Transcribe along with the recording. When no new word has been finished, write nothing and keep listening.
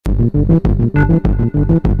So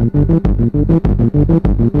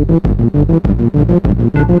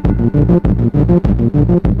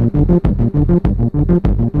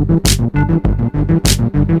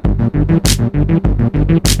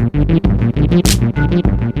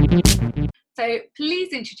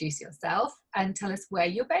please introduce yourself and tell us where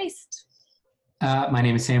you're based. My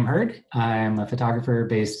name is Sam Hurd. I'm a photographer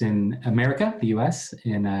based in America, the US,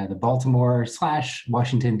 in the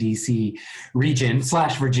Baltimore/Washington, D.C. region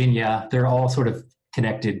 /Virginia. They're all sort of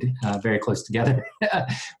connected, very close together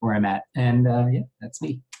where I'm at. And yeah, that's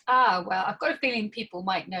me. Ah, well, I've got a feeling people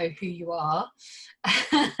might know who you are.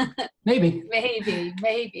 Maybe. Maybe.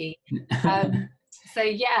 So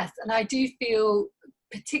yes, and I do feel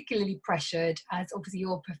particularly pressured as obviously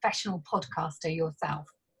you're a professional podcaster yourself.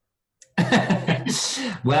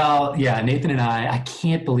 Well, yeah, Nathan and I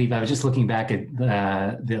can't believe, I was just looking back at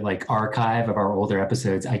the like archive of our older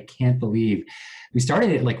episodes. I can't believe we started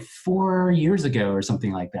it like 4 years ago or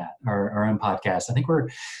something like that, our own podcast. I think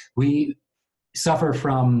we suffer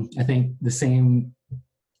from, I think, the same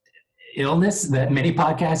illness that many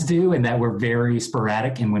podcasts do, and that we're very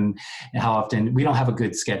sporadic in how often we don't have a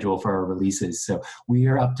good schedule for our releases. So we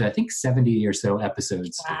are up to, I think, 70 or so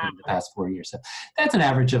episodes in the past 4 years. So that's an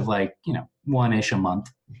average of like, one-ish a month.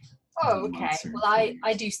 Oh, okay. Well,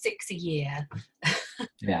 I do 6 a year.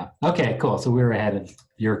 Yeah. Okay, cool. So we're ahead of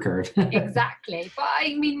your curve. Exactly. But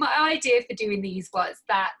I mean, my idea for doing these was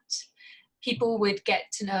that people would get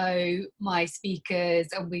to know my speakers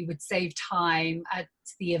and we would save time at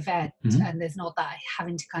the event. Mm-hmm. And there's not that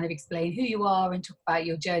having to kind of explain who you are and talk about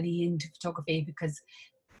your journey into photography, because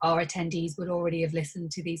our attendees would already have listened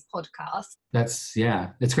to these podcasts.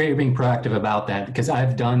 It's great you're being proactive about that, because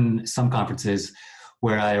I've done some conferences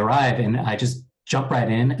where I arrive and I just jump right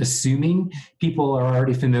in, assuming people are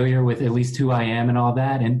already familiar with at least who I am and all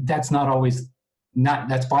that. And that's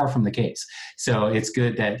that's far from the case. So it's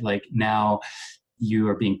good that like now you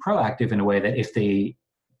are being proactive in a way that if they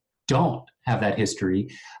don't have that history,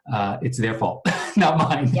 it's their fault, not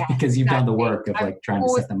mine, because you've done the work of like trying to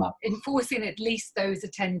set them up. Enforcing at least those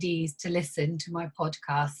attendees to listen to my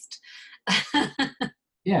podcast.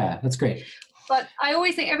 Yeah, that's great. But I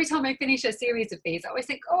always think every time I finish a series of these, I always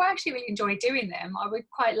think, I actually really enjoy doing them. I would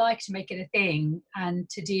quite like to make it a thing and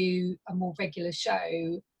to do a more regular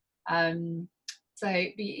show. So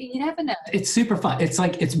you never know. It's super fun. It's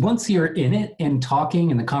like, once you're in it and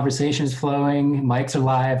talking and the conversation is flowing, mics are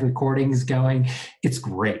live, recordings going, it's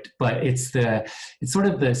great. But it's sort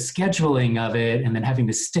of the scheduling of it and then having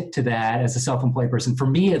to stick to that as a self-employed person. For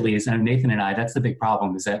me, at least, and Nathan and I, that's the big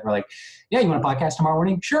problem, is that we're like, yeah, you want to podcast tomorrow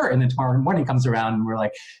morning? Sure. And then tomorrow morning comes around and we're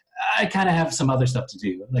like, I kind of have some other stuff to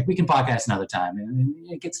do. Like, we can podcast another time, and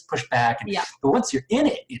it gets pushed back. But once you're in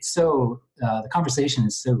it, it's so, the conversation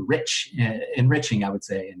is so rich, enriching, I would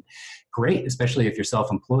say, and great, especially if you're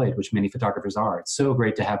self-employed, which many photographers are. It's so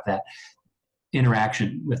great to have that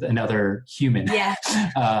interaction with another human. Yeah.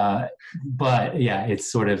 But yeah, it's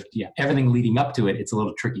sort of, everything leading up to it, it's a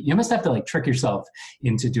little tricky. You must have to like trick yourself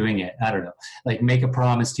into doing it. I don't know, like make a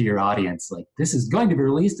promise to your audience, like this is going to be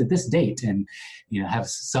released at this date, and have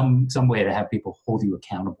some way to have people hold you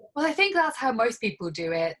accountable. Well, I think that's how most people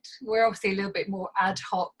do it. We're obviously a little bit more ad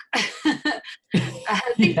hoc. I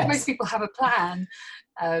think most people have a plan.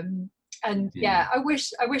 And I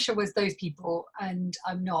wish I was those people, and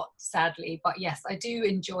I'm not, sadly. But yes, I do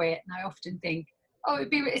enjoy it, and I often think,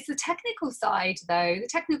 it's the technical side, though. The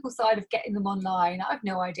technical side of getting them online. I have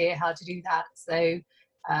no idea how to do that. So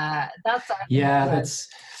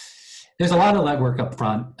there's a lot of legwork up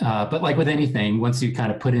front. But like with anything, once you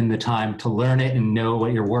kind of put in the time to learn it and know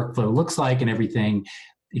what your workflow looks like and everything,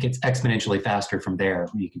 it gets exponentially faster from there.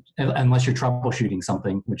 Unless you're troubleshooting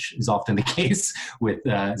something, which is often the case with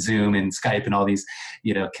Zoom and Skype and all these,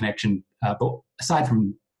 connection. But aside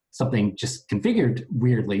from something just configured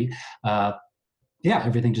weirdly,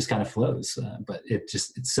 everything just kind of flows. But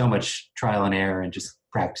it's so much trial and error and just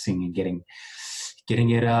practicing and getting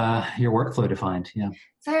it your workflow defined. Yeah.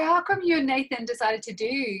 So how come you and Nathan decided to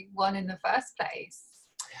do one in the first place?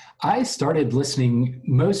 I started listening,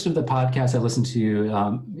 most of the podcasts I listen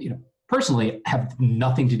to, personally have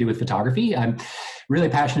nothing to do with photography. I'm really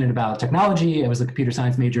passionate about technology. I was a computer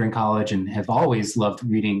science major in college and have always loved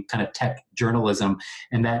reading kind of tech journalism.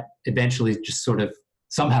 And that eventually just sort of,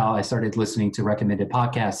 somehow I started listening to recommended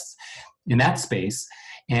podcasts in that space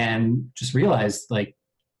and just realized like,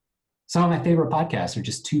 some of my favorite podcasts are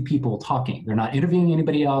just two people talking. They're not interviewing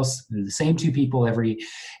anybody else. They're the same two people every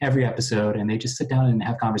episode, and they just sit down and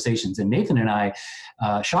have conversations. And Nathan and I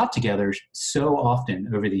shot together so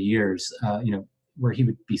often over the years. where he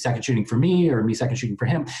would be second shooting for me or me second shooting for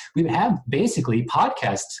him. We would have basically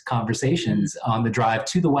podcast conversations on the drive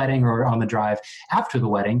to the wedding or on the drive after the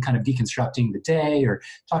wedding, kind of deconstructing the day or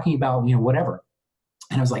talking about, whatever.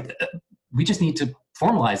 And I was like, we just need to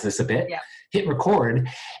formalize this a bit, hit record,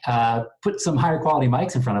 put some higher quality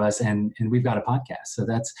mics in front of us, and we've got a podcast. So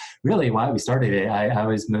that's really why we started it. I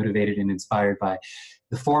was motivated and inspired by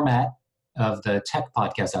the format of the tech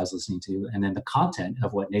podcast I was listening to, and then the content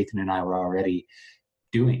of what Nathan and I were already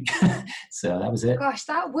doing. So that was it. Gosh,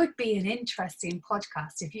 that would be an interesting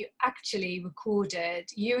podcast if you actually recorded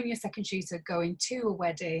you and your second shooter going to a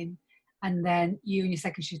wedding, and then you and your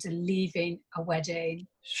second shooter leaving a wedding.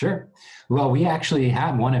 Sure. Well, we actually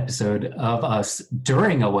had one episode of us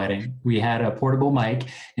during a wedding. We had a portable mic,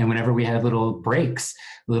 and whenever we had little breaks,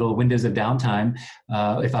 little windows of downtime,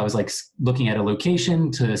 if I was like looking at a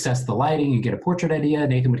location to assess the lighting and get a portrait idea,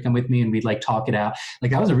 Nathan would come with me and we'd like talk it out.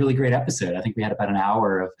 Like, that was a really great episode. I think we had about an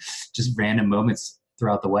hour of just random moments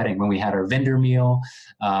throughout the wedding when we had our vendor meal,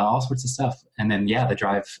 all sorts of stuff. And then, the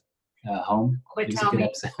drive home. But tell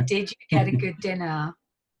me, did you get a good dinner?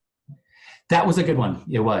 That was a good one.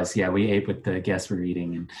 It was. Yeah, we ate with the guests we were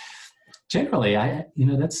eating. And generally,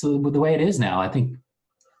 that's the way it is now. I think,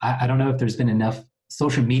 I don't know if there's been enough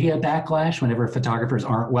social media backlash whenever photographers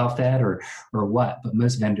aren't well fed or what, but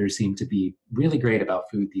most vendors seem to be really great about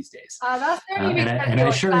food these days. That's the only reason I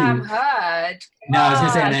assure you, Hurd. No, I was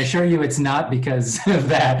going to say, and I assure you it's not because of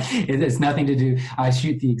that. It's nothing to do. I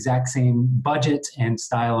shoot the exact same budget and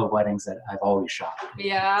style of weddings that I've always shot.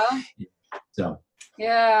 Yeah. So.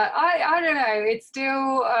 Yeah, I don't know. It's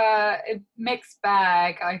still a mixed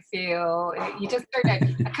bag, I feel. You just don't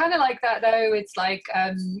know. I kind of like that, though. It's like,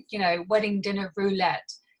 wedding dinner roulette.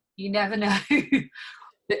 You never know.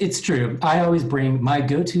 It's true. I always bring my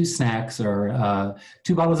go-to snacks are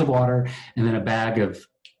 2 bottles of water and then a bag of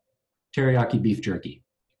teriyaki beef jerky.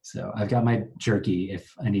 So I've got my jerky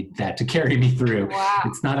if I need that to carry me through. Wow.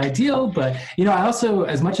 It's not ideal, but I also,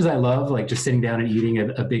 as much as I love like just sitting down and eating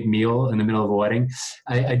a big meal in the middle of a wedding,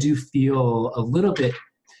 I do feel a little bit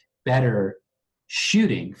better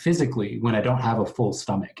shooting physically when I don't have a full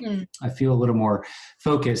stomach. I feel a little more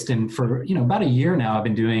focused. And for, about a year now, I've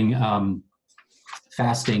been doing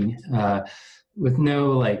fasting with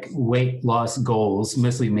no like weight loss goals,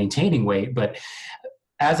 mostly maintaining weight, but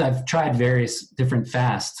as I've tried various different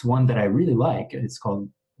fasts, one that I really like, it's called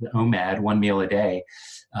the OMAD, 1 meal a day.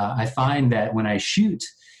 I find that when I shoot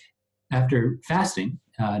after fasting,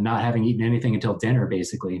 not having eaten anything until dinner,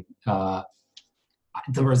 basically, the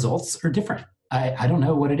results are different. I don't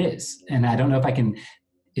know what it is. And I don't know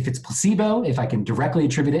if it's placebo, if I can directly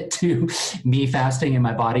attribute it to me fasting and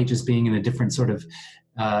my body just being in a different sort of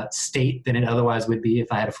state than it otherwise would be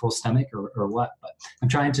if I had a full stomach or what. But I'm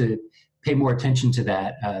trying to pay more attention to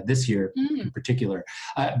that this year in particular,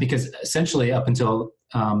 because essentially up until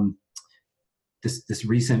this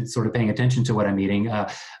recent sort of paying attention to what I'm eating,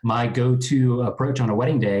 my go-to approach on a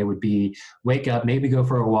wedding day would be wake up, maybe go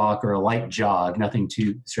for a walk or a light jog, nothing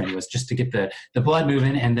too strenuous, just to get the blood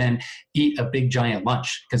moving, and then eat a big giant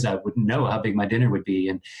lunch because I wouldn't know how big my dinner would be.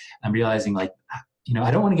 And I'm realizing like,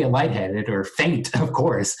 I don't want to get lightheaded or faint, of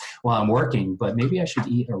course, while I'm working, but maybe I should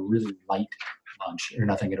eat a really light lunch or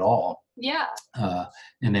nothing at all. Yeah.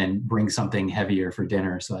 And then bring something heavier for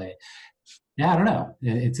dinner. So I don't know.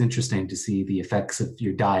 It's interesting to see the effects of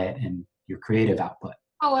your diet and your creative output.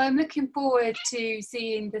 Oh, I'm looking forward to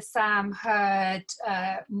seeing the Sam Hurd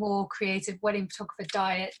More Creative Wedding Photographer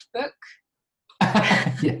Diet book.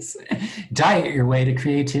 Yes. Diet your way to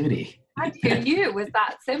creativity. Who knew it was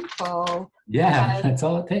that simple? Yeah, that's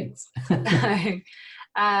all it takes. Okay.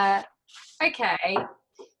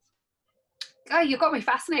 Oh, you got me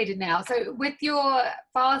fascinated now. So with your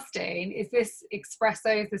fasting, is this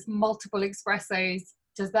espressos, this multiple espressos,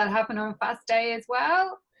 does that happen on a fast day as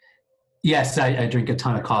well? Yes, I drink a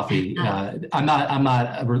ton of coffee. I'm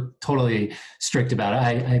not totally strict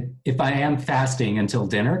about it. If I am fasting until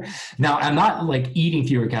dinner, now I'm not like eating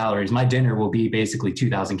fewer calories. My dinner will be basically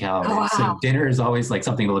 2,000 calories. Oh, wow. So dinner is always like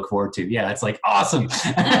something to look forward to. Yeah, it's like awesome.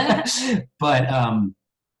 But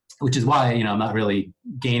which is why, I'm not really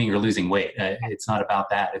gaining or losing weight. It's not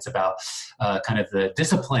about that. It's about kind of the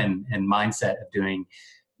discipline and mindset of doing.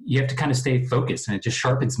 You have to kind of stay focused, and it just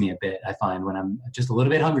sharpens me a bit, I find, when I'm just a little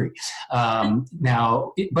bit hungry.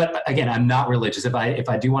 But again, I'm not religious. If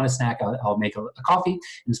I do want a snack, I'll make a coffee,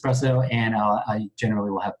 an espresso, and I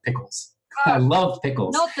generally will have pickles. I love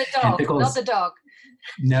pickles. Not the dog. Pickles, not the dog.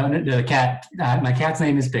 No, the cat. My cat's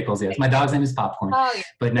name is Pickles. Yes, my dog's name is Popcorn. Oh, yeah.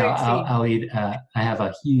 But no, I'll eat. I have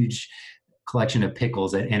a huge collection of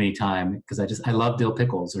pickles at any time because I love dill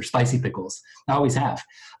pickles or spicy pickles. I always have,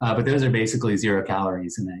 but those are basically 0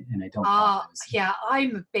 calories, and I don't want those. Yeah,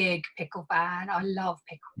 I'm a big pickle fan. I love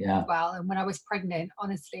pickles as well. And when I was pregnant,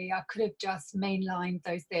 honestly, I could have just mainlined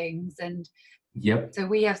those things. And yep. So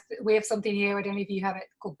we have something here. I don't know if you have it,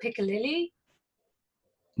 called Piccalilli.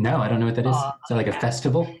 No, I don't know what that is. Is that like a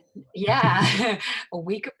festival? Yeah, a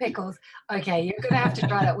week of pickles. Okay, you're going to have to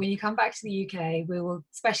try that when you come back to the UK. We will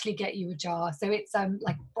specially get you a jar. So it's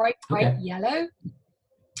like bright yellow.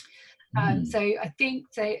 So I think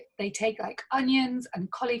they take like onions and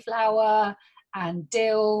cauliflower and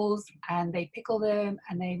dills, and they pickle them,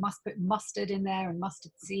 and they must put mustard in there and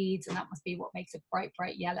mustard seeds, and that must be what makes it bright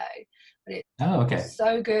yellow. But it's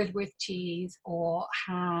so good with cheese or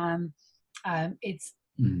ham. It's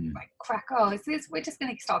like crack. We're just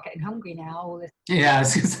going to start getting hungry now. Yeah,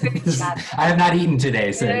 I have not eaten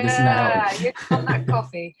today, so this is not helping. You're on that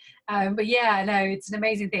coffee. But yeah, no, it's an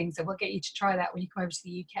amazing thing. So we'll get you to try that when you come over to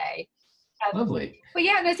the UK. Lovely. But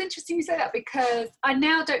yeah, no, it's interesting you say that, because I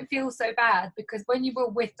now don't feel so bad, because when you were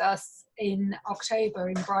with us in October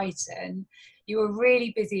in Brighton, you were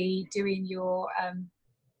really busy doing your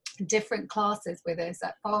different classes with us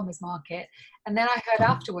at Farmers Market, and then I heard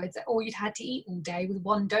afterwards that all you'd had to eat all day was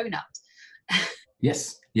one donut.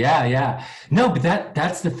 Yes. Yeah. No, but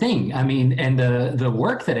that's the thing. I mean, and the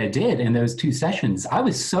work that I did in those 2 sessions, I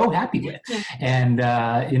was so happy with. And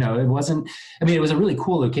it wasn't. I mean, it was a really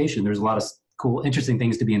cool location. There's a lot of cool, interesting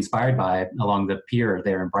things to be inspired by along the pier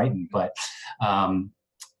there in Brighton. But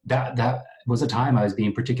that was a time I was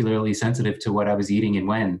being particularly sensitive to what I was eating and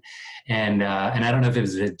when. And I don't know if it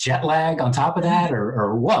was a jet lag on top of that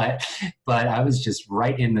or what, but I was just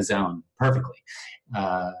right in the zone perfectly.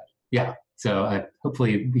 Yeah. So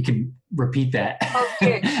hopefully we can repeat that. Oh,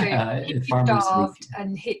 good. You starved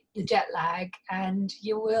and hit the jet lag, and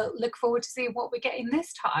you will look forward to seeing what we're getting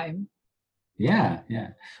this time. Yeah.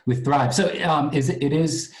 With Thrive. So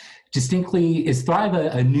is Thrive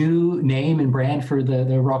a new name and brand for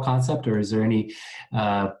the overall concept, or is there any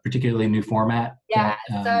particularly new format? Yeah,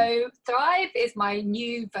 so Thrive is my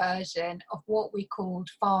new version of what we called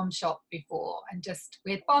Farm Shop before. And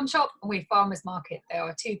we had Farm Shop and we had Farmers Market. There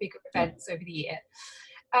are 2 big events over the year.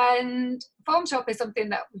 And Farm Shop is something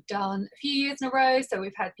that we've done a few years in a row. So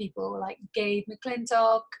we've had people like Gabe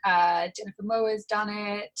McClintock, Jennifer Moa's done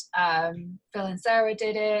it, Phil and Sarah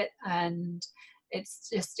did it, and it's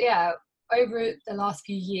just, over the last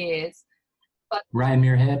few years. But Ryan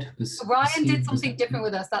Muirhead did something different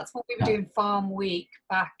with us. That's what we were doing Farm Week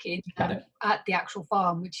back in at the actual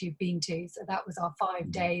farm, which you've been to. So that was our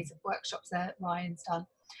 5 days of workshops that Ryan's done.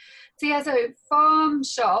 So so Farm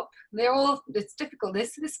Shop, it's difficult.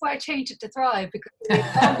 This is why I changed it to Thrive, because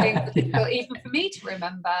it's difficult even for me to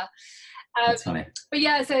remember. That's funny.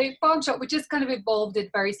 But so Farm Shop, we just kind of evolved it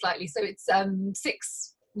very slightly. So it's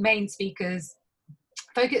 6 main speakers.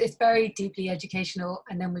 Focus is very deeply educational,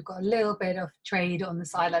 and then we've got a little bit of trade on the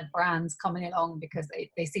side, like brands coming along, because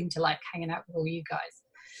they seem to like hanging out with all you guys.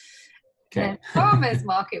 Okay. Then Farmers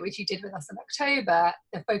Market, which you did with us in October,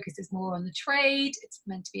 the focus is more on the trade. It's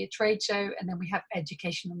meant to be a trade show, and then we have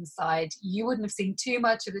education on the side. You wouldn't have seen too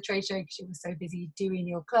much of the trade show because you were so busy doing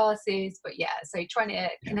your classes, but so trying to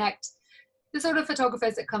connect the sort of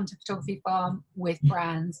photographers that come to Photography Farm with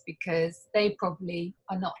brands, because they probably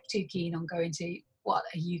are not too keen on going to what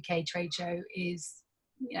a UK trade show is,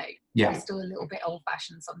 still a little bit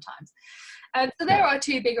old-fashioned sometimes. So there are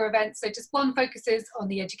 2 bigger events. So just one focuses on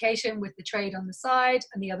the education with the trade on the side,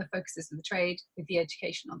 and the other focuses on the trade with the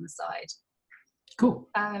education on the side. Cool.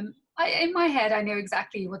 In my head, I know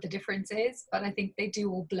exactly what the difference is, but I think they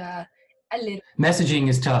do all blur a little. Messaging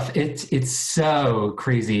is tough. It's so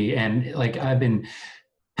crazy, and like I've been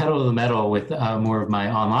pedal to the metal with more of my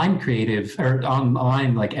online creative or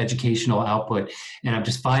online like educational output, and I'm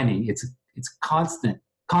just finding it's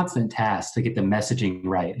constant task to get the messaging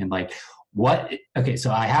right. And like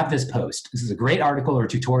so I have this post, this is a great article or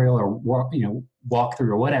tutorial or walkthrough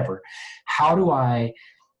or whatever. How do I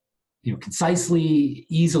concisely,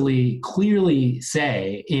 easily, clearly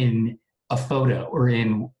say in a photo or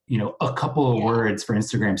in a couple of words for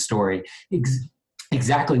Instagram story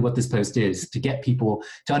exactly what this post is, to get people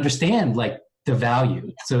to understand like the value,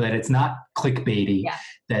 so that it's not clickbaity,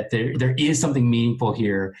 that there is something meaningful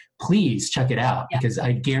here. Please check it out, because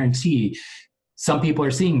I guarantee some people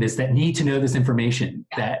are seeing this that need to know this information,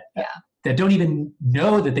 that that don't even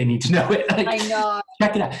know that they need to know it. Like, I know.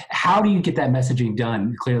 check it out. How do you get that messaging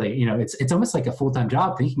done clearly? You know, it's almost like a full-time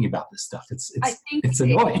job thinking about this stuff. It's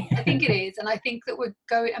annoying. I think it is. And I think that we're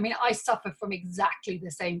going, I mean, I suffer from exactly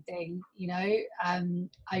the same thing, you know,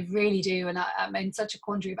 I really do. And I'm in such a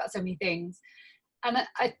quandary about so many things. And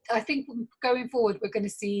I think going forward, we're going to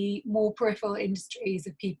see more peripheral industries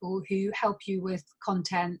of people who help you with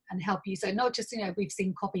content and help you. So not just, you know, we've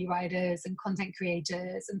seen copywriters and content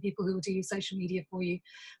creators and people who will do social media for you.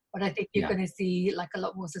 But I think you're going to see like a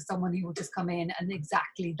lot more. So someone who will just come in and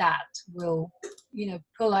exactly that will, you know,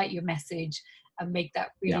 pull out your message and make that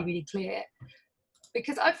really, really clear.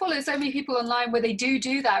 Because I follow so many people online where they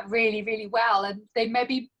do that really, really well. And they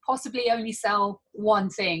maybe possibly only sell one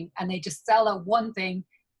thing and they just sell that one thing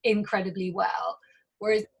incredibly well.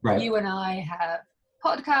 Whereas you and I have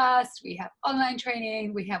podcasts, we have online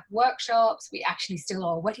training, we have workshops, we actually still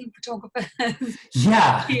are wedding photographers.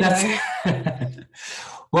 Yeah.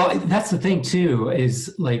 Well, that's the thing too,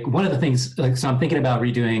 is like one of the things, like, so I'm thinking about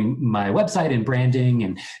redoing my website and branding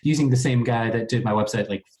and using the same guy that did my website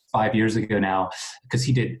like 5 years ago now, because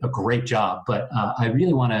he did a great job. But I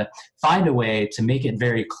really want to find a way to make it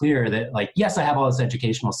very clear that, like, yes, I have all this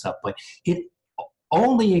educational stuff, but it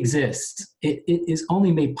only exists. It is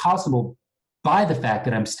only made possible by the fact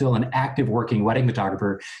that I'm still an active working wedding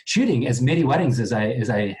photographer, shooting as many weddings as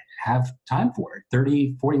I have time for,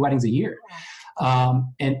 30, 40 weddings a year.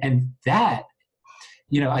 And that,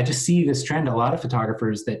 you know, I just see this trend, a lot of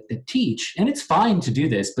photographers that teach, and it's fine to do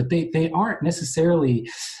this, but they aren't necessarily,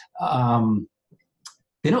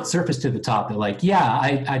 they don't surface to the top. They're like, yeah,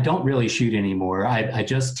 I don't really shoot anymore. I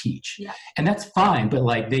just teach. Yeah. And that's fine. But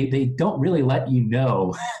like, they don't really let you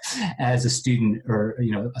know as a student or,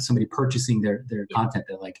 you know, somebody purchasing their content.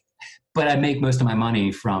 They're like, but I make most of my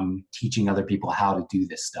money from teaching other people how to do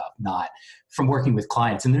this stuff, not from working with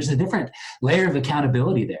clients. And there's a different layer of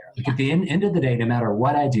accountability there. Like at the end of the day, no matter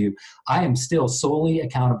what I do, I am still solely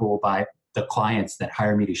accountable by the clients that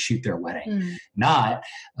hire me to shoot their wedding, not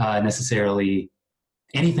necessarily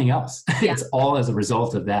anything else. It's all as a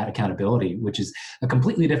result of that accountability, which is a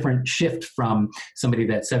completely different shift from somebody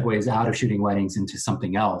that segues out of shooting weddings into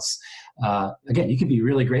something else. Again, you can be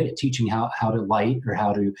really great at teaching how to light or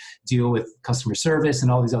how to deal with customer service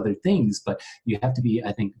and all these other things, but you have to be,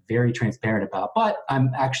 I think, very transparent about, but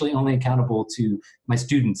I'm actually only accountable to my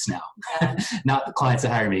students now, not the clients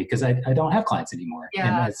that hire me, because I don't have clients anymore.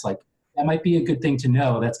 And it's like, that might be a good thing to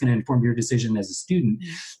know. That's going to inform your decision as a student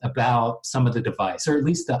about some of the device, or at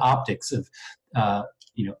least the optics of,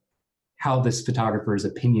 you know, how this photographer's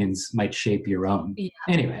opinions might shape your own.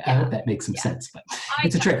 Anyway, I hope that makes some sense, but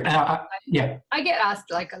it's a trick. I get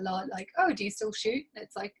asked like a lot, like, oh, do you still shoot? And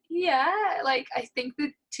it's like, like, I think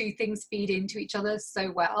the two things feed into each other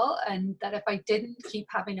so well. And that if I didn't keep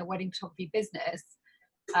having a wedding photography business,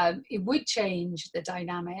 it would change the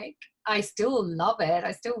dynamic. I still love it.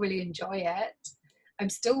 I still really enjoy it. I'm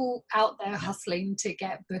still out there hustling to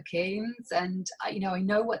get bookings, and I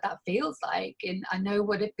know what that feels like, and I know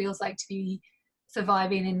what it feels like to be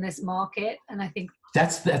surviving in this market. And I think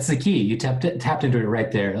that's the key. You tapped into it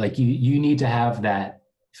right there. Like you need to have that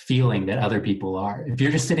feeling that other people are. If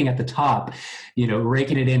you're just sitting at the top, you know,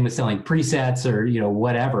 raking it in with selling presets or, you know,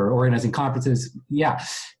 whatever, organizing conferences,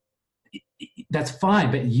 that's fine,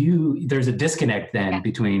 but there's a disconnect then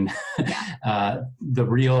between the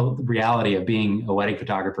reality of being a wedding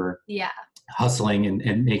photographer, hustling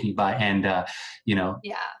and making by, and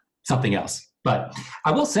something else. But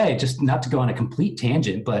I will say, just not to go on a complete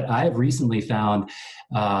tangent, but I have recently found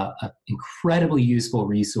an incredibly useful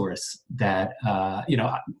resource that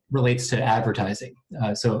relates to advertising.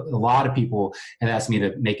 So a lot of people have asked me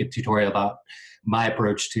to make a tutorial about my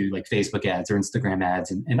approach to like Facebook ads or Instagram ads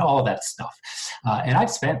and all of that stuff. And I've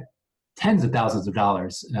spent tens of thousands of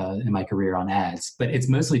dollars in my career on ads, but it's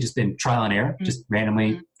mostly just been trial and error, just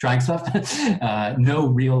randomly trying stuff, no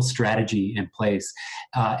real strategy in place.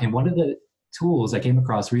 And one of the tools I came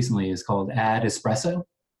across recently is called Ad Espresso.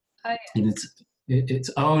 And it's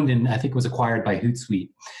owned and I think was acquired by Hootsuite.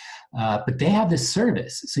 But they have this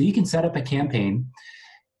service. So you can set up a campaign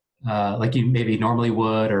like you maybe normally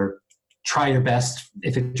would, or try your best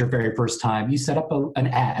if it's your very first time. You set up an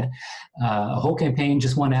ad, a whole campaign,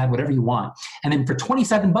 just one ad, whatever you want. And then for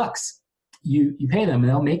 $27, you pay them and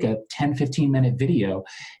they'll make a 10, 15-minute video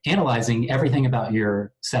analyzing everything about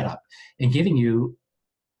your setup and giving you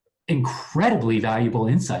incredibly valuable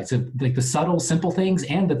insights of like the subtle, simple things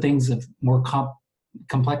and the things of more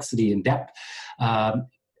complexity and depth.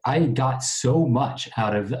 I got so much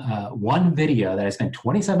out of one video that I spent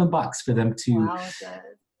 $27 for them to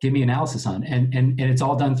give me analysis on, and it's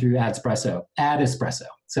all done through Adespresso.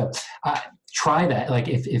 So try that. Like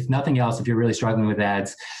if nothing else, if you're really struggling with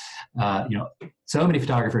ads, so many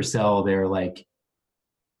photographers sell their like,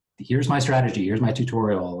 here's my strategy, here's my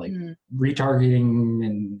tutorial, like retargeting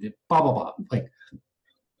and blah, blah, blah. Like,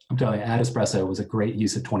 I'm telling you, Adespresso was a great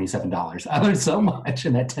use of $27. I learned so much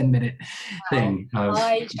in that 10-minute thing.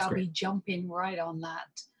 I shall be jumping right on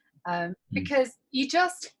that. Because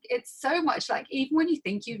it's so much like, even when you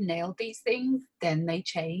think you've nailed these things, then they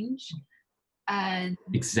change. And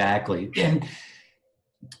exactly. And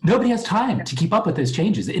nobody has time to keep up with those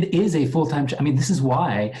changes. It is a full-time job. I mean, this is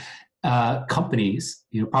why companies,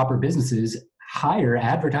 proper businesses hire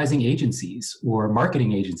advertising agencies or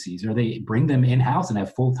marketing agencies, or they bring them in-house and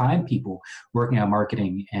have full-time people working on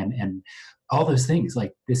marketing and all those things.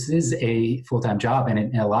 Like, this is a full-time job,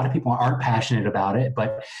 and a lot of people aren't passionate about it,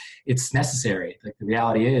 but it's necessary. Like, the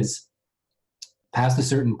reality is, past a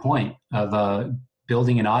certain point of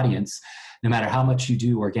building an audience, no matter how much you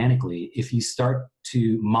do organically, if you start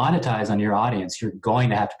to monetize on your audience, you're going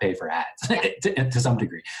to have to pay for ads to some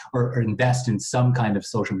degree, or invest in some kind of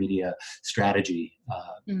social media strategy.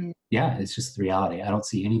 Yeah, it's just the reality. I don't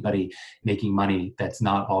see anybody making money that's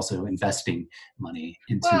not also investing money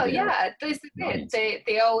into this is it.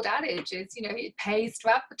 The old adage is, it pays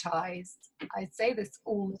to advertise. I say this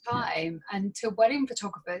all the time, and to wedding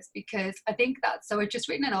photographers, because I think so I've just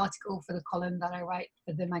written an article for the column that I write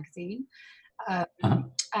for the magazine,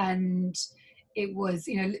 and it was,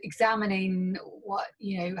 examining what,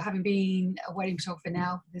 having been a wedding photographer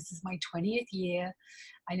now, this is my 20th year.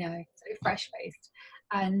 I know, so fresh-faced.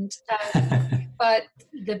 And, but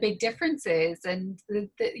the big difference is, and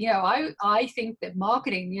I think that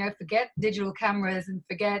marketing, forget digital cameras and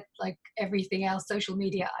forget like everything else, social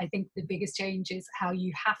media. I think the biggest change is how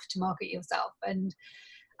you have to market yourself. And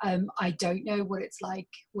I don't know what it's like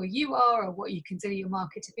where you are or what you consider your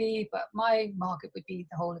market to be, but my market would be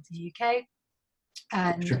the whole of the UK.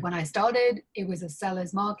 And when I started, it was a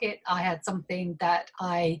seller's market. I had something that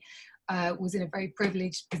I was in a very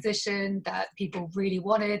privileged position that people really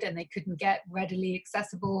wanted and they couldn't get readily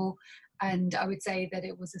accessible. And I would say that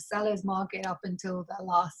it was a seller's market up until the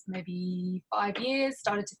last maybe 5 years,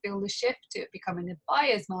 started to feel the shift to it becoming a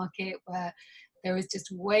buyer's market, where there is just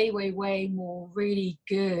way, way, way more really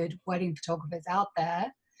good wedding photographers out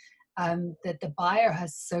there. That the buyer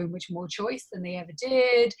has so much more choice than they ever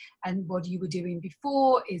did. And what you were doing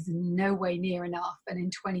before is no way near enough. And in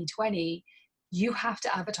 2020, you have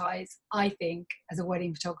to advertise, I think, as a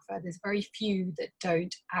wedding photographer. There's very few that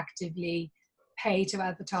don't actively pay to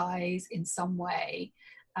advertise in some way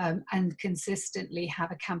and consistently have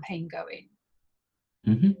a campaign going.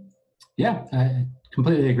 Mm-hmm. Yeah, I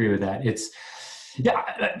completely agree with that.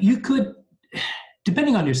 You could,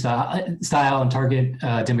 depending on your style and target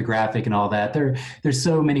demographic and all that, there's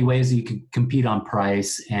so many ways that you can compete on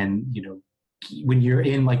price. And, when you're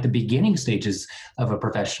in like the beginning stages of a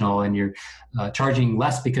professional and you're charging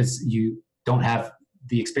less because you don't have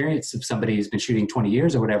the experience of somebody who's been shooting 20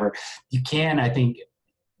 years or whatever, you can, I think,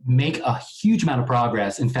 make a huge amount of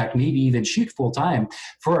progress. In fact, maybe even shoot full time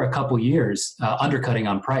for a couple years, undercutting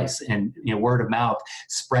on price and word of mouth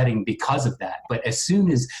spreading because of that. But as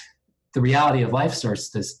soon as the reality of life starts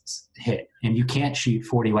to hit and you can't shoot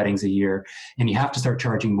 40 weddings a year and you have to start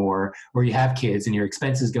charging more, or you have kids and your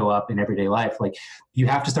expenses go up in everyday life, like you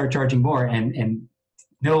have to start charging more, and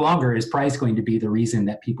no longer is price going to be the reason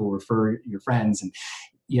that people refer your friends. And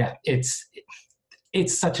yeah, it's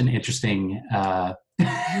such an interesting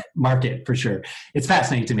market for sure. It's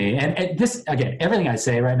fascinating to me. And this, again, everything I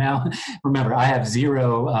say right now, remember, I have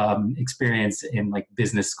zero experience in like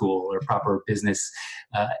business school or proper business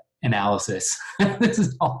analysis. This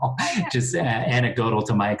is all just anecdotal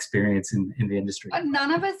to my experience in the industry. But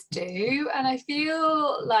none of us do. And I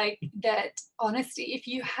feel like that, honestly, if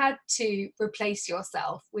you had to replace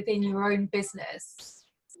yourself within your own business,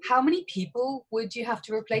 how many people would you have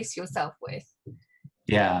to replace yourself with?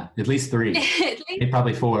 Yeah, at least 3.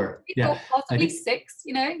 Probably 4. Yeah, possibly 6.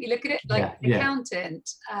 You look at it like an accountant,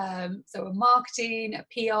 so a marketing, a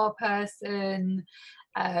PR person,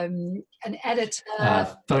 an editor,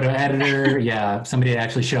 photo editor. Yeah, somebody to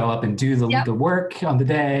actually show up and do the work on the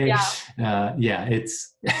day.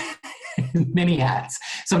 It's many hats.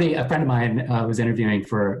 A friend of mine was interviewing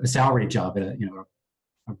for a salary job at a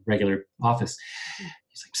regular office.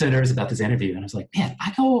 He's like, so nervous about this interview. And I was like, man,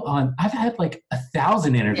 I've had like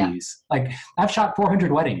 1,000 interviews. Like, I've shot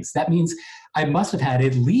 400 weddings. That means I must have had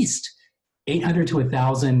at least 800 to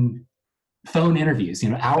 1,000 phone interviews,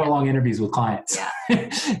 hour-long interviews with clients. Yeah.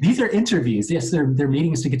 These are interviews. Yes, they're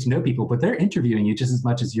meetings to get to know people, but they're interviewing you just as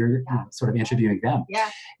much as you're sort of interviewing them. Yeah.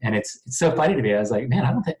 And it's so funny to me. I was like,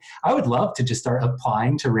 man, I would love to just start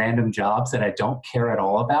applying to random jobs that I don't care at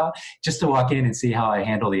all about, just to walk in and see how I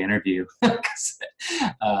handle the interview.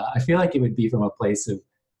 I feel like it would be from a place of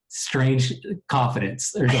strange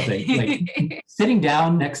confidence or something. Like sitting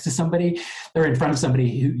down next to somebody or in front of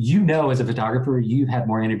somebody who, as a photographer, you've had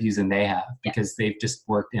more interviews than they have because they've just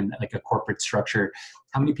worked in like a corporate structure.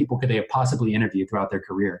 How many people could they have possibly interviewed throughout their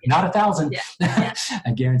career? Not 1,000. Yeah.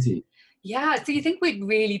 I guarantee. Yeah. So you think we'd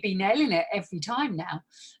really be nailing it every time now?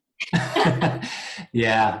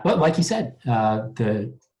 Yeah. But like you said,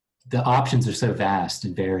 the options are so vast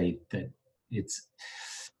and varied that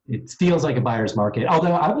it feels like a buyer's market.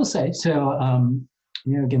 Although I will say, so,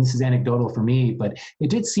 again, this is anecdotal for me, but it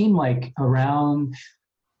did seem like around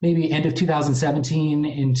maybe end of 2017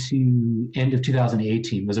 into end of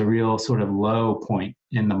 2018 was a real sort of low point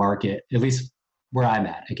in the market, at least where I'm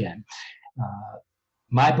at again.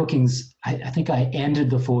 My bookings, I think I ended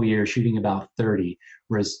the full year shooting about 30,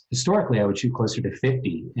 whereas historically I would shoot closer to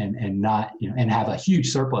 50 and not, and have a huge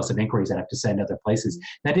surplus of inquiries I'd have to send other places.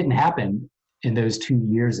 That didn't happen in those 2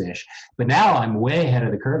 years-ish. But now I'm way ahead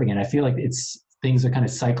of the curve again. I feel like things are kind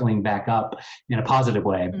of cycling back up in a positive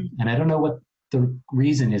way. Mm-hmm. And I don't know what the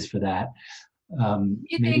reason is for that.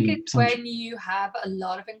 You think it's when you have a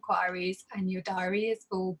lot of inquiries and your diary is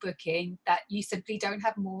full booking that you simply don't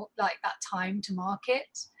have more like that time to market?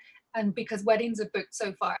 And because weddings are booked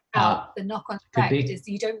so far out, the knock-on effect is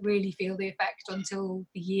you don't really feel the effect until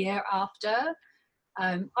the year after.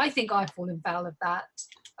 I think I've fallen foul of that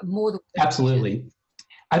more than absolutely.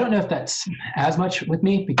 I don't know if that's as much with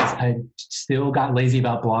me because I still got lazy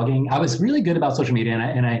about blogging. I was really good about social media,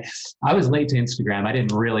 and I was late to Instagram. I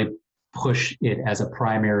didn't really push it as a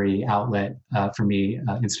primary outlet for me,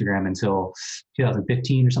 Instagram, until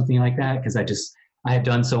 2015 or something like that, because I had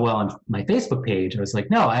done so well on my Facebook page. I was like,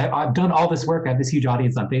 no, I've done all this work. I have this huge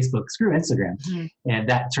audience on Facebook. Screw Instagram. Mm-hmm. And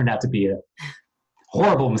that turned out to be a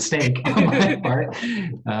horrible mistake on my part.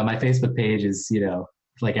 My Facebook page is,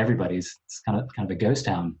 like everybody's, it's kind of a ghost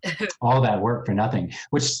town. All that work for nothing,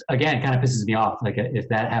 which again kind of pisses me off. Like if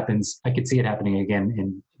that happens, I could see it happening again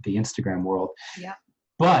in the Instagram world. Yeah.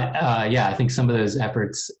 But I think some of those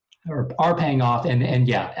efforts are paying off. And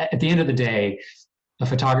yeah, at the end of the day, a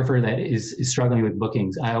photographer that is struggling with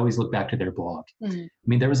bookings, I always look back to their blog. Mm-hmm. I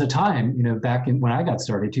mean, there was a time, back when I got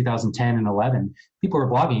started, 2010 and 11, people were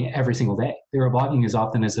blogging every single day. They were blogging as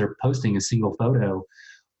often as they're posting a single photo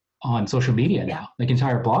on social media now, like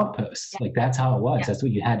entire blog posts. Yeah. Like that's how it was. Yeah. That's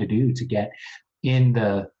what you had to do to get in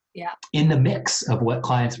the mix of what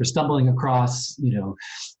clients were stumbling across,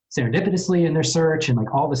 serendipitously in their search and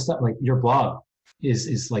like all this stuff. Like your blog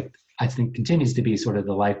is like, I think continues to be sort of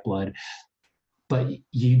the lifeblood, but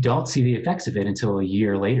you don't see the effects of it until a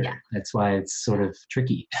year later. Yeah. That's why it's sort of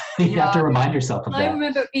tricky. You have to remind yourself of that. I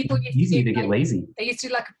remember people used easy to get lazy. They used to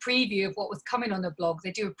do like a preview of what was coming on the blog.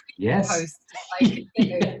 They do a preview post. Like,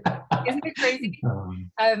 isn't it crazy?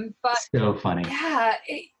 But so funny. Yeah,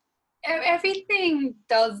 everything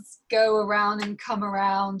does go around and come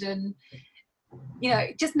around, and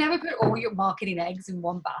just never put all your marketing eggs in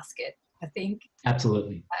one basket. I think.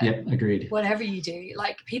 Absolutely. Yep. Agreed. Whatever you do,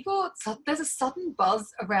 like there's a sudden buzz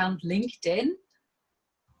around LinkedIn.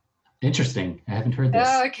 Interesting. I haven't heard this.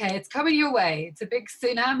 Oh, okay. It's coming your way. It's a big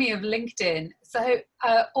tsunami of LinkedIn. So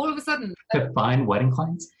all of a sudden. To find wedding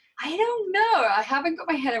clients? I don't know. I haven't got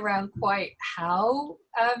my head around quite how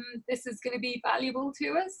this is going to be valuable to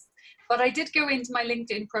us. But I did go into my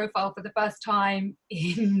LinkedIn profile for the first time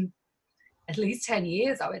in at least 10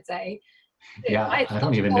 years, I would say. Yeah, I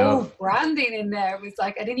don't even know. Branding in there. It was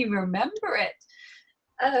like, I didn't even remember it.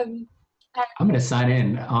 I'm going to sign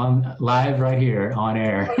in on live right here on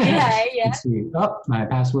air. Yeah. See. Oh, my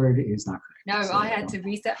password is not correct. No, so I had to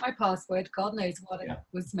reset my password. God knows what it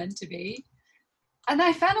was meant to be. And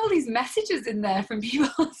I found all these messages in there from people.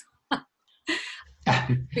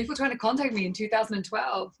 People trying to contact me in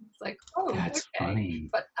 2012. It's like, that's funny.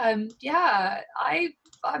 But I'm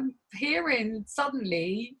hearing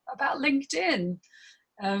suddenly about LinkedIn.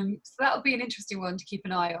 So that'll be an interesting one to keep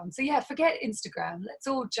an eye on. So yeah, forget Instagram. Let's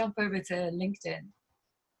all jump over to LinkedIn.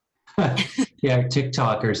 Yeah,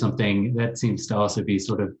 TikTok or something. That seems to also be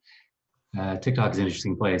sort of, TikTok is an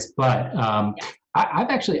interesting place. But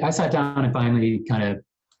I sat down and finally kind of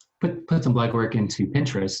put some legwork into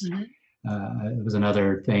Pinterest. Mm-hmm. It was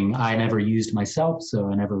another thing I never used myself,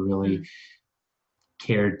 so I never really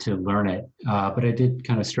cared to learn it. But I did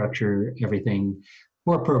kind of structure everything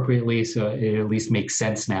more appropriately, so it at least makes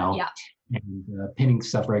sense now. Yeah. and pinning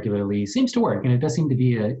stuff regularly seems to work. And it does seem to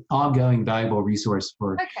be an ongoing valuable resource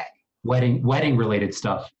for wedding related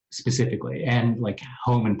stuff specifically, and like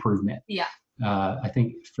home improvement. Yeah. I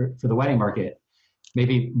think for the wedding market,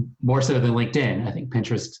 maybe more so than LinkedIn, I think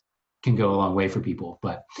Pinterest can go a long way for people,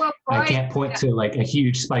 but I can't point to like a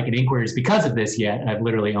huge spike in inquiries because of this yet. I've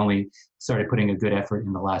literally only started putting a good effort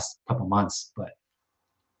in the last couple months, but.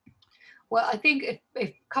 Well, I think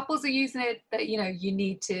if couples are using it, that, you know, you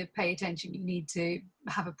need to pay attention. You need to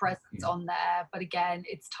have a presence on there. But again,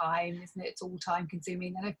 it's time, isn't it? It's all time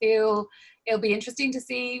consuming. And I feel it'll be interesting to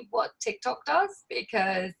see what TikTok does,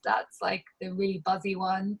 because that's like the really buzzy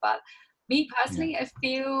one. But me personally, I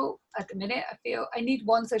feel at the minute, I need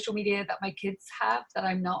one social media that my kids have that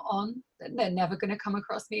I'm not on, that they're never going to come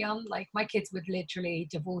across me on. Like, my kids would literally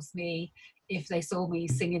divorce me if they saw me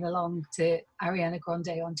singing along to Ariana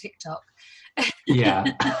Grande on TikTok. Yeah.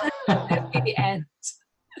 The end.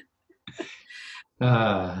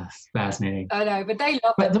 It's fascinating. I know, but they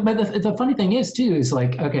love it. But the funny thing is too, is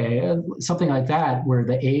like, okay, something like that where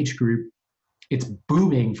the age group, it's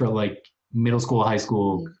booming for like middle school, high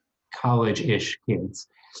school, college-ish kids.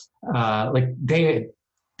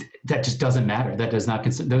 That just doesn't matter. That does not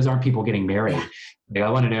those aren't people getting married. Like, I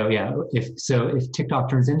want to know, if TikTok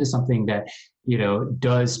turns into something that, you know,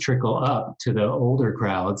 does trickle up to the older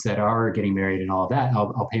crowds that are getting married and all that,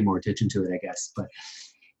 I'll pay more attention to it, I guess. But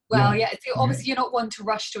so obviously you're not one to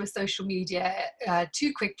rush to a social media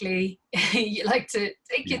too quickly. You like to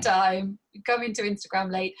take your time, come into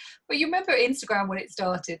Instagram late. But you remember Instagram when it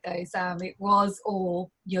started though, Sam, it was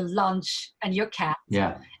all your lunch and your cat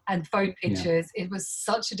and phone pictures. It was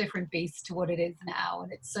such a different beast to what it is now.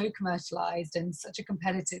 And it's so commercialized and such a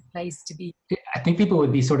competitive place to be. I think people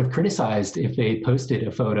would be sort of criticized if they posted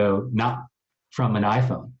a photo not from an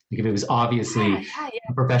iPhone. Like, if it was obviously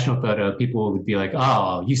a professional photo, people would be like,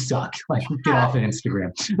 "Oh, you suck! Like, get off of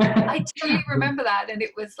Instagram." I totally remember that, and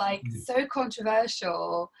it was like so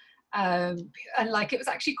controversial, and like it was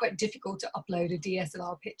actually quite difficult to upload a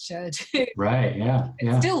DSLR picture. It's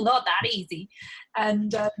still not that easy,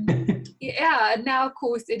 and and now of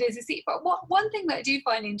course it is a seat. But one thing that I do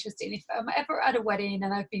find interesting, if I'm ever at a wedding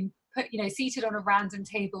and I've been seated on a random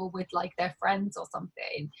table with like their friends or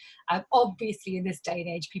something. Obviously, in this day and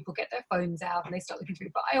age, people get their phones out and they start looking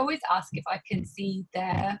through. But I always ask if I can see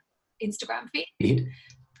their Instagram feed,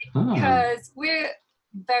 because we're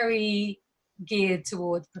very geared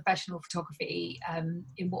towards professional photography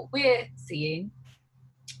in what we're seeing.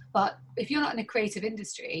 But if you're not in a creative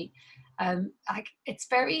industry, it's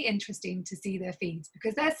very interesting to see their feeds,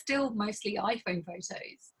 because they're still mostly iPhone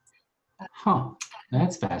photos.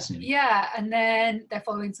 That's fascinating. Yeah, and then they're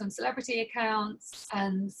following some celebrity accounts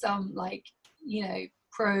and some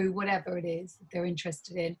pro whatever it is that they're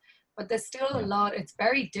interested in. But there's still a lot. It's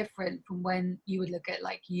very different from when you would look at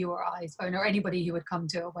like you or I's phone, or anybody who would come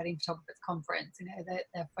to a wedding photographer's conference. You know,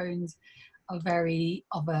 their phones are very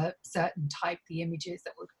of a certain type. The images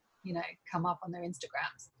that would come up on their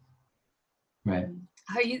Instagrams. Right.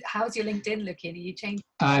 How's your LinkedIn looking? Are you changing?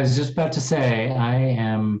 I was just about to say, I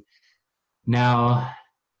am now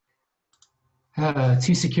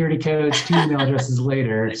 2 security codes, 2 email addresses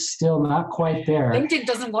later, still not quite there. LinkedIn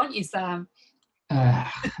doesn't want you, Sam.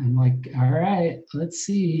 I'm like, all right, let's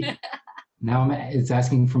see. Now it's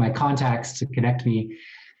asking for my contacts to connect me.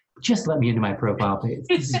 Just let me into my profile page.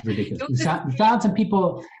 This is ridiculous. Found some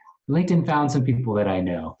people. LinkedIn found some people that I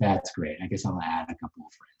know. That's great. I guess I'll add a couple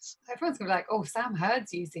of friends. Everyone's going to be like, oh, Sam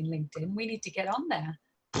Hurd's using LinkedIn. We need to get on there.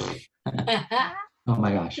 Oh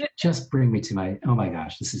my gosh. Just bring me to my, oh my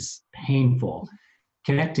gosh, this is painful.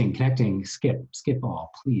 Connecting, skip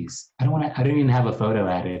all, please. I don't even have a photo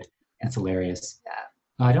added. That's hilarious.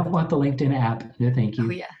 Yeah. I don't want the LinkedIn app. No, thank you.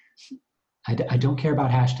 Oh, yeah. I don't care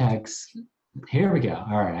about hashtags. Here we go.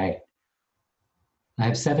 All right. I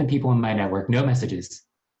have 7 people in my network, no messages.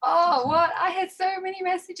 Oh, what? I had so many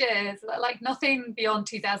messages, like nothing beyond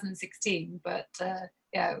 2016, but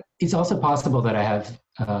yeah. It's also possible that I have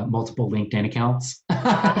multiple LinkedIn accounts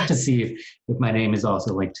to see if my name is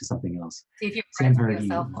also linked to something else. See if you've put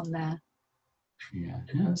yourself on there. Yeah,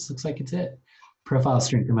 this looks like it's it. Profile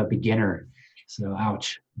string from a beginner. So,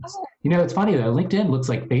 ouch. Oh. It's funny though. LinkedIn looks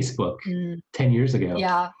like Facebook 10 years ago.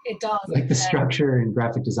 Yeah, it does. Like the structure and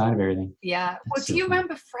graphic design of everything. Yeah. Well, do you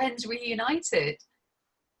remember Friends Reunited?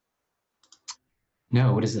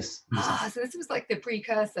 No, what is this? So this was like the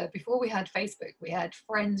precursor. Before we had Facebook, we had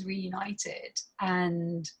Friends Reunited.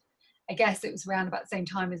 And I guess it was around about the same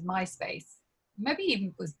time as MySpace. Maybe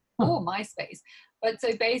even was before MySpace. But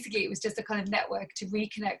so basically it was just a kind of network to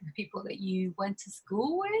reconnect with people that you went to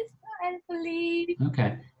school with, I believe.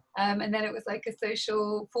 Okay. And then it was like a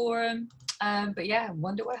social forum. But yeah, I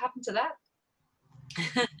wonder what happened to that.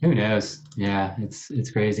 Who knows? Yeah,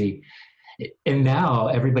 it's crazy. And now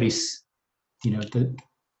everybody's, the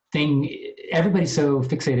thing, everybody's so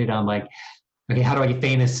fixated on like, okay, how do I get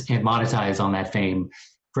famous and monetize on that fame?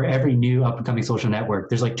 For every new up and coming social network,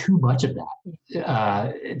 there's like too much of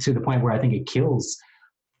that, to the point where I think it kills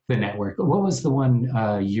the network. What was the one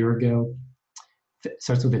a year ago?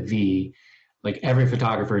 Starts with a V. Like every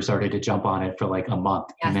photographer started to jump on it for like a month,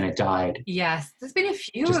 and then it died. Yes, there's been a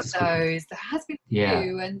few of those. There has been a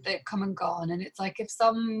few, and they've come and gone. And it's like if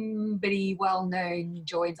somebody well-known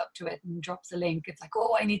joins up to it and drops a link, it's like,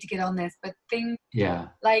 oh, I need to get on this. But things,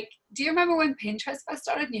 like, do you remember when Pinterest first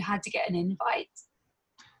started and you had to get an invite?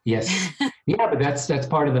 Yes. Yeah, but that's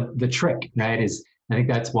part of the trick, right? Is I think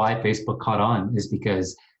that's why Facebook caught on, is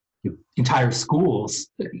because entire schools,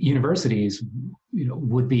 universities,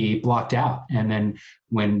 would be blocked out. And then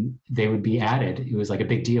when they would be added, it was like a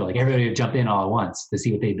big deal. Like everybody would jump in all at once to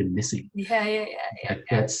see what they'd been missing. Yeah.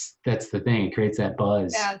 That's the thing. It creates that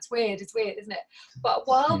buzz. Yeah, it's weird, isn't it? But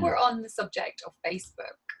while we're on the subject of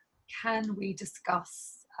Facebook, can we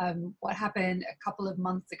discuss what happened a couple of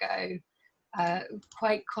months ago?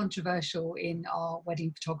 Quite controversial in our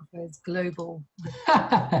wedding photographers global.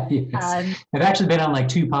 Yes. I've actually been on like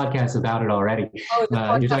 2 podcasts about it already.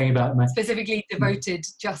 You're talking about specifically devoted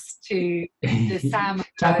just to the Sam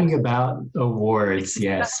talking about awards.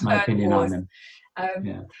 Yes, my opinion on them.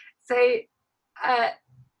 So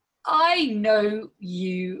I know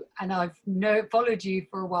you, and I've followed you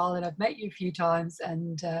for a while, and I've met you a few times,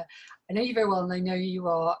 and I know you very well, and I know you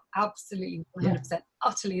are absolutely 100%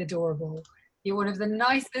 utterly adorable. You're one of the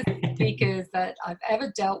nicest speakers that I've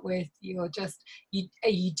ever dealt with. You're just, you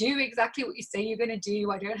do exactly what you say you're going to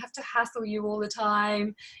do. I don't have to hassle you all the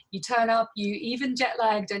time. You turn up, you even jet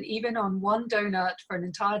lagged and even on one donut for an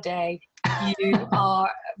entire day. You are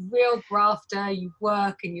a real grafter. You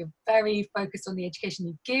work and you're very focused on the education.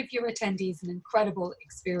 You give your attendees an incredible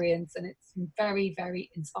experience, and it's very,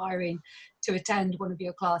 very inspiring to attend one of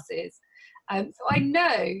your classes. So I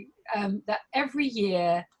know that every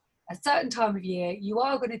year, a certain time of year, you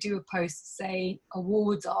are going to do a post saying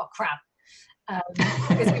awards are crap,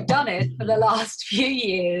 because we've done it for the last few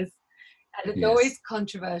years, and it's always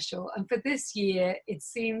controversial. And for this year, it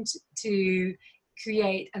seemed to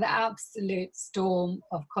create an absolute storm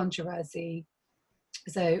of controversy.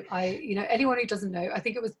 So anyone who doesn't know, I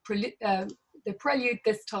think it was the prelude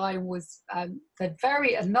this time was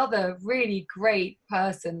another really great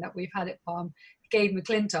person that we've had at Palm, Gabe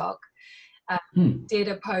McClintock. Did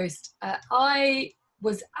a post. I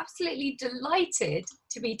was absolutely delighted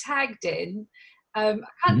to be tagged in. I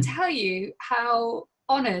can't tell you how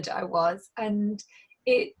honoured I was, and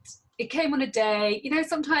it came on a day.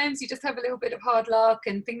 Sometimes you just have a little bit of hard luck,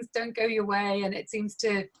 and things don't go your way, and it seems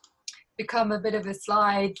to become a bit of a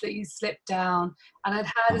slide that you slip down. And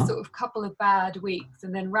I'd had a sort of couple of bad weeks,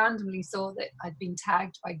 and then randomly saw that I'd been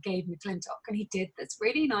tagged by Gabe McClintock, and he did this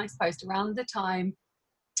really nice post around the time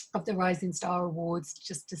of the Rising Star Awards,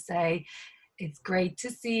 just to say it's great to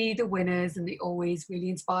see the winners and they're always really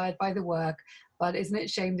inspired by the work, but isn't it a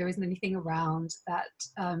shame there isn't anything around that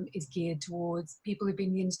is geared towards people who've been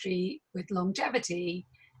in the industry with longevity.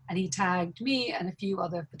 And he tagged me and a few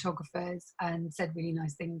other photographers and said really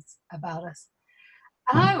nice things about us.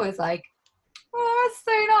 And I was like, oh, that's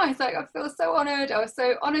so nice. Like, I feel so honoured. I was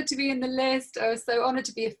so honoured to be in the list. I was so honoured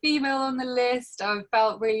to be a female on the list. I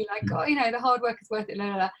felt really like, oh, the hard work is worth it. Blah,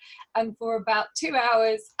 blah, blah. And for about 2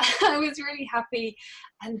 hours, I was really happy.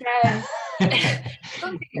 And then,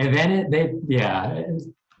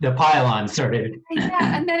 the pile-on started.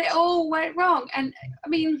 And then it all went wrong. And I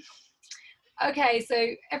mean, okay, so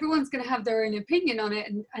everyone's going to have their own opinion on it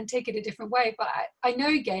and take it a different way. But I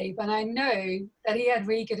know Gabe, and I know that he had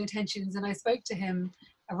really good intentions. And I spoke to him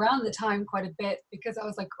around the time quite a bit, because I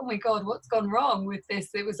was like, oh my God, what's gone wrong with this?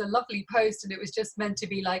 It was a lovely post, and it was just meant to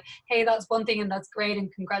be like, hey, that's one thing and that's great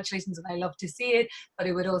and congratulations and I love to see it. But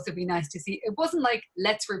it would also be nice to see. It wasn't like,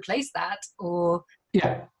 let's replace that, or...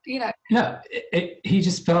 No, he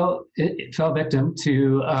just fell victim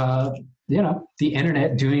to the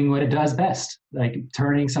internet doing what it does best, like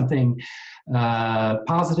turning something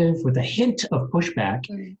positive with a hint of pushback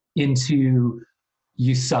into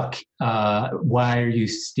you suck. Why are you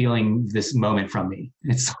stealing this moment from me?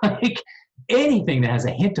 It's like anything that has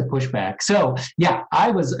a hint of pushback. So yeah,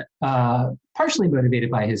 I was partially motivated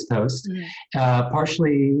by his post,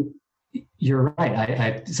 partially. You're right.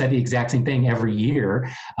 I said the exact same thing every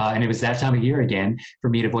year, and it was that time of year again for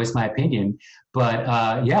me to voice my opinion. But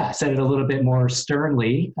I said it a little bit more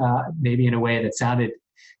sternly, maybe in a way that sounded,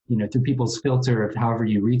 through people's filter of however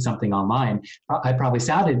you read something online, I probably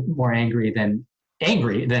sounded more angry than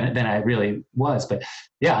I really was. But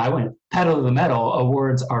yeah, I went pedal to the metal.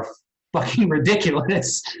 Awards are fucking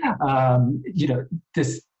ridiculous.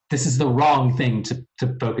 This is the wrong thing to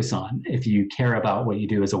focus on if you care about what you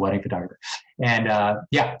do as a wedding photographer. And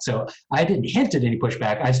so I didn't hint at any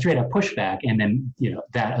pushback. I straight up pushed back. And then,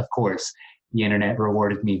 that of course, the internet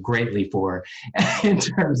rewarded me greatly for in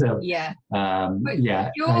terms of, I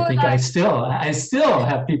think I still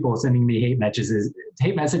have people sending me hate messages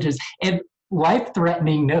and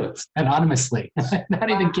life-threatening notes anonymously. Not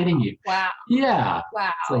even kidding you. Wow. Yeah.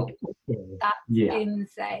 Wow. It's like, okay. That's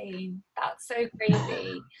insane. That's so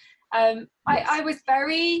crazy. I was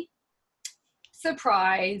very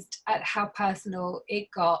surprised at how personal it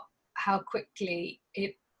got, how quickly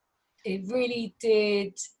it really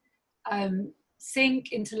did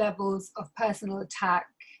sink into levels of personal attack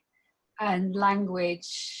and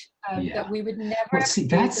language that we would never use in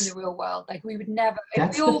the real world. Like we would never,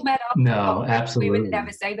 if we all met up, absolutely, we would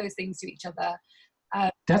never say those things to each other.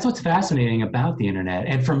 That's what's fascinating about the internet.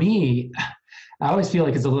 And for me, I always feel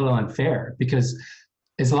like it's a little unfair because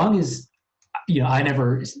as long as, I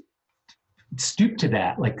never stoop to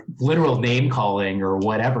that, like literal name calling or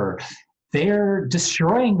whatever, they're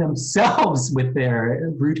destroying themselves with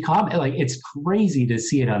their rude comment. Like it's crazy to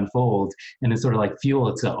see it unfold and then sort of like fuel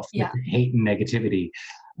itself with hate and negativity.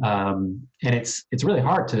 And it's really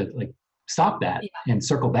hard to like stop that and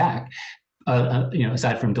circle back.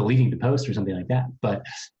 Aside from deleting the post or something like that. But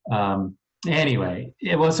anyway,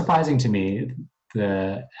 it was surprising to me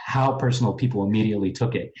how personal people immediately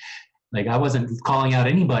took it. Like I wasn't calling out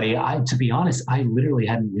anybody. To be honest, I literally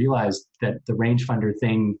hadn't realized that the rangefinder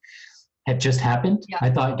thing had just happened. Yeah.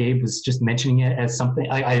 I thought Gabe was just mentioning it as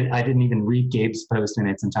something. I didn't even read Gabe's post in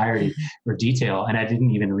its entirety or detail, and I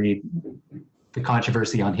didn't even read the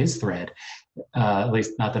controversy on his thread, at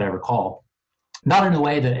least not that I recall. Not in a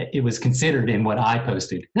way that it was considered in what I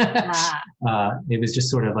posted. It was just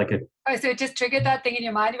sort of like so it just triggered that thing in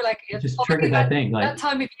your mind. You were like, it just triggered that thing. Like, that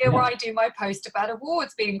time of year where I do my post about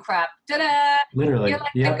awards being crap. Ta-da! Literally. You're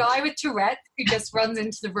like the guy with Tourette's who just runs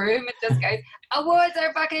into the room and just goes, awards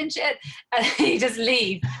are fucking shit. And he just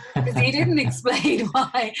leaves because he didn't explain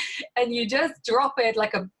why. And you just drop it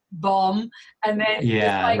like a bomb. And then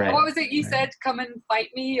what was it you said? Come and fight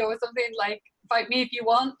me or something like, fight me if you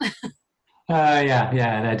want.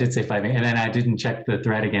 And I did say 5 minutes, and then I didn't check the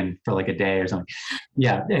thread again for like a day or something.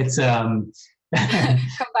 Yeah, it's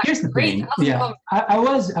here's the thing. Yeah, I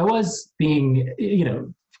was being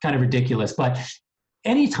kind of ridiculous, but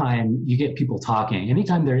anytime you get people talking,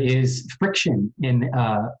 anytime there is friction in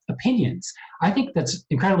opinions, I think that's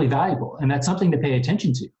incredibly valuable, and that's something to pay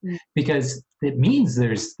attention to because it means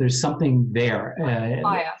there's something there.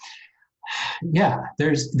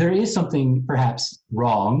 There is something perhaps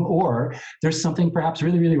wrong, or there's something perhaps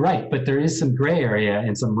really, really right, but there is some gray area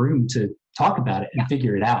and some room to talk about it and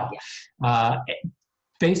figure it out.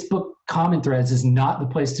 Facebook comment threads is not the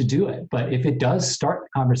place to do it, but if it does start the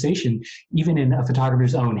conversation, even in a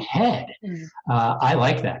photographer's own head, I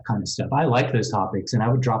like that kind of stuff. I like those topics, and I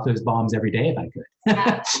would drop those bombs every day if I could.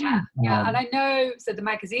 And I know, so the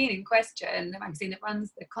magazine in question, the magazine that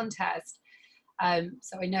runs the contest,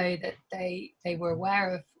 so I know that they were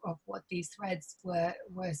aware of what these threads were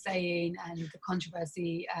saying and the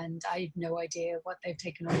controversy, and I have no idea what they've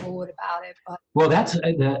taken on board about it. But well, that's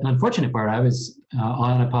the unfortunate part. I was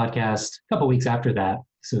on a podcast a couple of weeks after that,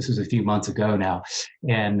 so this was a few months ago now,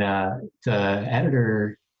 and the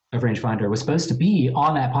editor of Rangefinder was supposed to be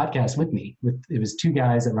on that podcast with me. It was two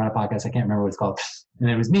guys that run a podcast. I can't remember what it's called. And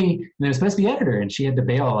it was me, and it was supposed to be editor, and she had to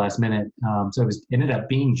bail last minute. So it ended up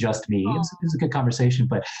being just me. It was a good conversation,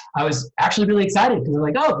 but I was actually really excited because they're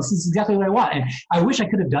like, oh, this is exactly what I want. And I wish I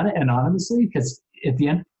could have done it anonymously because at the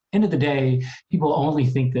end of the day, people only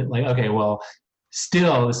think that like, okay, well,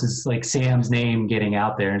 still this is like Sam's name getting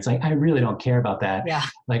out there. And it's like, I really don't care about that. Yeah.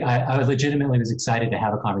 Like I legitimately was excited to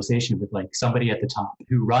have a conversation with like somebody at the top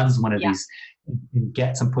who runs one of these and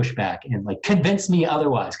get some pushback and like convince me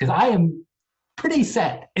otherwise. Cause I am pretty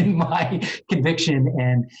set in my conviction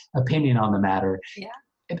and opinion on the matter.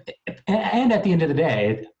 Yeah. And at the end of the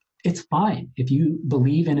day, it's fine. If you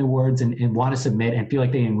believe in awards and want to submit and feel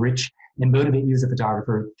like they enrich and motivate you as a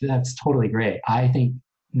photographer, that's totally great. I think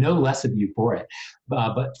no less of you for it.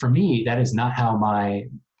 But for me, that is not how my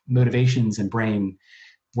motivations and brain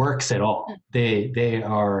works at all. They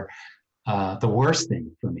are the worst thing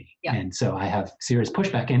for me. Yeah. And so I have serious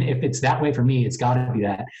pushback. And if it's that way for me, it's got to be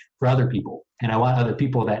that for other people. And I want other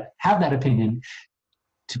people that have that opinion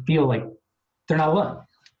to feel like they're not alone.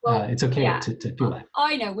 Well, it's okay yeah, to feel that.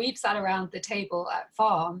 I know we've sat around the table at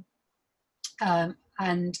Farm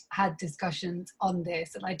and had discussions on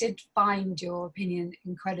this, and I did find your opinion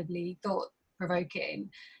incredibly thought-provoking.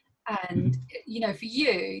 And for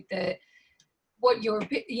you, what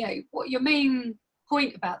your main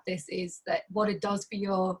point about this is that what it does for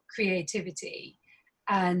your creativity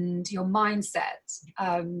and your mindset.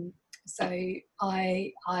 So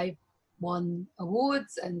I've won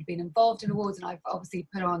awards and been involved in awards, and I've obviously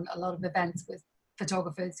put on a lot of events with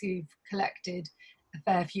photographers who've collected a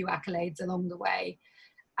fair few accolades along the way.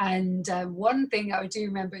 And one thing I do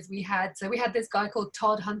remember is we had this guy called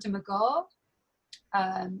Todd Hunter McGaw,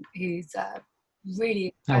 who's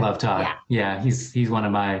really I love Todd. Yeah, he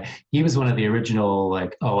was one of the original,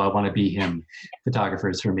 like, oh, I want to be him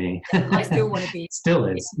photographers for me. I still want to be. Still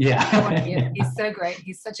is. Yeah. He's so great.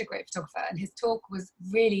 He's such a great photographer, and his talk was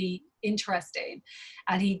really interesting.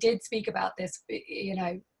 And he did speak about this,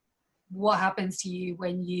 what happens to you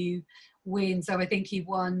when you win. So I think he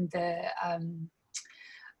won the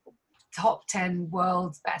top 10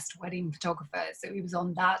 world's best wedding photographers. So he was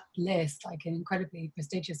on that list, like an incredibly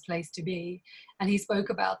prestigious place to be. And he spoke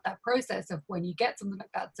about that process of when you get something like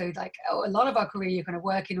that. So like a lot of our career, you're kind of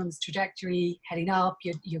working on this trajectory, heading up,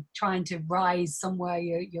 you're trying to rise somewhere,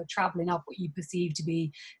 you're traveling up what you perceive to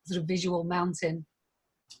be sort of visual mountain,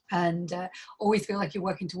 and always feel like you're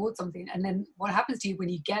working towards something. And then what happens to you when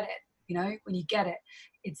you get it,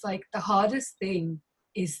 it's like the hardest thing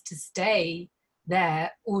is to stay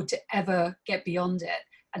there or to ever get beyond it,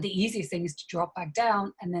 and the easiest thing is to drop back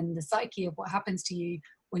down. And then the psyche of what happens to you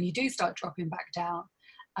when you do start dropping back down,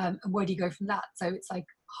 and where do you go from that? So it's like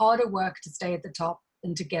harder work to stay at the top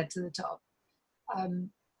than to get to the top.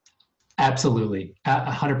 Absolutely,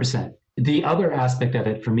 100%. The other aspect of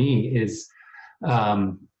it for me is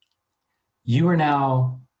you are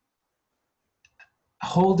now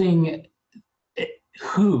holding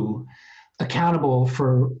who accountable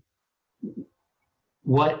for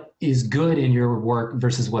what is good in your work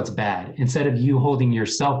versus what's bad. Instead of you holding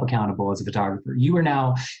yourself accountable as a photographer, you are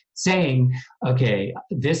now saying, okay,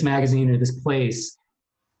 this magazine or this place,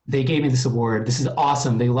 they gave me this award. This is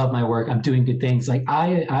awesome. They love my work. I'm doing good things. Like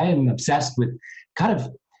I am obsessed with kind of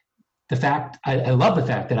the fact, I love the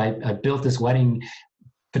fact that I built this wedding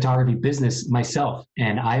photography business myself,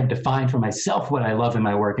 and I have defined for myself what I love in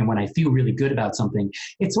my work. And when I feel really good about something,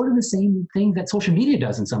 it's sort of the same thing that social media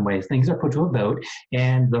does in some ways. Things are put to a vote,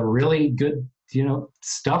 and the really good,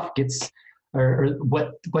 stuff gets, or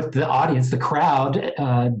what the audience, the crowd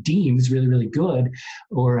deems really, really good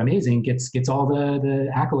or amazing gets all the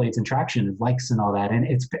accolades and traction, likes and all that. And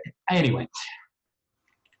anyway,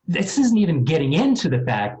 this isn't even getting into the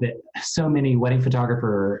fact that so many wedding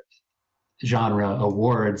photographer genre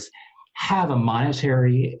awards have a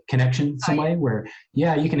monetary connection some way, where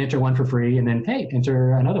you can enter one for free, and then hey,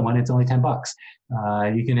 enter another one, it's only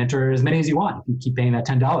 $10. You can enter as many as you want. If you keep paying that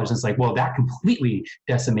 $10, it's like, well, that completely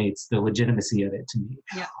decimates the legitimacy of it to me.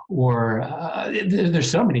 Or there's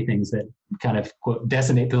so many things that kind of quote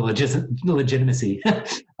decimate the legitimacy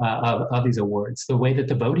of these awards. The way that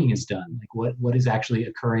the voting is done, like what is actually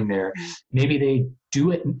occurring there. Maybe they do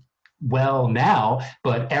it well now,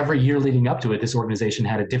 but every year leading up to it, this organization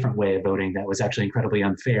had a different way of voting that was actually incredibly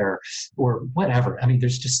unfair, or whatever. I mean,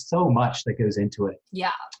 there's just so much that goes into it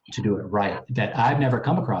to do it right, that I've never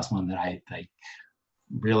come across one that I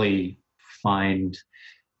really find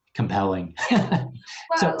compelling.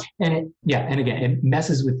 So, and again, it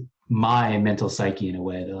messes with my mental psyche in a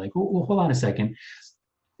way. They're like, well, hold on a second.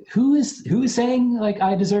 Who is saying like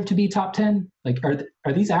I deserve to be top 10? Like,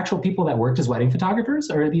 are these actual people that worked as wedding photographers,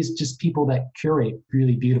 or are these just people that curate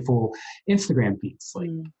really beautiful Instagram feeds? Like,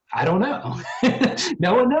 I don't know.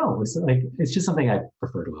 No one knows. Like, it's just something I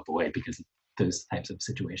prefer to avoid because of those types of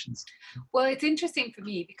situations. Well, it's interesting for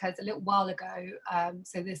me because a little while ago,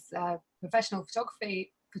 so this professional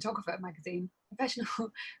photographer magazine,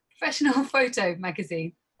 professional photo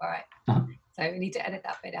magazine. All right. Uh-huh. So I need to edit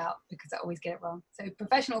that bit out because I always get it wrong. So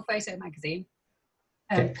Professional Photo Magazine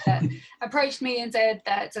approached me and said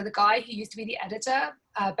that, so the guy who used to be the editor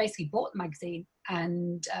basically bought the magazine,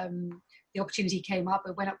 and the opportunity came up,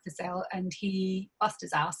 it went up for sale, and he bust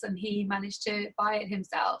his ass and he managed to buy it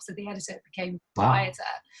himself. So the editor became proprietor.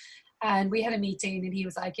 And we had a meeting, and he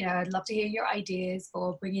was like, I'd love to hear your ideas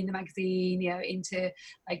for bringing the magazine, into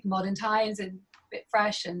like modern times and bit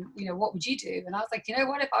fresh, and what would you do? And I was like,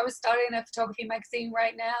 what, if I was starting a photography magazine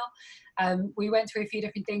right now? We went through a few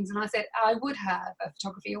different things, and I said I would have a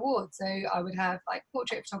photography award. So I would have like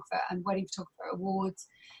portrait photographer and wedding photographer awards,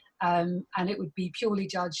 and it would be purely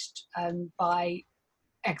judged by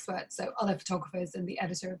experts, so other photographers and the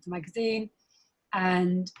editor of the magazine.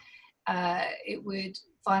 and it would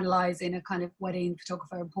finalize in a kind of wedding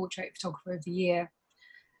photographer and portrait photographer of the year.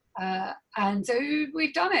 And so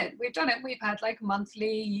we've done it. We've had like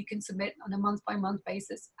monthly, you can submit on a month by month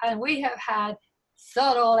basis. And we have had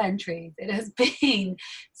subtle entries. It has been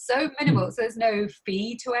so minimal. So there's no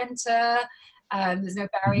fee to enter. There's no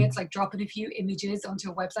barrier. It's like dropping a few images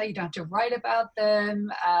onto a website. You don't have to write about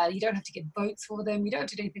them. You don't have to get votes for them. You don't have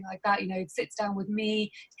to do anything like that. You know, it sits down with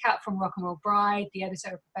me, Kat from Rock and Roll Bride, the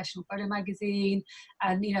editor of Professional Photo Magazine.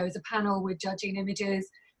 And, you know, as a panel, we're judging images.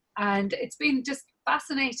 And it's been just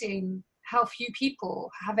fascinating how few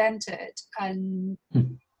people have entered. And,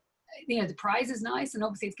 you know, the prize is nice. And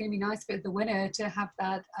obviously it's going to be nice for the winner to have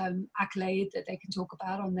that accolade that they can talk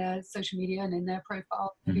about on their social media and in their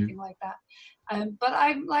profile, everything like that. But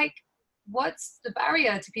I'm like, what's the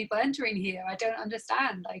barrier to people entering here? I don't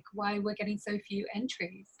understand, like, why we're getting so few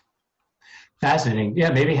entries. Fascinating.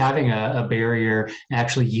 Yeah, maybe having a barrier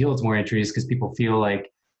actually yields more entries because people feel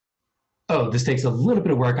like, oh, this takes a little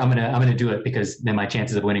bit of work. I'm gonna do it because then my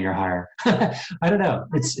chances of winning are higher. I don't know.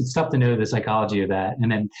 It's tough to know the psychology of that, and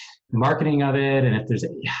then the marketing of it. And if there's,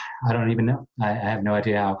 I don't even know. I have no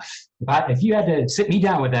idea how. If you had to sit me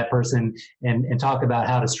down with that person and talk about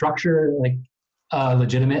how to structure like a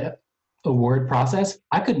legitimate award process,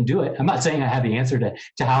 I couldn't do it. I'm not saying I have the answer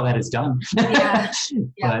to how that is done. Yeah.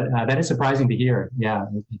 But that is surprising to hear. Yeah,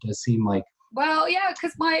 it does seem like. Well, yeah,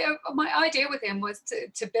 because my idea with him was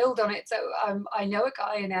to build on it. So I know a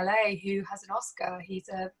guy in LA who has an Oscar. He's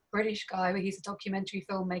a British guy, but he's a documentary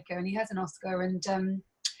filmmaker, and he has an Oscar. And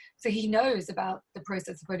so he knows about the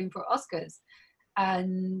process of voting for Oscars.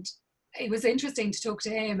 And it was interesting to talk to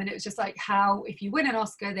him. And it was just like how, if you win an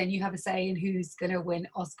Oscar, then you have a say in who's going to win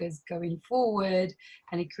Oscars going forward.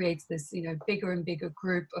 And it creates this, you know, bigger and bigger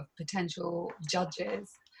group of potential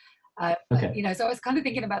judges. Okay. You know, so I was kind of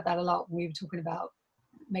thinking about that a lot when we were talking about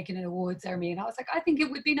making an award ceremony. And I was like, I think it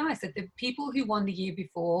would be nice if the people who won the year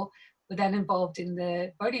before were then involved in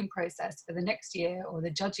the voting process for the next year or the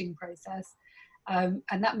judging process.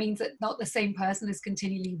 And that means that not the same person is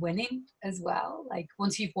continually winning as well. Like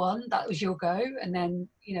once you've won, that was your go. And then,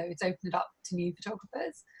 you know, it's opened up to new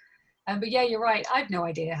photographers. But yeah, you're right. I have no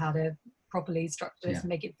idea how to properly structure this and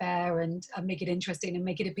make it fair and make it interesting and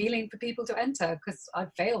make it appealing for people to enter, because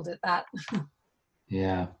I've failed at that.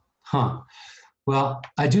 Yeah. Huh. Well,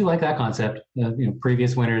 I do like that concept. You know,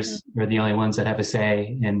 previous winners are the only ones that have a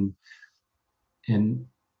say, and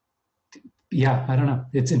yeah, I don't know.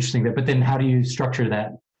 It's interesting but then how do you structure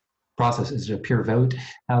that process? Is it a pure vote?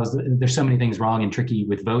 There's so many things wrong and tricky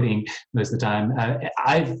with voting most of the time.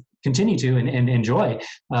 I've continued to and enjoy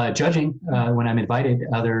judging when I'm invited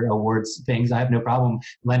to other awards things. I have no problem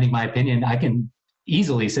lending my opinion. I can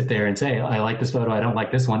easily sit there and say, I like this photo, I don't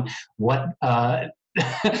like this one. What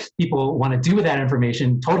people want to do with that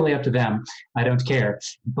information, totally up to them. I don't care.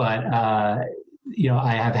 But you know,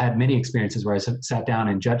 I have had many experiences where I sat down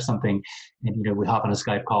and judged something, and you know, would hop on a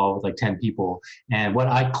Skype call with like 10 people, and what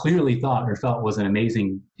I clearly thought or felt was an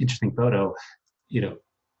amazing, interesting photo, you know,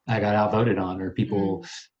 I got outvoted on, or people,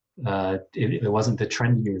 it wasn't the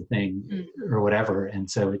trendier thing or whatever, and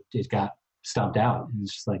so it got stomped out, and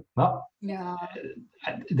it's just like, well, yeah,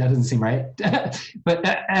 that doesn't seem right. But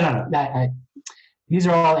I don't know. These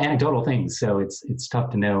are all anecdotal things, so it's tough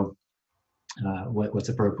to know what's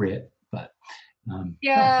appropriate. But no,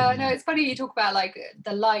 it's funny you talk about like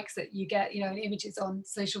the likes that you get, you know, in images on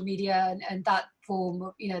social media, and that form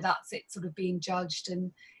of, you know, that's it sort of being judged.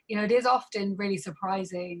 And, you know, it is often really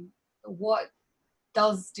surprising what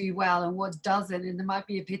does do well and what doesn't. And there might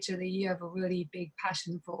be a picture that you have a really big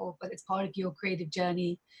passion for, but it's part of your creative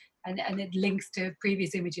journey, and it links to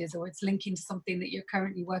previous images, or it's linking to something that you're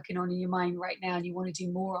currently working on in your mind right now and you want to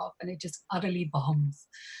do more of, and it just utterly bombs.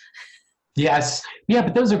 Yes. Yeah,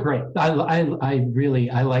 but those are great. I really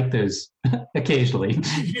like those occasionally.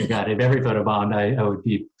 God, if every photo bombed, I would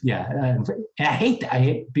be, yeah. And I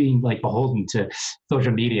hate being like beholden to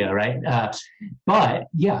social media, right? But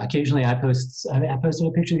yeah, occasionally I posted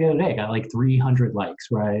a picture the other day, got like 300 likes,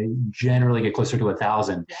 where I generally get closer to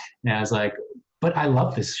 1,000. And I was like, but I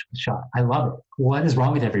love this shot. I love it. What is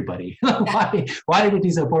wrong with everybody? Why did it do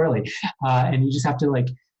so poorly? And you just have to like,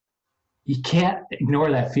 you can't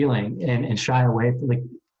ignore that feeling and shy away from like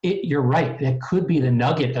it. You're right. That could be the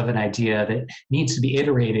nugget of an idea that needs to be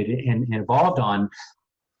iterated and evolved on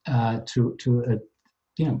to a,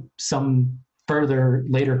 you know, some further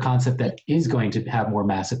later concept that is going to have more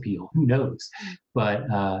mass appeal. Who knows? But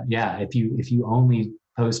yeah, if you only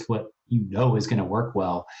post what you know is going to work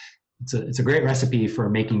well, it's a great recipe for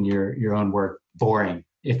making your own work boring,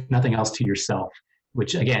 if nothing else, to yourself.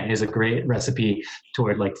 which again is a great recipe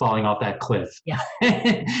toward like falling off that cliff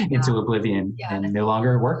into oblivion and no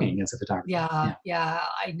longer working as a photographer. Yeah,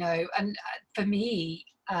 I know. And for me,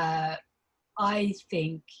 I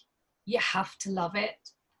think you have to love it.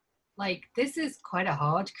 Like, this is quite a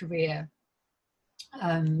hard career.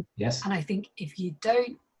 Yes. And I think if you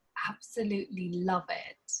don't absolutely love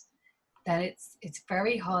it, then it's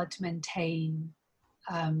very hard to maintain,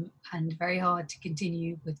 and very hard to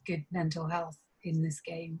continue with good mental health in this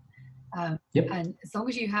game. And as long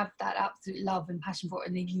as you have that absolute love and passion for it,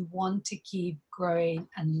 and then you want to keep growing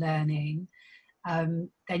and learning, then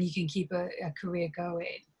you can keep a career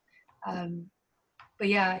going. But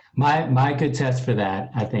yeah, my good test for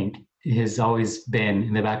that, I think, has always been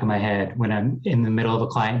in the back of my head when I'm in the middle of a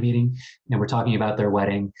client meeting and we're talking about their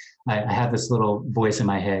wedding. I have this little voice in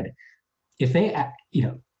my head. If they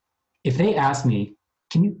ask me,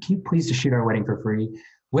 can you please just shoot our wedding for free?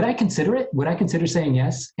 Would I consider it? Would I consider saying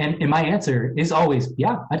yes? And my answer is always,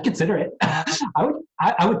 yeah, I'd consider it.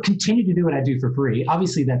 I would continue to do what I do for free.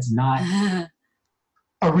 Obviously, that's not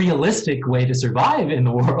a realistic way to survive in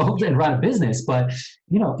the world and run a business. But,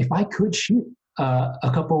 if I could shoot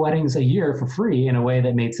a couple weddings a year for free in a way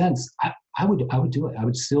that made sense, I would do it. I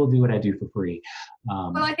would still do what I do for free.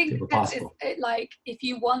 Well, I think that's like, if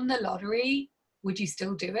you won the lottery, would you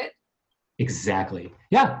still do it? Exactly.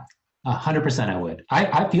 Yeah, 100% I would.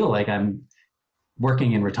 I feel like I'm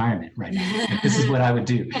working in retirement right now. Like, this is what I would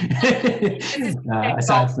do.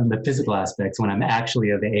 Aside from the physical aspects, when I'm actually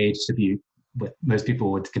of the age to be what most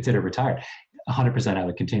people would consider retired, 100% I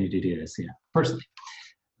would continue to do this, personally.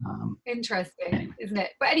 Interesting, isn't it?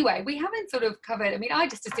 But anyway, we haven't sort of covered, I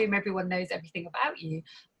just assume everyone knows everything about you,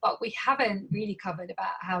 but we haven't really covered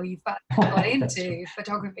about how you got into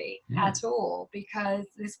photography at all, because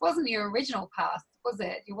this wasn't your original path, was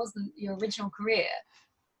it? It wasn't your original career.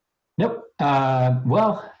 Nope.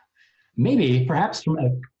 Well, maybe, perhaps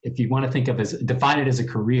if you want to define it as a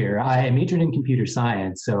career, I majored in computer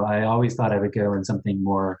science, so I always thought I would go in something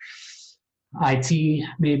more IT,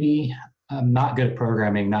 maybe. I'm not good at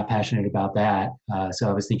programming, not passionate about that. So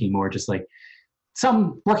I was thinking more just like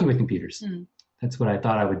some working with computers. That's what I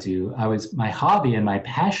thought I would do. My hobby and my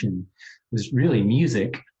passion was really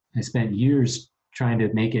music. I spent years trying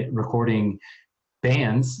to make it recording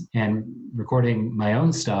bands and recording my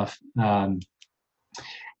own stuff. And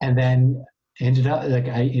then ended up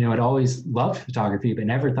I'd always loved photography, but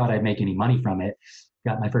never thought I'd make any money from it.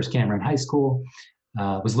 Got my first camera in high school,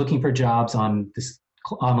 was looking for jobs on this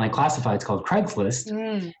online classifieds called Craigslist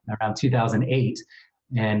around 2008,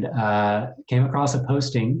 and came across a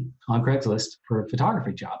posting on Craigslist for a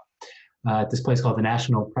photography job at this place called the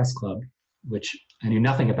National Press Club, which I knew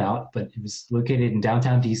nothing about, but it was located in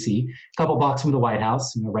downtown DC, a couple blocks from the White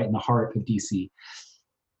House, right in the heart of DC.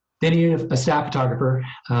 They needed a staff photographer.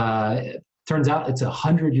 Turns out it's a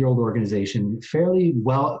 100-year-old organization,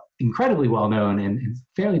 incredibly well known and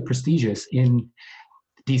fairly prestigious in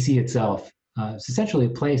DC itself. It's essentially a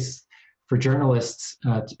place for journalists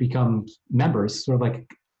to become members, sort of like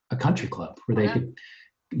a country club, where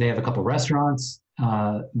they have a couple restaurants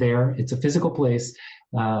there. It's a physical place.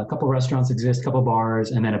 A couple restaurants exist, a couple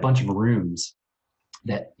bars, and then a bunch of rooms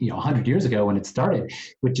that 100 years ago when it started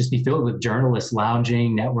would just be filled with journalists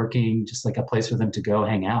lounging, networking, just like a place for them to go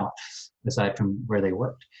hang out aside from where they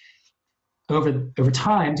worked. Over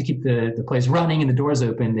time, to keep the place running and the doors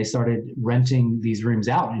open, they started renting these rooms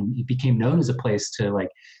out, and it became known as a place to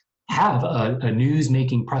have a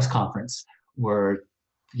news-making press conference where,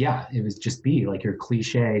 it would just be like your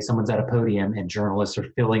cliche, someone's at a podium and journalists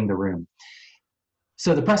are filling the room.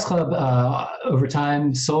 So the press club, over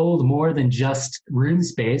time, sold more than just room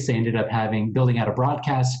space. They ended up building out a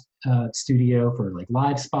broadcast studio for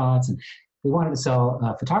live spots, and they wanted to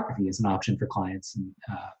sell photography as an option for clients. And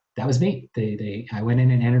that was me. I went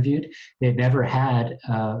in and interviewed. They had never had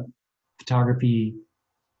a photography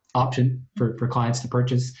option for clients to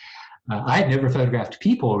purchase. I had never photographed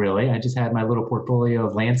people, really. I just had my little portfolio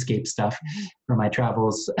of landscape stuff from my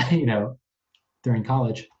travels, during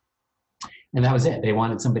college. And that was it. They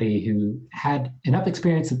wanted somebody who had enough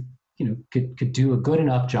experience that, could do a good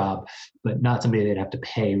enough job, but not somebody they'd have to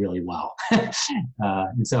pay really well.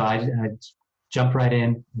 And so I jumped right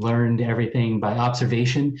in, learned everything by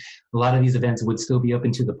observation. A lot of these events would still be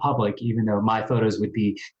open to the public, even though my photos would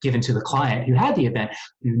be given to the client who had the event.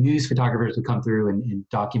 News photographers would come through and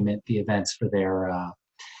document the events for their,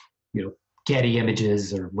 Getty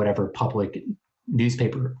Images or whatever public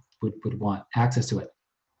newspaper would want access to it.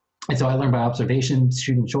 And so I learned by observation,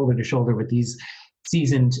 shooting shoulder to shoulder with these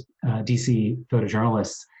seasoned DC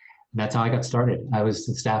photojournalists. That's how I got started. I was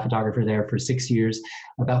the staff photographer there for 6 years.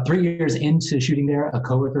 About 3 years into shooting there, a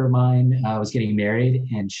coworker of mine was getting married,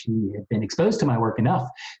 and she had been exposed to my work enough,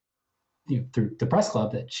 through the press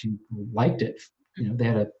club, that she liked it. They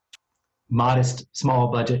had a modest, small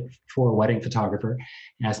budget for a wedding photographer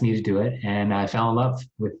and asked me to do it. And I fell in love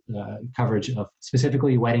with coverage of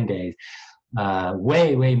specifically wedding days,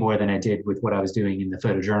 way more than I did with what I was doing in the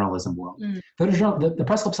photojournalism world. The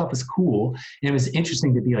press club stuff was cool, and it was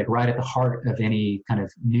interesting to be like right at the heart of any kind of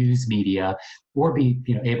news media, or be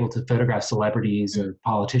able to photograph celebrities or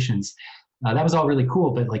politicians. That was all really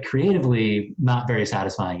cool, but like creatively not very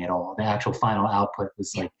satisfying at all. The actual final output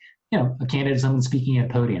was like a candidate, someone speaking at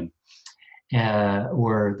a podium.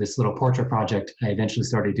 Or this little portrait project I eventually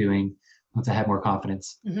started doing once I had more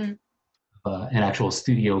confidence. An actual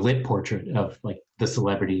studio lit portrait of like the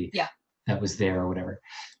celebrity that was there or whatever.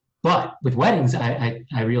 But with weddings, I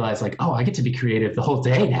realized like, I get to be creative the whole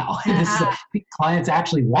day now. Clients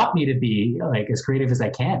actually want me to be like as creative as I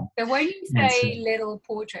can. So when you say little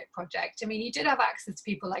portrait project, I mean, you did have access to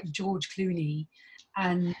people like George Clooney.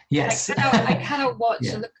 And yes, I cannot watch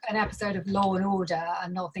an episode of Law and Order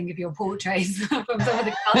and not think of your portraits from some of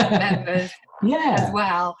the cast members as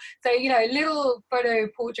well. So, little photo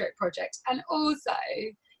portrait project. And also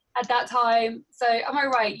at that time, so am I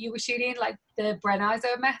right, you were shooting like the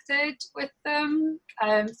Brenizer method with them?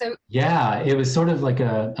 It was sort of like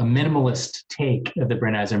a minimalist take of the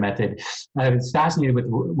Brenizer method. I was fascinated with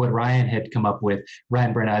what Ryan had come up with.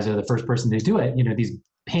 Ryan Brenizer, the first person to do it, these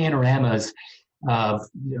panoramas of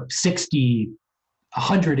 60,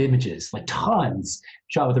 100 images, like tons,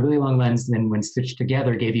 shot with a really long lens, and then when stitched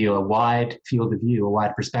together gave you a wide field of view, a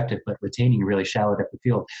wide perspective, but retaining a really shallow depth of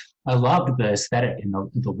field. I loved the aesthetic and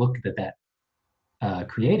the look that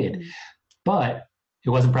created, but it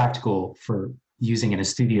wasn't practical for using in a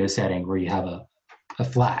studio setting where you have a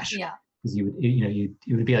flash. Yeah. Because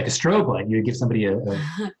it would be like a strobe light. You would give somebody a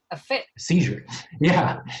seizure.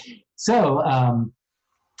 Yeah. So,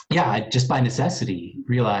 I just by necessity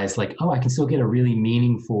realized like, I can still get a really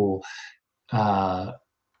meaningful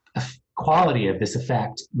quality of this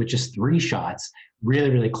effect with just 3 shots, really,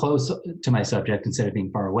 really close to my subject instead of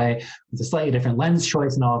being far away, with a slightly different lens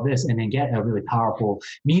choice and all of this, and then get a really powerful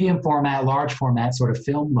medium format, large format sort of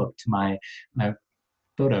film look to my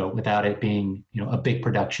photo without it being, a big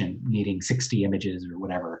production needing 60 images or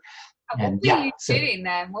whatever. And what were you shooting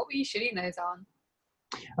then? What were you shooting those on?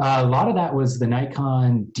 A lot of that was the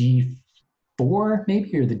Nikon D4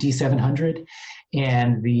 maybe, or the D700,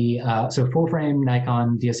 and the full frame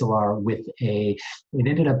Nikon DSLR with it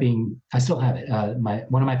ended up being, I still have it,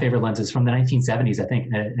 one of my favorite lenses from the 1970s, I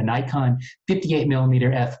think, a Nikon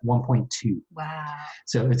 58mm f1.2. Wow.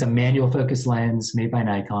 So it's a manual focus lens made by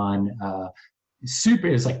Nikon. It's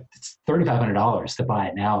 $3,500 to buy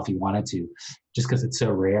it now if you wanted to, just because it's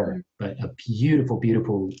so rare, but a beautiful,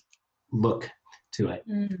 beautiful look to it,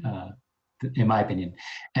 in my opinion.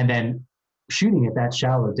 And then shooting at that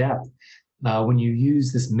shallow depth, when you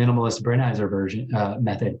use this minimalist Brenizer version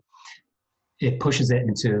method, it pushes it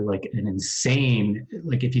into like an insane,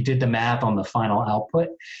 like if you did the math on the final output,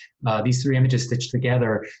 these 3 images stitched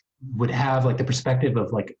together would have like the perspective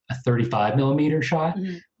of like a 35mm shot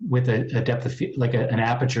with a depth of like an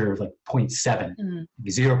aperture of like 0.7,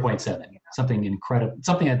 0.7, something incredible,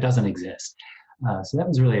 something that doesn't exist. So that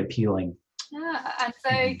was really appealing. Yeah, and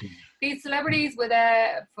so these celebrities were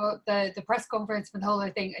there for the press conference for the whole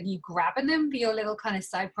thing, and you grabbing them for your little kind of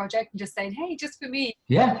side project and just saying, hey, just for me.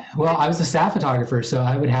 Yeah, well, I was a staff photographer, so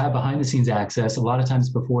I would have behind the scenes access. A lot of times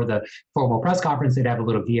before the formal press conference, they'd have a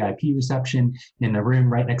little VIP reception in the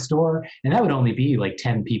room right next door, and that would only be like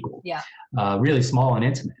 10 people. Yeah. Really small and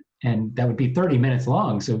intimate, and that would be 30 minutes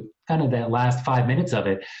long. So kind of that last 5 minutes of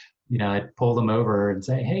it, I'd pull them over and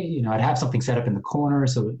say, hey, I'd have something set up in the corner.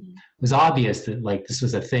 So it was obvious that like this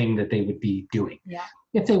was a thing that they would be doing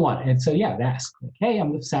if they wanted. And so, I'd ask like, hey,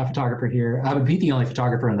 I'm the staff photographer here. I would be the only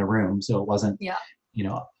photographer in the room. So it wasn't, there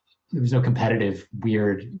was no competitive,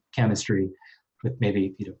 weird chemistry with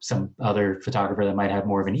maybe, some other photographer that might have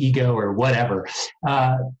more of an ego or whatever.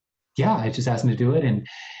 I just asked them to do it. And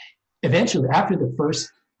eventually after the first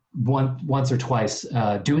once or twice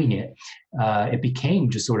doing it, it became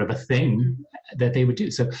just sort of a thing that they would do.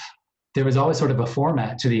 So there was always sort of a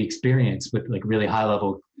format to the experience with like really high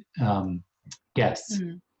level guests.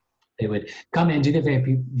 They would come in, do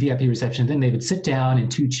the VIP reception, then they would sit down in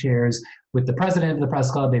 2 chairs with the president of the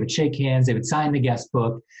press club. They would shake hands, they would sign the guest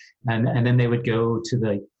book, and then they would go to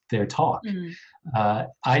the their talk.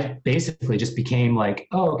 I basically just became like,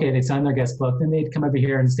 oh, okay, they'd sign their guest book, then they'd come over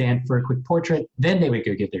here and stand for a quick portrait, then they would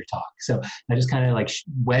go give their talk. So I just kind of like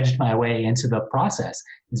wedged my way into the process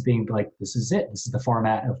as being like, this is it. This is the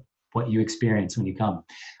format of what you experience when you come.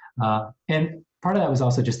 And part of that was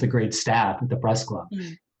also just the great staff at the press club,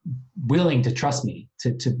 willing to trust me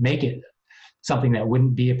to make it something that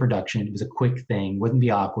wouldn't be a production. It was a quick thing, wouldn't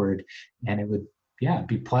be awkward, and it would,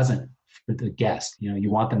 be pleasant for the guest.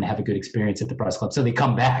 You want them to have a good experience at the press club, so they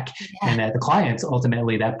come back. And the clients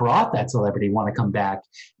ultimately that brought that celebrity want to come back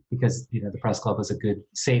because the press club was a good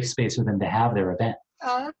safe space for them to have their event.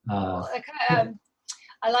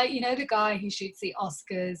 I like, the guy who shoots the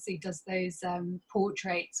Oscars. He does those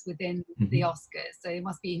portraits within the Oscars. So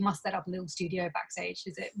he must set up a little studio backstage.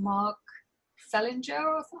 Is it Mark Selinger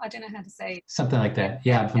or something? I don't know how to say. Something like that.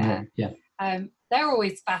 Yeah, I'm familiar. Yeah. They're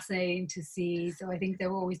always fascinating to see. So I think they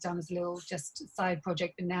were always done as a little just side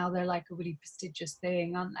project, but now they're like a really prestigious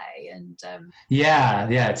thing, aren't they? And yeah,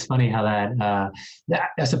 it's funny how that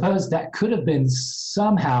I suppose that could have been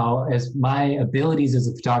somehow, as my abilities as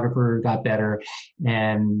a photographer got better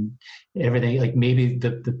and everything, like maybe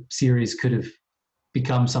the series could have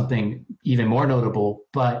become something even more notable.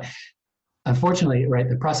 But unfortunately, right,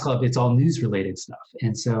 the press club, it's all news related stuff.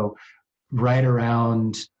 And so right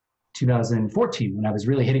around 2014, when I was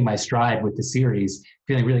really hitting my stride with the series,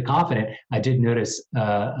 feeling really confident, I did notice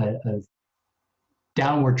a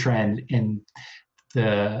downward trend in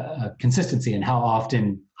the consistency and how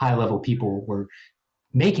often high-level people were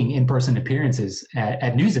making in-person appearances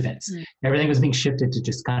at news events. Everything was being shifted to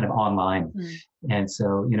just kind of online. And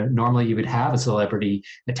so, normally you would have a celebrity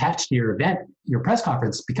attached to your event, your press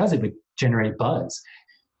conference, because it would generate buzz.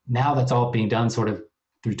 Now that's all being done sort of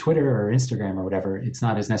through Twitter or Instagram or whatever. It's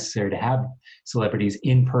not as necessary to have celebrities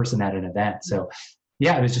in person at an event. So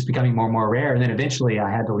it was just becoming more and more rare. And then eventually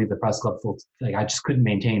I had to leave the press club I just couldn't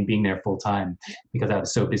maintain being there full time because I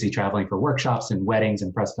was so busy traveling for workshops and weddings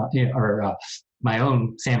and press, my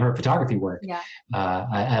own Sam Hurd photography work.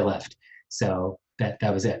 I left. So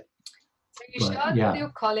that was it. So you shot with your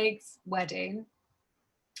colleague's wedding,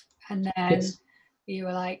 and then you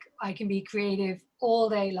were like, I can be creative all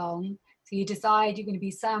day long. So you decide you're going to be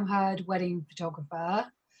Sam Hurd wedding photographer.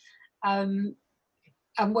 And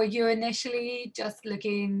were you initially just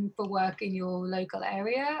looking for work in your local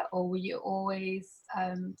area, or were you always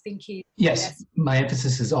thinking? Yes, my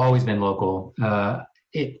emphasis has always been local.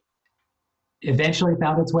 It eventually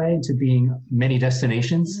found its way into being many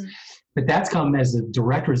destinations, but that's come as a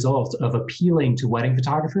direct result of appealing to wedding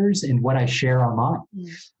photographers and what I share online.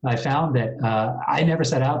 I found that I never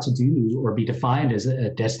set out to do or be defined as a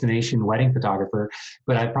destination wedding photographer,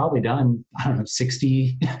 but I've probably done,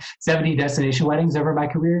 60, 70 destination weddings over my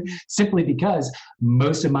career, simply because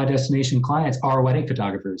most of my destination clients are wedding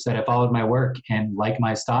photographers that have followed my work and like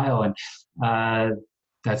my style. And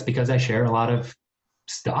that's because I share a lot of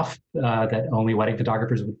stuff that only wedding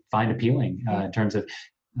photographers would find appealing in terms of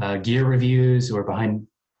gear reviews or behind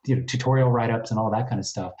tutorial write-ups and all that kind of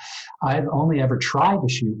stuff. I've only ever tried to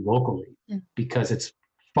shoot locally because it's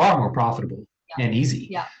far more profitable and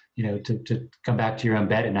easy. To come back to your own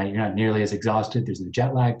bed at night, you're not nearly as exhausted. There's no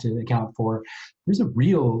jet lag to account for. There's a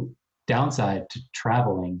real downside to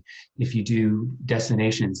traveling if you do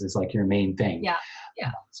destinations as like your main thing.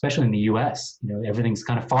 Especially in the US, everything's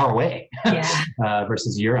kind of far away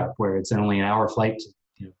versus Europe, where it's only an hour flight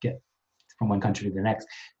to get from one country to the next.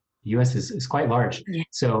 The US is quite large.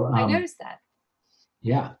 So I noticed that.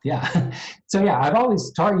 So I've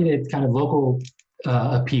always targeted kind of local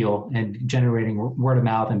appeal and generating word of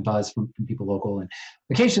mouth and buzz from people local. And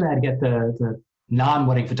occasionally I'd get the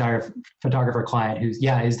non-wedding photographer client who's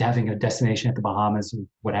is having a destination at the Bahamas or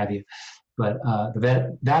what have you. But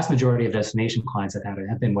the vast majority of destination clients I've had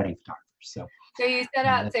have been wedding photographers. So you set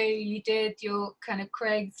out, so you did your kind of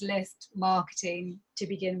Craigslist marketing to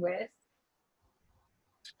begin with.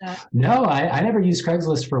 No, I never used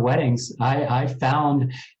Craigslist for weddings. I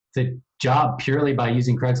found the job purely by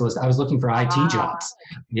using Craigslist. I was looking for IT jobs.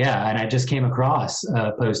 And I just came across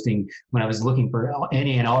posting when I was looking for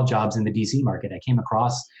any and all jobs in the DC market. I came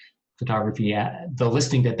across photography, the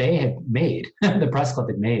listing that they had made, the press club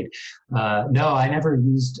had made. No, I never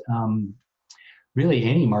used really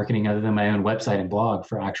any marketing other than my own website and blog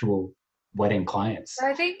for actual wedding clients.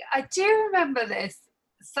 I think I do remember this.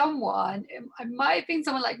 Someone, it might have been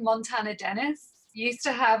someone like Montana Dennis, used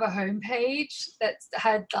to have a homepage that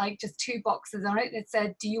had like just 2 boxes on it that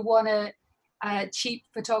said, do you want a cheap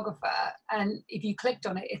photographer? And if you clicked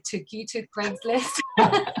on it, it took you to Craigslist.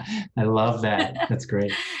 I love that. That's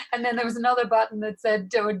great. And then there was another button that said,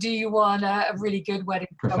 do you want a really good wedding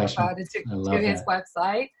photographer? To his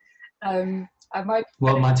website. I might.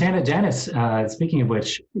 Well, Montana Dennis, speaking of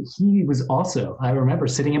which, he was also, I remember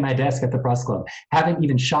sitting at my desk at the press club, haven't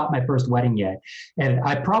even shot my first wedding yet. And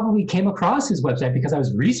I probably came across his website because I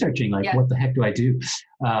was researching, like, what the heck do I do?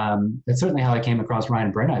 That's certainly how I came across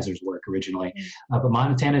Ryan Brenneiser's work originally. But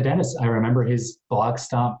Montana Dennis, I remember his Blog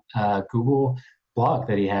Stomp Google blog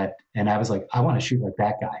that he had. And I was like, I want to shoot like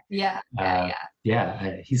that guy.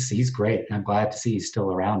 He's great. I'm glad to see he's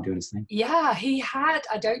still around doing his thing. Yeah, he had,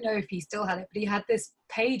 I don't know if he still had it, but he had this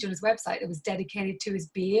page on his website that was dedicated to his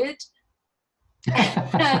beard.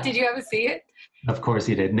 Did you ever see it? Of course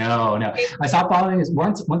he did. No. I stopped following his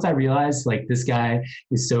once I realized like this guy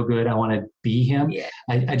is so good, I want to be him. Yeah.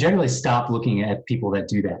 I generally stop looking at people that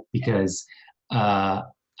do that because I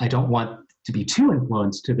don't want to be too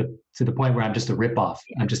influenced to the point where I'm just a ripoff.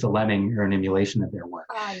 I'm just a lemming or an emulation of their work.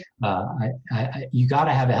 You got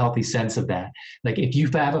to have a healthy sense of that. Like if you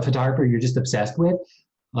have a photographer you're just obsessed with,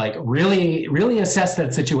 like really assess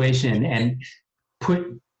that situation and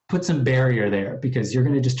put some barrier there, because you're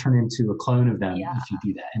going to just turn into a clone of them if you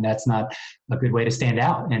do that. And that's not a good way to stand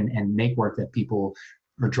out and make work that people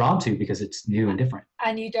are drawn to because it's new and different.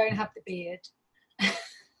 And you don't have the beard.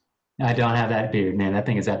 I don't have that beard, man. That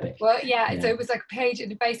thing is epic. Well, yeah. So it was like a page,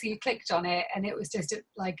 and basically you clicked on it, and it was just a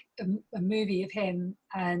movie of him,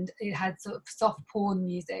 and it had sort of soft porn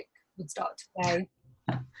music would start to play,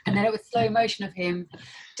 and then it was slow motion of him,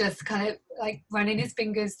 just kind of like running his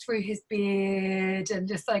fingers through his beard, and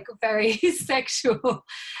just like very sexual.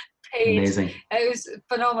 Page. Amazing. It was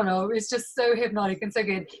phenomenal. It was just so hypnotic and so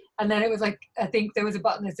good. And then it was like, I think there was a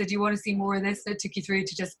button that said, "Do you want to see more of this?" And it took you through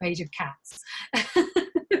to just a page of cats.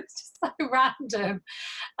 It's just so random.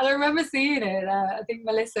 And I remember seeing it. I think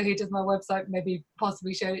Melissa, who does my website, maybe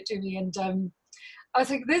possibly showed it to me. And I was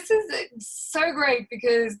like, this is so great,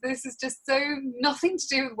 because this is just so nothing to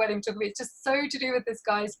do with wedding photography. It's just so to do with this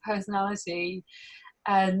guy's personality.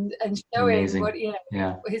 And showing Amazing. What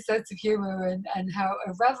his sense of humor and how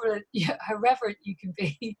irreverent you can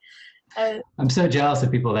be. I'm so jealous of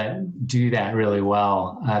people that do that really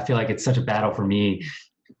well. I feel like it's such a battle for me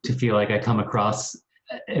to feel like I come across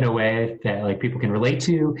in a way that like people can relate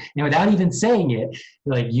to, and without even saying it,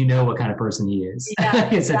 like what kind of person he is.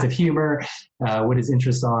 His sense of humor, what his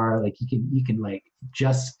interests are. Like you can like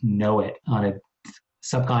just know it on a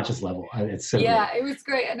subconscious level. It's so great. It was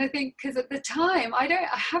great. And I think because at the time I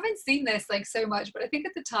haven't seen this like so much, but I think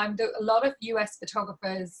at the time a lot of US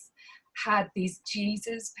photographers had these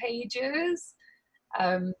Jesus pages,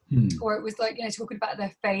 or it was like talking about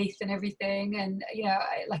their faith and everything, and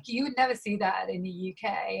like you would never see that in the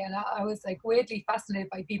UK, and I was like weirdly fascinated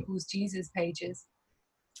by people's Jesus pages.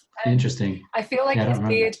 Interesting. I feel like his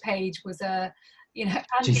beard page was a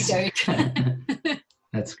antidote.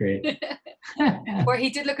 That's great. Or he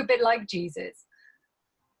did look a bit like Jesus.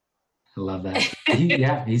 I love that.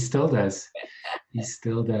 He still does. He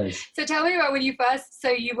still does. So tell me about when you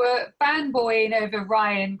you were fanboying over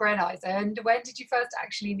Ryan Brenneiser, and when did you first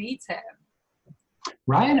actually meet him?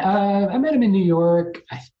 Ryan, I met him in New York.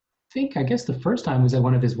 I guess the first time was at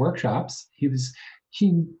one of his workshops. He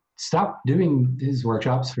stopped doing his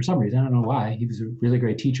workshops for some reason. I don't know why. He was a really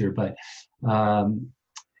great teacher, but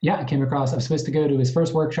I came across, I was supposed to go to his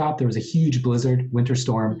first workshop. There was a huge blizzard, winter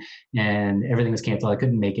storm, and everything was canceled. I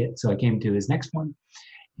couldn't make it. So I came to his next one,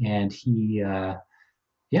 and he, I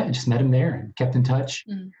just met him there and kept in touch.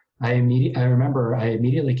 I remember I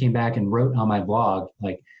immediately came back and wrote on my blog,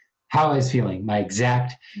 like how I was feeling, my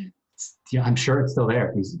exact, I'm sure it's still there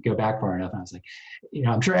if you go back far enough. And I was like,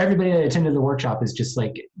 I'm sure everybody that attended the workshop is just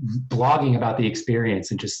like blogging about the experience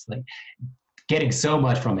and just like getting so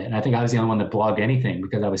much from it. And I think I was the only one that blogged anything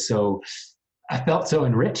because I felt so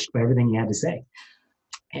enriched by everything he had to say.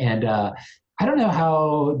 And I don't know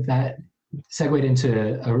how that segued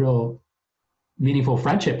into a real meaningful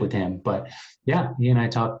friendship with him, but he and I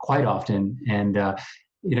talk quite often. And,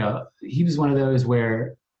 he was one of those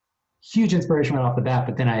where huge inspiration right off the bat,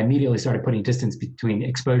 but then I immediately started putting distance between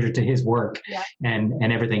exposure to his work and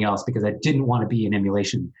everything else, because I didn't want to be an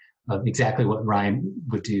emulation of exactly what Ryan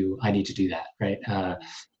would do. I need to do that, right?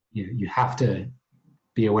 You have to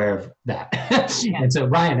be aware of that. And so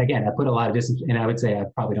Ryan, again, I put a lot of distance, and I would say I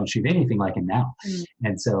probably don't shoot anything like him now.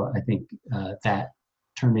 And so I think that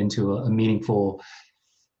turned into a meaningful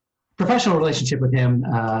professional relationship with him,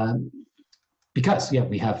 because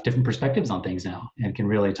we have different perspectives on things now and can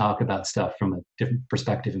really talk about stuff from a different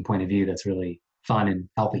perspective and point of view that's really fun and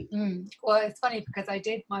healthy. Well, it's funny because I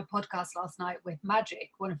did my podcast last night with Magic,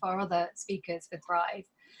 one of our other speakers for Thrive.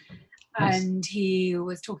 Nice. And he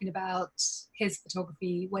was talking about his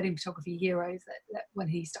wedding photography heroes that when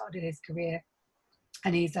he started his career.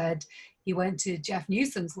 And he said he went to Jeff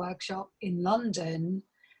Newsom's workshop in London.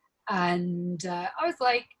 And I was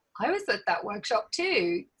like, I was at that workshop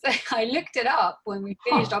too. So I looked it up when we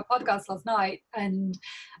finished our podcast last night, and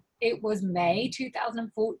it was May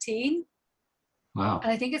 2014. Wow.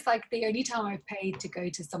 And I think it's like the only time I've paid to go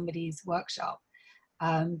to somebody's workshop,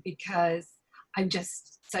 because I'm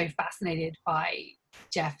just so fascinated by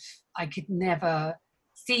Jeff. I could never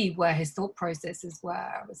see where his thought processes were.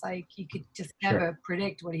 I was like, you could just never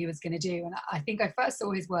predict what he was going to do. And I think I first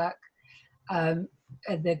saw his work,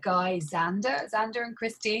 the guy Xander and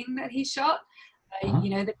Christine that he shot. You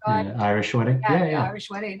know, the guy, Irish Wedding. Yeah. Irish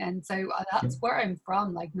Wedding. And so that's where I'm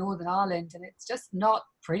from, like Northern Ireland, and it's just not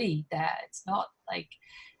pretty there. It's not like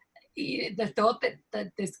the thought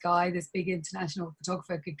that this guy, this big international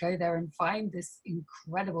photographer, could go there and find this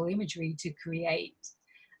incredible imagery to create.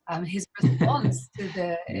 His response to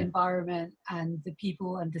the environment and the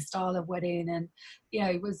people and the style of wedding, and you know,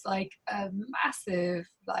 it was like a massive,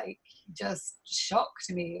 like, just shock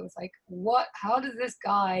to me. It was like, how does this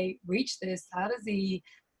guy reach this? How does he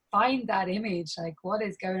find that image? Like, what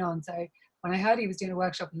is going on? So when I heard he was doing a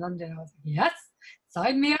workshop in London, I was like, yes,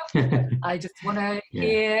 sign me up. I just want to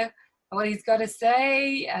hear what he's got to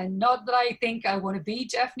say, and not that I think I want to be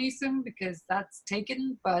Jeff Newsom, because that's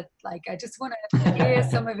taken, but like, I just want to hear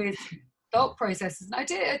some of his thought processes. And I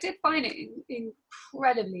did find it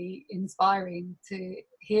incredibly inspiring to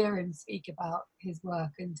hear him speak about his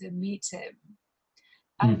work and to meet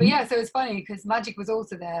him. But yeah, so it's funny because Magic was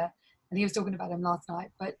also there, and he was talking about him last night.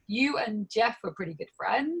 But you and Jeff were pretty good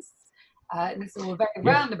friends, and it's all a very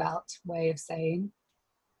roundabout way of saying.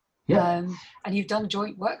 And you've done a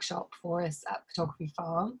joint workshop for us at Photography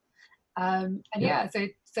Farm.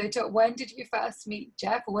 So when did you first meet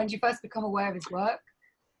Jeff, or when did you first become aware of his work?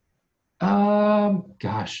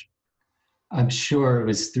 Gosh, I'm sure it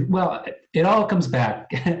was it all comes back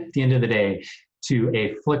at the end of the day to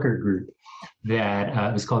a Flickr group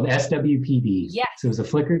that was called SWPB. Yes. So it was a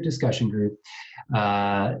Flickr discussion group.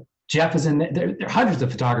 Jeff was in there are hundreds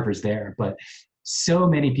of photographers there, but so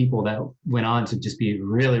many people that went on to just be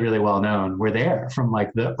really, really well known were there from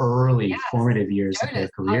like the early formative years of their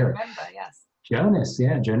career. I remember, yes.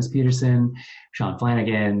 Jonas Peterson, Sean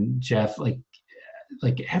Flanagan, Jeff, like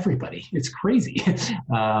everybody. It's crazy.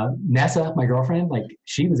 Nessa, my girlfriend, like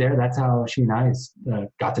she was there. That's how she and I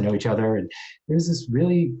got to know each other. And there was this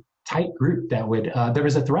really tight group that would, there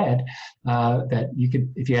was a thread that you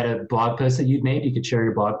could, if you had a blog post that you'd made, you could share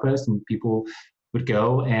your blog post and people would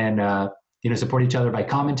go and, support each other by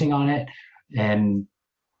commenting on it and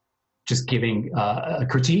just giving a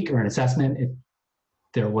critique or an assessment if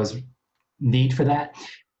there was need for that.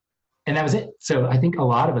 And that was it. So I think a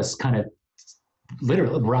lot of us kind of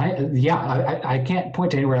literally, right? Yeah, I can't point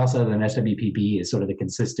to anywhere else other than SWPP is sort of the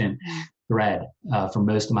consistent thread for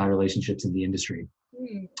most of my relationships in the industry,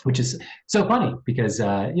 which is so funny because,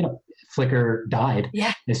 Flickr died,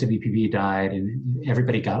 SWPP died, and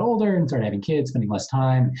everybody got older and started having kids, spending less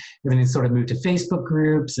time. Everything sort of moved to Facebook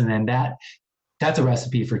groups, and then that's a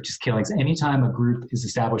recipe for just killing. So anytime a group is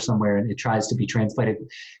established somewhere and it tries to be translated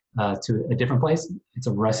to a different place, it's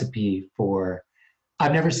a recipe for,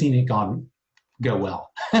 I've never seen it go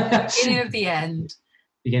well. Beginning of the end.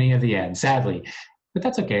 Beginning of the end, sadly. But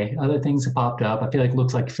that's okay. Other things have popped up. I feel like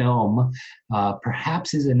Looks Like Film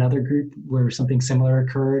perhaps is another group where something similar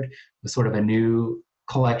occurred, with sort of a new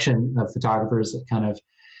collection of photographers that kind of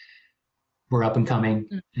were up and coming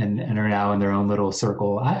and are now in their own little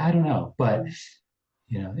circle. I don't know, but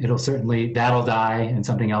that'll die and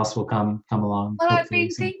something else will come along. Well, I've been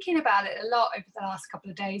thinking about it a lot over the last couple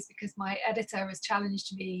of days because my editor has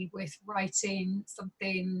challenged me with writing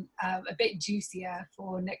something a bit juicier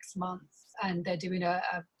for next month, and they're doing a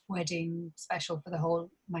wedding special for the whole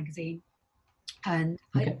magazine. And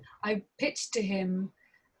I pitched to him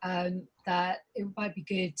that it might be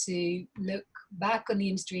good to look back on the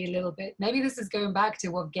industry a little bit. Maybe this is going back to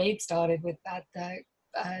what Gabe started with that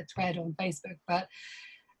thread on Facebook, but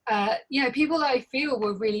people that I feel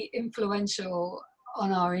were really influential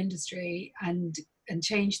on our industry and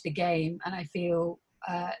changed the game, and I feel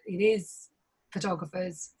it is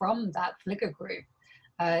photographers from that Flickr group.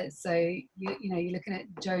 So you're looking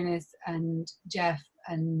at Jonas and Jeff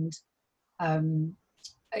and some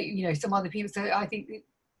other people. So I think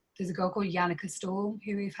there's a girl called Yannicka Storm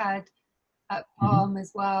who we've had at Palm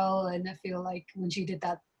as well, and I feel like when she did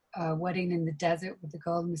that wedding in the desert with the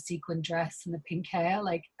girl in the sequin dress and the pink hair,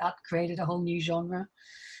 like that created a whole new genre.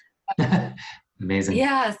 Amazing.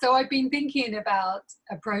 Yeah, so I've been thinking about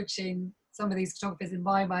approaching some of these photographers in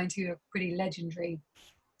my mind who are pretty legendary,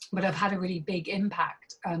 but have had a really big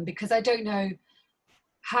impact because I don't know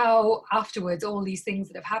how afterwards all these things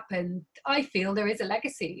that have happened, I feel there is a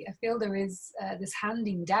legacy. I feel there is this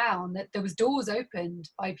handing down, that there was doors opened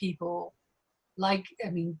by people like, I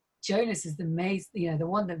mean, Jonas is the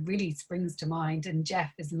one that really springs to mind, and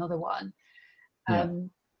Jeff is another one. Yeah.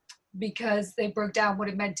 Because they broke down what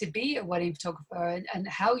it meant to be a wedding photographer, and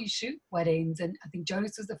how you shoot weddings. And I think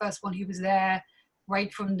Jonas was the first one who was there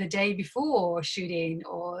right from the day before shooting,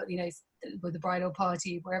 or, with the bridal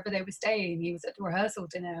party, wherever they were staying. He was at the rehearsal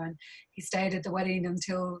dinner, and he stayed at the wedding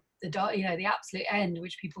until the absolute end,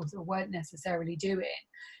 which people sort of weren't necessarily doing.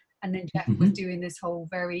 And then Jeff was doing this whole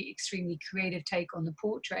very extremely creative take on the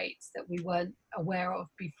portraits that we weren't aware of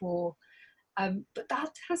before. But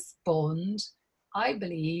that has spawned, I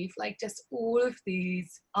believe, like just all of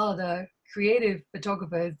these other creative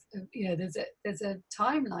photographers. There's a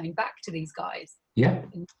timeline back to these guys. Yeah.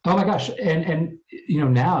 Oh my gosh. And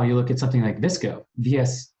now you look at something like VSCO,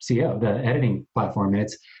 the editing platform, and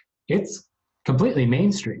it's completely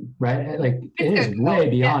mainstream, right? Like it is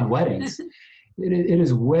way beyond weddings. It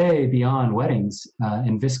is way beyond weddings.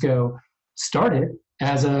 And Visco started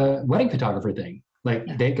as a wedding photographer thing.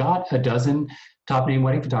 Like they got a dozen top name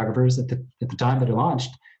wedding photographers at the time that it launched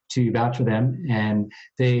to vouch for them. And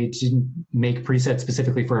they didn't make presets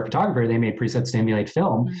specifically for a photographer. They made presets to emulate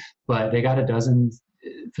film, but they got a dozen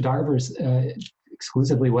photographers,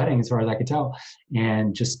 exclusively wedding, as far as I could tell.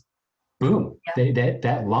 And just boom,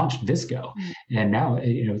 that launched Visco. And now,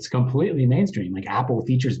 it's completely mainstream. Like Apple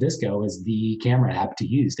features Visco as the camera app to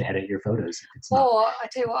use to edit your photos. Or I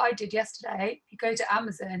tell you what I did yesterday. You go to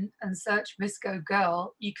Amazon and search Visco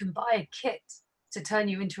girl, you can buy a kit to turn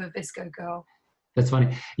you into a Visco girl. That's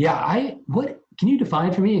funny. Yeah, can you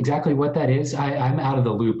define for me exactly what that is? I'm out of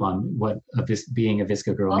the loop on what being a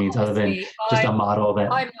Visco girl means, other than just a model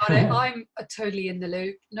that... I'm not I'm totally in the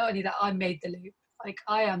loop. Not only that, I made the loop. Like,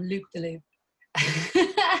 I am Luke the Loop.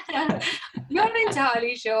 Not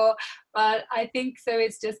entirely sure, but I think so.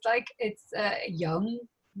 It's just like, it's a young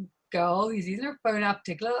girl who's using her phone app,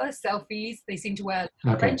 taking a lot of selfies. They seem to wear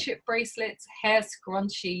friendship bracelets, hair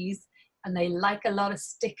scrunchies, and they like a lot of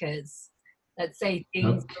stickers that say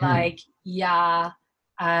things like yeah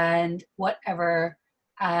and whatever,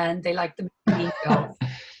 and they like the mean girls.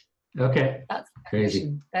 Okay. That's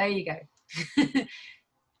crazy. There you go.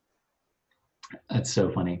 That's so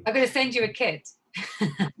funny. I'm going to send you a kit.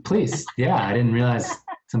 Please. Yeah, I didn't realize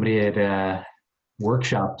somebody had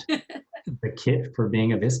workshopped the kit for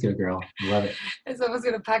being a Visco girl. Love it. Someone's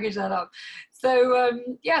going to package that up. So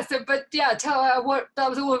tell her what that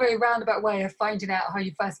was all a very roundabout way of finding out how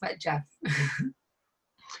you first met Jeff.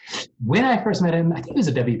 When I first met him, I think it was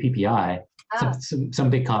a WPPI, some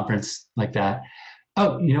big conference like that.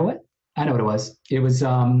 Oh, you know what? I know what it was. It was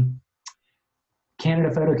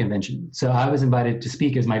Canada Photo Convention. So I was invited to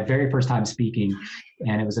speak. It was my very first time speaking,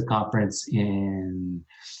 and it was a conference in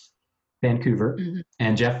Vancouver.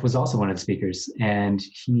 And Jeff was also one of the speakers, and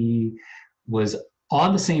he was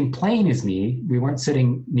on the same plane as me. We weren't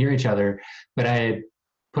sitting near each other, but I had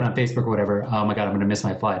put on Facebook or whatever, oh my God, I'm going to miss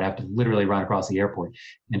my flight. I have to literally run across the airport.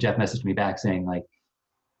 And Jeff messaged me back saying, like,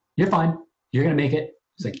 you're fine. You're going to make it.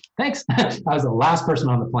 I was like, thanks. I was the last person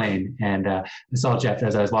on the plane. And I saw Jeff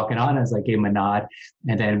as I was walking on. I was like, gave him a nod.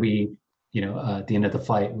 And then we, at the end of the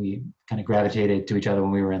flight, we kind of gravitated to each other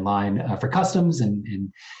when we were in line for customs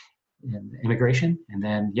and immigration. And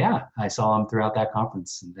then, I saw him throughout that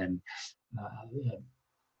conference. And then,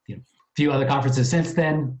 a few other conferences since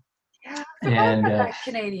then. Yeah, I forgot about that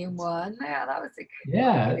Canadian one. Yeah, that was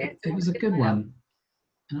it was a good one.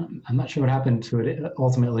 I'm not sure what happened to it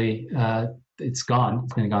ultimately. It's gone.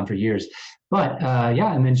 It's been gone for years. But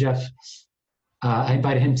and then Jeff, I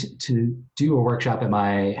invited him to do a workshop at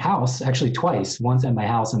my house, actually twice. Once at my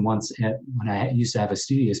house and once when I used to have a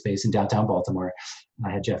studio space in downtown Baltimore.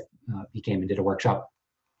 I had Jeff, he came and did a workshop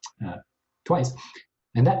twice.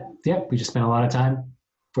 And we just spent a lot of time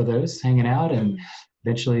for those, hanging out, and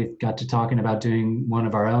eventually got to talking about doing one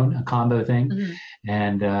of our own, a combo thing.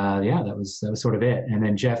 And that was sort of it. And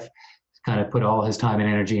then Jeff kind of put all his time and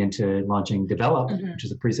energy into launching Develop, which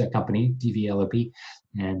is a preset company, DVLOP.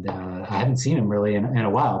 And I haven't seen him really in a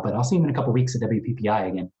while, but I'll see him in a couple of weeks at WPPI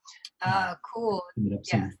again. Cool.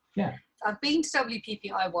 Yeah. I've been to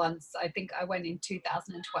WPPI once. I think I went in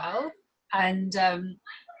 2012, and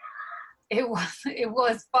it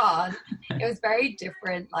was fun. It was very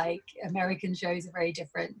different. Like, American shows are very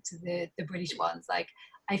different to the British ones. Like,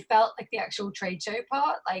 I felt like the actual trade show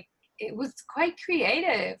part, like, it was quite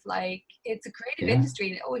creative. Like, it's a creative industry,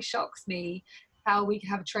 and it always shocks me how we can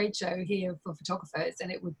have a trade show here for photographers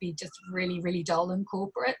and it would be just really, really dull and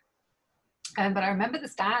corporate. But I remember the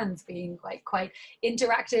stands being like quite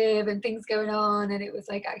interactive and things going on, and it was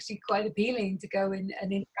like actually quite appealing to go in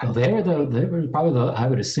and Well, interact. they were probably I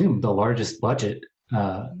would assume the largest budget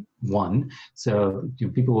one. So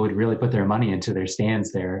people would really put their money into their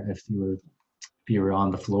stands there if you were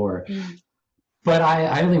on the floor. Mm. But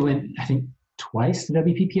I only went, I think, twice to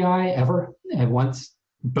WPPI ever, and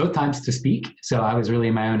both times to speak. So I was really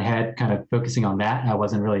in my own head, kind of focusing on that. I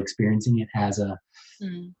wasn't really experiencing it as an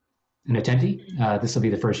attendee. This will be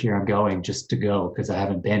the first year I'm going just to go, because I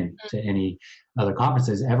haven't been to any other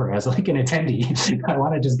conferences ever as like an attendee. I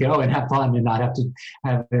want to just go and have fun and not have to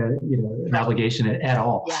have an obligation at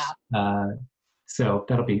all. Yeah. So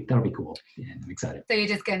that'll be cool. Yeah, I'm excited. So you're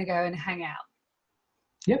just going to go and hang out.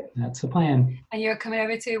 Yep, that's the plan. And you're coming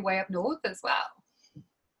over to Way Up North as well.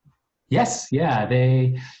 Yes, yeah.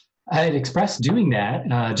 I had expressed doing that,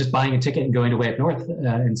 just buying a ticket and going to Way Up North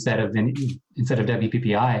instead of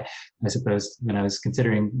WPPI. I suppose when I was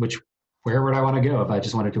considering where would I want to go if I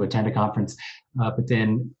just wanted to attend a conference. But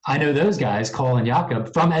then I know those guys, Cole and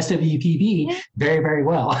Jakob from SWPB, very, very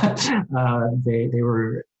well. They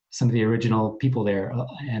were some of the original people there,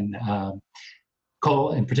 and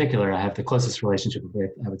Cole in particular, I have the closest relationship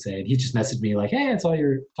with, I would say. And he just messaged me like, hey, I saw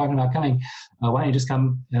you're talking about coming. Why don't you just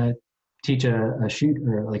come teach a shoot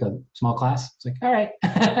or like a small class? It's like, all right,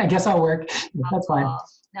 I guess I'll work. That's fine.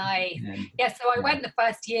 Nice. And, yeah, so I went the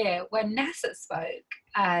first year when Nessa spoke,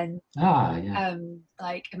 and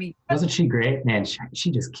wasn't she great? Man,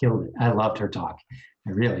 she just killed it. I loved her talk.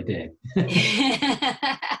 I really did.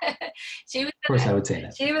 She was of course, I would say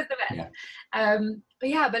that. She was the best.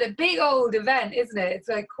 Yeah. But a big old event, isn't it? It's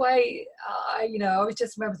like quite, I was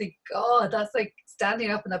just remember thinking, God, that's like standing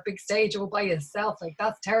up on that big stage all by yourself. Like,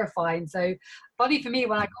 that's terrifying. So funny for me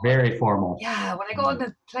when I got very formal. Yeah, when I got on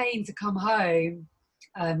the plane to come home,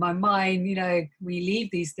 my mind, we leave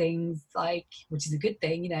these things, like, which is a good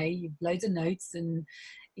thing, you've loads of notes, and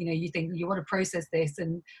you think you want to process this,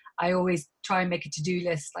 and I always try and make a to-do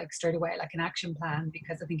list like straight away, like an action plan,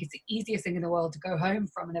 because I think it's the easiest thing in the world to go home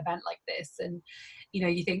from an event like this, and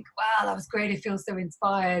you think, wow, that was great, I feel so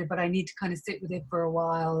inspired, but I need to kind of sit with it for a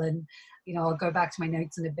while, and I'll go back to my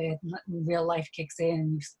notes in a bit, and real life kicks in,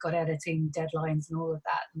 and you've got editing deadlines and all of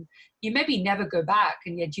that, and you maybe never go back,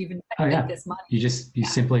 and yet you've invested this money. You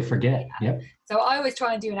simply forget. Yeah. Yep. So I always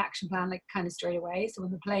try and do an action plan like kind of straight away. So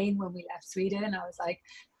on the plane when we left Sweden, I was like,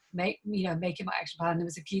 making my action plan. There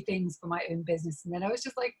was a few things for my own business, and then I was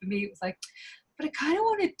just like, for me, it was like, but I kind of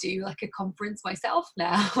want to do like a conference myself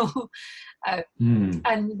now.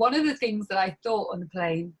 And one of the things that I thought on the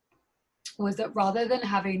plane was that rather than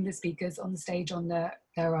having the speakers on the stage on their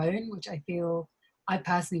own, which I feel I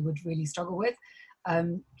personally would really struggle with,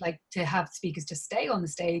 like to have speakers just stay on the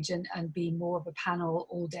stage and be more of a panel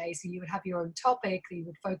all day. So you would have your own topic that you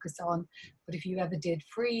would focus on, but if you ever did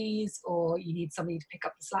freeze or you need somebody to pick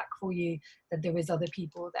up the slack for you, that there is other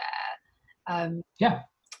people there.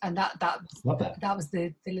 And that was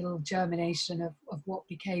the little germination of what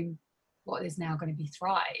became what is now going to be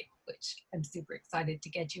Thrive, which I'm super excited to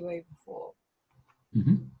get you over for.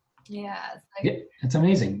 Yeah, it's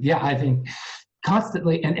amazing. Yeah, I think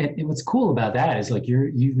constantly, and what's cool about that is like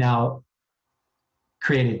you've now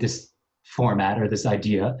created this format or this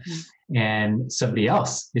idea, and somebody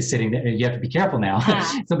else is sitting there. You have to be careful now.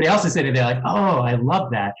 Somebody else is sitting there like, oh, I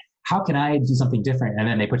love that. How can I do something different? And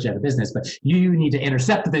then they put you out of business. But you need to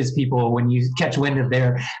intercept those people when you catch wind of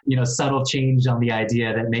their, subtle change on the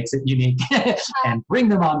idea that makes it unique, and bring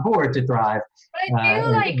them on board to Thrive. But I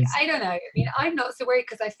feel like, I don't know. I mean, I'm not so worried,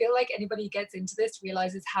 because I feel like anybody who gets into this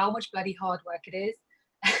realizes how much bloody hard work it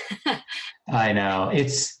is. I know.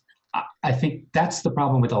 I think that's the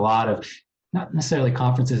problem with a lot of, not necessarily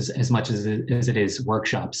conferences as much as it is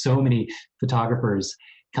workshops. So many photographers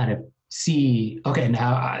kind of see, okay,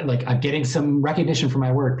 now I'm getting some recognition for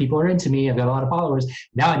my work. People are into me. I've got a lot of followers.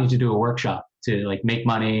 Now I need to do a workshop to like make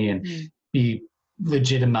money and be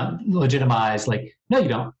legitimized. Like, no, you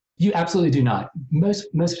don't. You absolutely do not. Most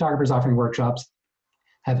photographers offering workshops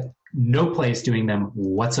have no place doing them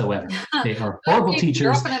whatsoever. They are horrible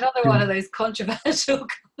teachers. Dropping another one of those controversial.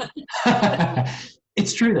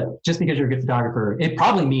 It's true though. Just because you're a good photographer, it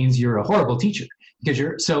probably means you're a horrible teacher, because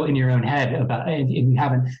you're so in your own head about, and you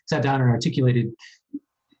haven't sat down and articulated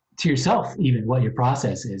to yourself even what your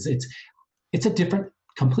process is. It's a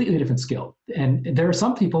completely different skill. And there are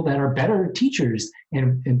some people that are better teachers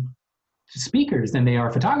and speakers than they are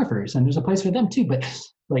photographers, and there's a place for them too. But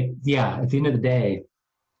at the end of the day,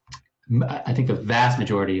 I think the vast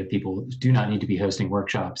majority of people do not need to be hosting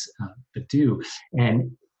workshops, but do.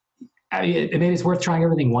 And I mean, maybe it's worth trying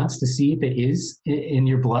everything once to see if it is in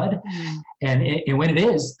your blood. And when it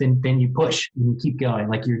is, then you push and you keep going,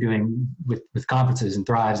 like you're doing with conferences and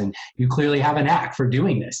Thrives, and you clearly have a knack for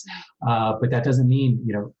doing this. But that doesn't mean,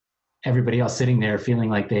 everybody else sitting there feeling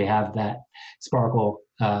like they have that sparkle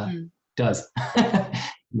does.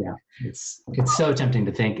 Yeah, it's so tempting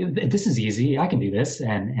to think this is easy, I can do this,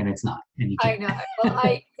 and it's not. And you can't. I know. Well,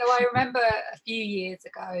 I remember a few years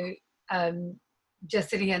ago, just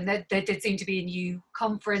sitting in, there did seem to be a new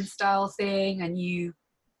conference style thing, a new,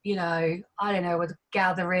 I don't know, a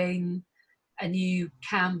gathering, a new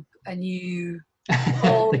camp, a new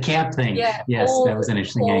the camp thing. Yeah, yes, that was an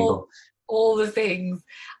interesting angle. All the things.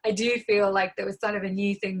 I do feel like there was sort of a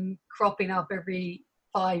new thing cropping up every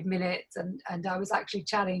 5 minutes, and I was actually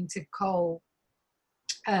chatting to Cole,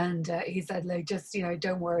 and he said, look, just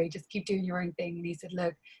don't worry, just keep doing your own thing. And he said,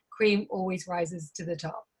 look, cream always rises to the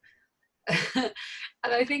top.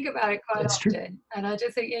 And I think about it quite often. True. And I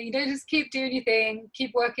just think, just keep doing your thing,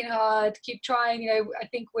 keep working hard, keep trying. I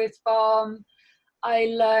think with Farm, I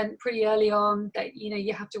learned pretty early on that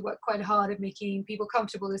you have to work quite hard at making people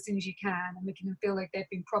comfortable as soon as you can, and making them feel like they've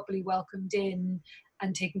been properly welcomed in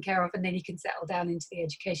and taken care of, and then you can settle down into the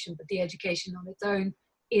education. But the education on its own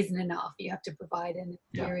isn't enough. You have to provide an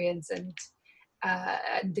experience.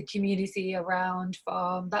 And the community around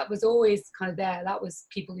Farm, that was always kind of there. That was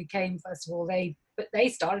people who came, first of all, but they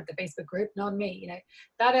started the Facebook group, not me.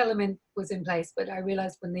 That element was in place, but I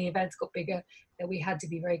realized when the events got bigger that we had to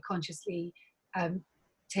be very consciously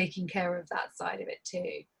taking care of that side of it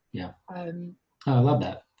too. Yeah. I love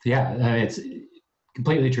that. Yeah, it's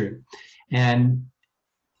completely true. And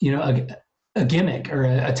a gimmick or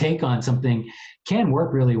a take on something can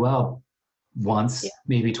work really well once,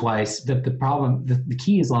 maybe twice. The problem, the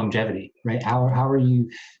key is longevity, right? How are you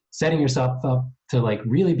setting yourself up to like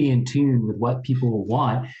really be in tune with what people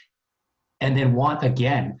want, and then want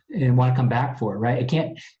again and want to come back for it, right?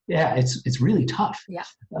 It's really tough. Yeah.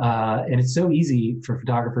 And it's so easy for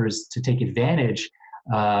photographers to take advantage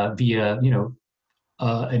via,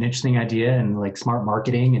 an interesting idea and like smart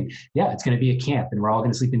marketing, and it's going to be a camp and we're all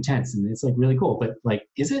going to sleep in tents, and it's like really cool, but like,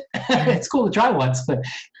 is it? It's cool to try once, but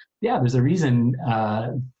there's a reason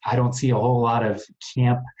I don't see a whole lot of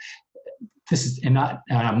camp. And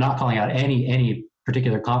I'm not calling out any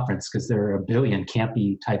particular conference, because there are a billion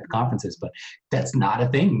campy type conferences, but that's not a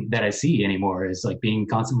thing that I see anymore, is like being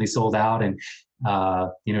constantly sold out and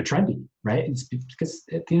trendy, right? It's because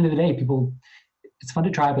at the end of the day, people, it's fun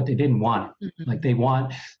to try, but they didn't want it. Mm-hmm. Like they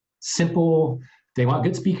want they want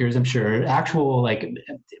good speakers, I'm sure, actual like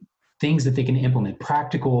things that they can implement,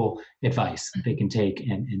 practical advice that they can take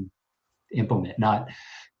and implement, not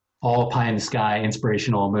all pie in the sky,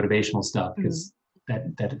 inspirational, motivational stuff, because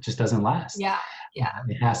that just doesn't last. Yeah.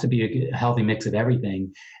 It has to be a healthy mix of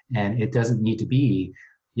everything, and it doesn't need to be,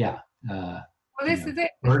 this is it.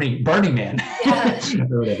 Burning Man. Yeah.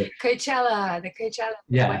 Coachella.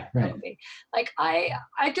 Yeah, right. Like I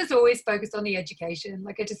just always focused on the education.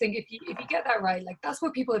 Like I just think if you get that right, like that's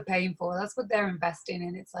what people are paying for. That's what they're investing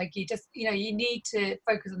in. It's like you just, you need to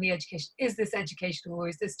focus on the education. Is this educational, or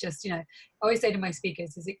is this just, I always say to my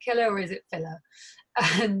speakers, is it killer or is it filler?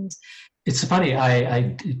 And it's funny.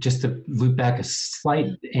 I just to loop back a slight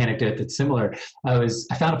anecdote that's similar. I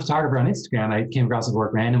found a photographer on Instagram. I came across his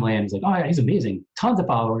work randomly, and he's like, "Oh yeah, he's amazing, tons of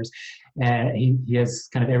followers," and he has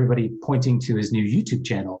kind of everybody pointing to his new YouTube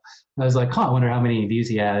channel. I was like, I wonder how many views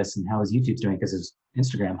he has and how his YouTube's doing, because his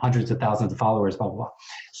Instagram, hundreds of thousands of followers, blah blah blah,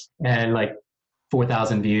 and like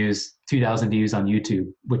 4,000 views, 2,000 views on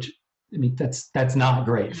YouTube, which, I mean, that's not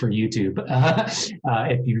great for YouTube.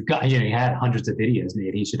 If you've got, you had hundreds of videos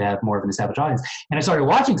made, he should have more of an established audience. And I started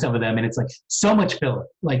watching some of them, and it's like so much filler.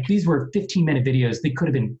 Like these were 15-minute videos. They could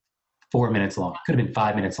have been 4 minutes long, could have been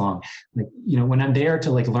 5 minutes long. Like, when I'm there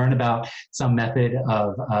to like learn about some method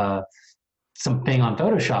of something on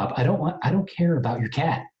Photoshop, I don't care about your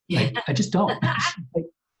cat. Like, I just don't. Like,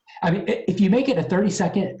 I mean, if you make it a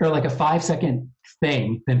 30-second or like a 5-second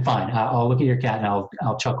thing, then fine. I'll look at your cat and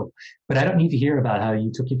I'll chuckle. But I don't need to hear about how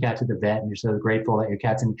you took your cat to the vet and you're so grateful that your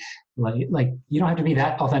cat's in. Like you don't have to be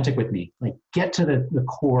that authentic with me. Like, get to the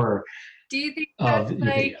core. Do you think that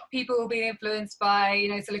like people will be influenced by,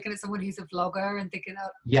 so looking at someone who's a vlogger and thinking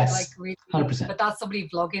that, yes, like, really, 100%. But that's somebody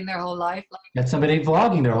vlogging their whole life. Like, that's somebody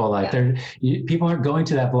vlogging their whole life. Yeah. People aren't going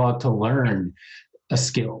to that vlog to learn a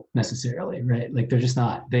skill necessarily, right? Like, they're just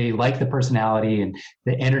not. They like the personality and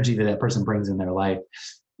the energy that person brings in their life.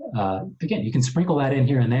 Again, you can sprinkle that in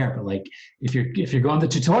here and there, but like if you're going the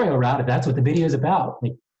tutorial route, if that's what the video is about,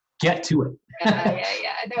 like, get to it. Yeah.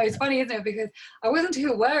 No, it's funny, isn't it? Because I wasn't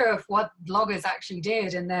too aware of what vloggers actually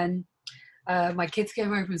did, and then my kids came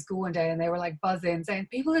home from school one day and they were like buzzing, saying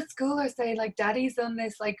people at school are saying like daddy's on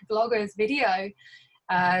this like vlogger's video.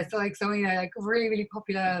 So like something like really, really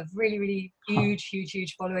popular, really, really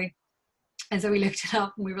huge following. And so we looked it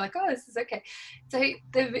up and we were like, oh, this is okay. So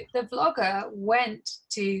the vlogger went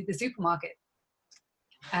to the supermarket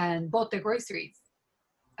and bought their groceries.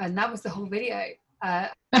 And that was the whole video. And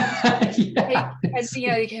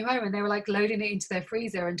they came home and they were like loading it into their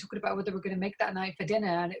freezer and talking about what they were going to make that night for dinner.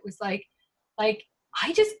 And it was like I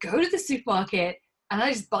just go to the supermarket and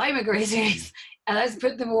I just buy my groceries and I just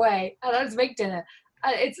put them away and I just make dinner.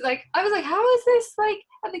 And it's like, I was like, how is this like,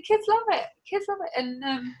 and the kids love it. And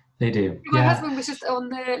they do. My husband was just on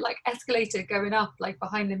the like escalator going up, like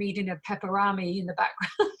behind them eating a pepperami in the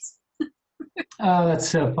background. Oh, that's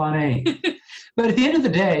so funny. But at the end of the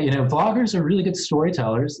day, vloggers are really good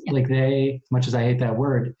storytellers. Yeah. Like much as I hate that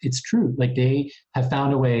word, it's true. Like they have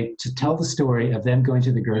found a way to tell the story of them going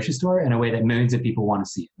to the grocery store in a way that millions of people want to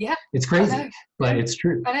see it. Yeah. It's crazy, but it's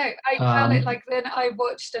true. I know. I found it like, then I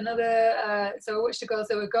watched another, so I watched a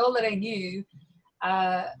girl that I knew,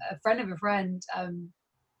 a friend of a friend,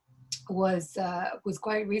 was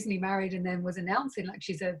quite recently married and then was announcing like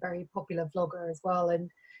she's a very popular vlogger as well, and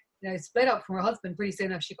split up from her husband pretty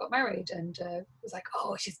soon after she got married, and was like,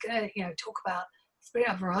 oh, she's gonna talk about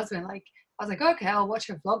splitting up from her husband. Like I was like, okay, I'll watch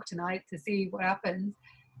her vlog tonight to see what happens.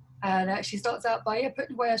 And she starts out by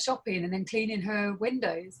putting away her shopping and then cleaning her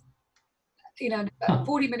windows.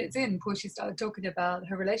 40 minutes in before she started talking about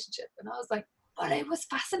her relationship, and I was like, but it was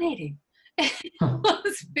fascinating. It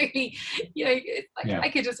was really, I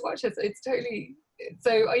could just watch it. It's totally.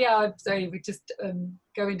 So yeah, I'm sorry, we're just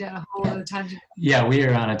going down a whole other tangent. Yeah, we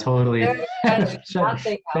are on a totally. Trying to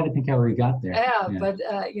think how we got there. Yeah. But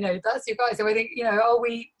that's you guys. So I think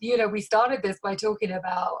we started this by talking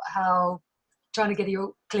about how trying to get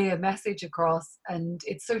your clear message across, and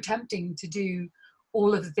it's so tempting to do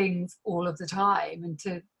all of the things all of the time, and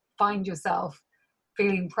to find yourself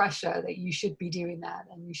feeling pressure that you should be doing that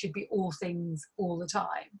and you should be all things all the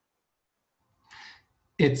time.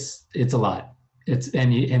 It's a lot. And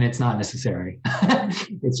it's not necessary.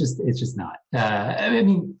 it's just not. I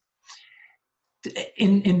mean,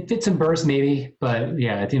 in fits and bursts maybe, but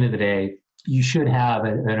yeah, at the end of the day, you should have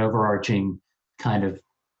an overarching kind of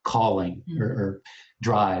calling or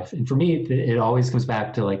drive. And for me, it always comes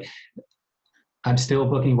back to like, I'm still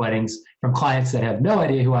booking weddings from clients that have no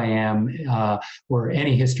idea who I am or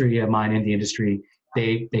any history of mine in the industry.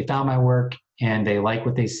 They found my work and they like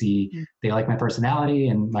what they see. They like my personality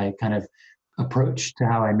and my kind of approach to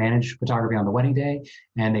how I manage photography on the wedding day,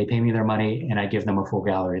 and they pay me their money and I give them a full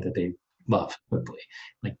gallery that they love, hopefully.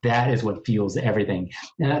 Like that is what fuels everything.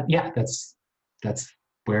 And that's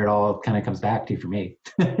where it all kind of comes back to for me.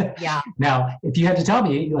 Yeah. Now, if you had to tell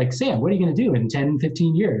me, like, Sam, what are you going to do in 10,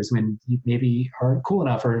 15 years when you maybe aren't cool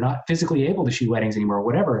enough or not physically able to shoot weddings anymore or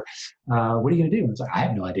whatever, what are you going to do? And it's like, I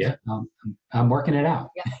have no idea. I'm working it out.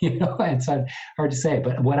 Yeah. It's hard to say.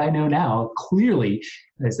 But what I know now clearly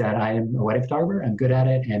is that I am a wedding photographer. I'm good at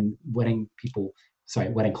it. And wedding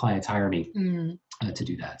clients hire me to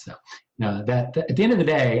do that. So that at the end of the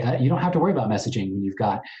day, you don't have to worry about messaging when you've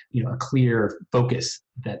got a clear focus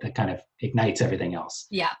that kind of ignites everything else.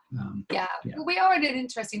 Yeah. Well, we are at an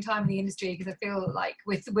interesting time in the industry because I feel like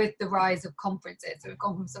with the rise of conferences, so we've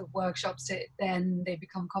gone from sort of workshops to then they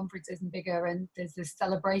become conferences and bigger, and there's this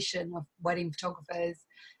celebration of wedding photographers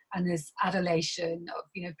and this adulation of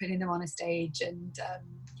putting them on a stage and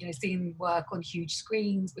seeing work on huge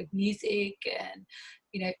screens with music, and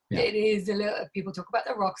it is a little, people talk about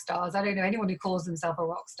the rock stars. I don't know anyone who calls themselves a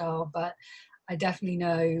rock star, but I definitely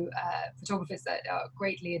know photographers that are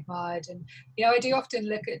greatly admired. And I do often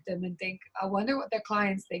look at them and think, I wonder what their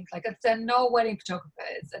clients think. Like if they're not wedding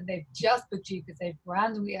photographers and they've just booked you because they've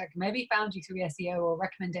randomly maybe found you through SEO or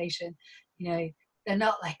recommendation, they're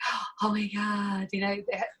not like, oh my God,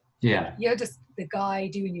 you're just the guy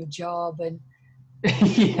doing your job. And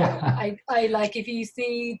I like, if you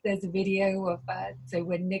see, there's a video of so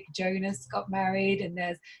when Nick Jonas got married, and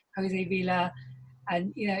there's Jose Villa,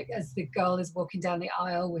 and as the girl is walking down the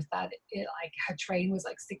aisle with that, like her train was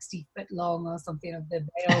like 60 foot long or something, of the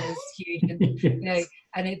veil was huge, and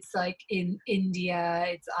and it's like in India,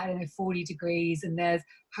 it's 40 degrees, and there's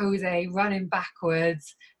Jose running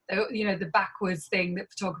backwards. The backwards thing that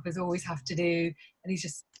photographers always have to do, and he's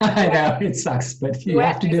just I know it sucks, but you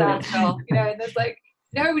have to do it. And there's like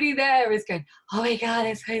nobody there is going, oh my God,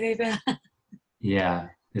 it's Jose Villa. Yeah,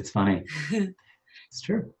 it's funny. It's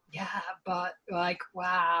true. Yeah, but like,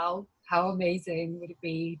 wow, how amazing would it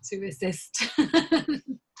be to assist?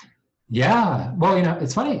 Yeah, well,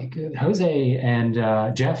 it's funny. Jose and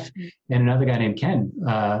Jeff and another guy named Ken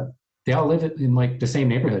they all live in like the same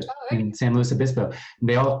neighborhood in San Luis Obispo. And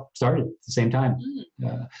they all started at the same time.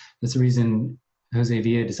 That's the reason Jose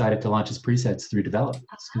Villa decided to launch his presets through development,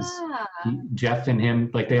 because Jeff and him,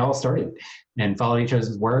 like they all started and followed each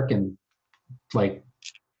other's work, and like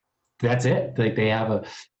that's it. Like they have a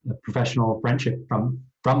professional friendship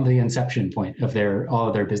from the inception point of all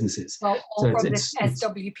of their businesses. Well, so from this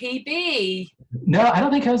SWPB. No, I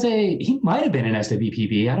don't think Jose. He might have been in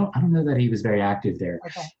SWPB. I don't know that he was very active there.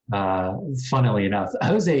 Okay. Funnily enough,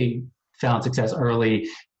 Jose found success early,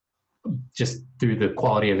 just through the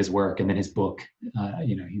quality of his work, and then his book.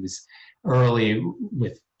 He was early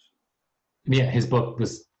with. Yeah, his book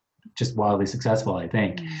was just wildly successful, I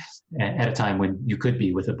think, at a time when you could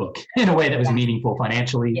be with a book in a way that was meaningful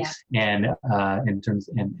financially and in terms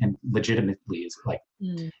and legitimately is like,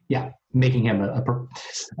 making him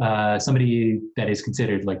a somebody that is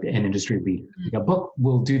considered like an industry leader. Like a book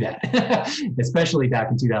will do that, especially back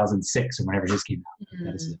in 2006 or whenever his came out.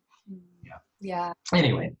 That is,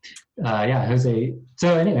 Anyway, Jose.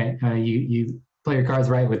 So anyway, you play your cards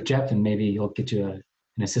right with Jeff, and maybe he'll get you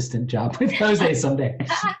an assistant job with Jose someday.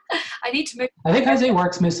 I need to move. I think Jose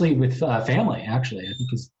works mostly with family, actually. I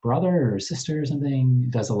think his brother or sister or something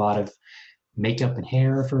does a lot of makeup and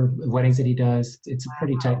hair for weddings that he does. It's a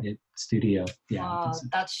pretty tight-knit studio. Yeah.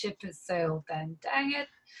 That ship has sailed then. Dang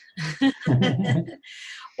it.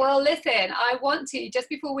 Well, listen, I want to, just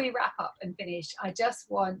before we wrap up and finish, I just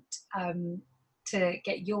want to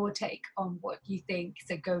get your take on what you think,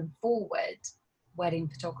 so going forward, wedding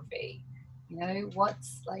photography.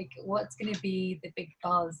 What's going to be the big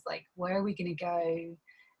buzz? Like, where are we going to go?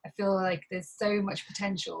 I feel like there's so much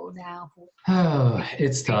potential now.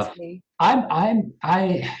 It's tough. I don't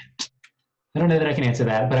know that I can answer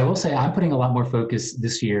that, but I will say I'm putting a lot more focus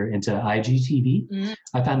this year into IGTV.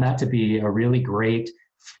 I found that to be a really great,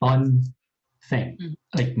 fun thing.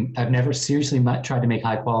 Like, I've never seriously tried to make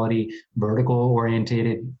high quality, vertical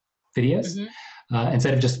orientated videos.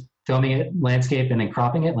 Instead of just filming it landscape and then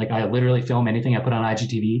cropping it. Like, I literally film anything I put on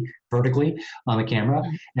IGTV vertically on the camera.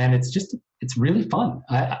 And it's really fun.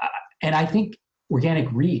 And I think organic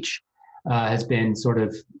reach has been sort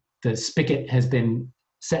of, the spigot has been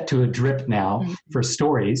set to a drip now for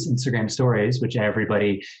stories, Instagram stories, which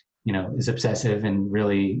everybody, is obsessive and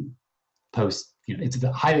really posts. It's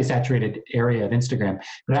a highly saturated area of Instagram,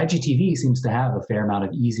 but IGTV seems to have a fair amount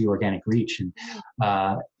of easy organic reach. And,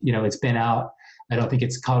 it's been out. I don't think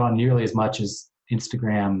it's caught on nearly as much as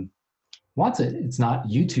Instagram wants it. It's not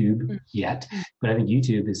YouTube yet, but I think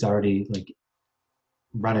YouTube has already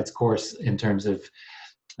run its course in terms of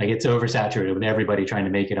it's oversaturated with everybody trying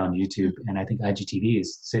to make it on YouTube. And I think IGTV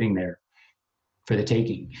is sitting there for the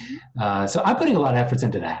taking. So I'm putting a lot of efforts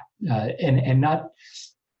into that, and not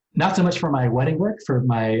so much for my wedding work. For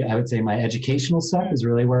I would say my educational stuff is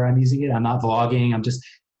really where I'm using it. I'm not vlogging. I'm just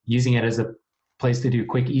using it as a place to do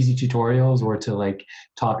quick, easy tutorials, or to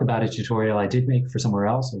talk about a tutorial I did make for somewhere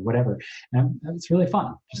else or whatever. And it's really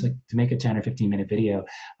fun, just to make a 10 or 15 minute video.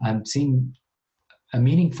 I'm seeing a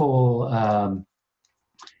meaningful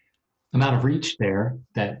amount of reach there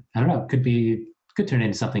that, I don't know, could turn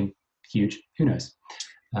into something huge. Who knows?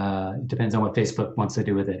 It depends on what Facebook wants to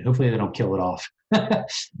do with it. Hopefully they don't kill it off.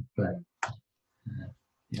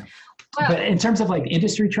 But in terms of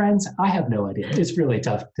industry trends, I have no idea. It's really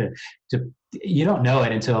tough to you don't know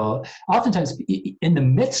it until oftentimes in the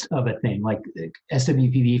midst of a thing like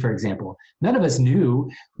SWPB, for example. None of us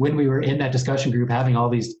knew when we were in that discussion group having all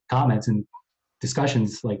these comments and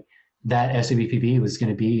discussions that SWPB was going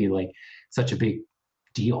to be such a big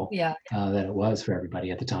deal that it was for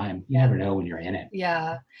everybody at the time. You never know when you're in it.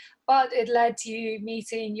 Yeah. But it led to you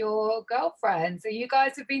meeting your girlfriend. So you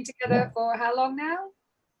guys have been together for how long now?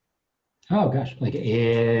 Oh gosh, 7,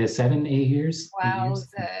 8 years. Wow. So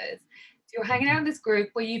you're hanging out in this group.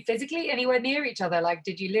 Were you physically anywhere near each other?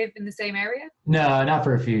 Did you live in the same area? No, not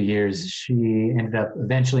for a few years. She ended up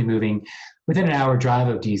eventually moving within an hour drive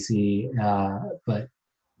of DC, but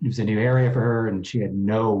it was a new area for her and she had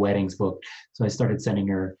no weddings booked. So I started sending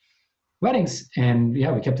her weddings, and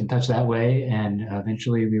we kept in touch that way. And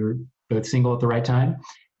eventually we were both single at the right time,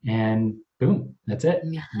 and boom, that's it.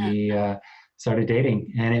 We started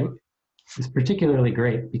dating, and it was particularly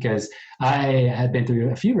great because I had been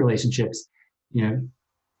through a few relationships, in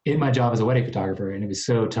my job as a wedding photographer, and it was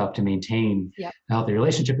so tough to maintain a healthy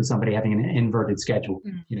relationship with somebody having an inverted schedule,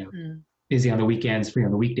 busy on the weekends, free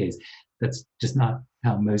on the weekdays. That's just not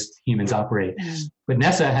how most humans operate. But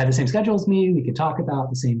Nessa had the same schedule as me. We could talk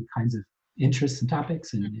about the same kinds of interests and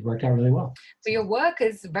topics, and it worked out really well. So your work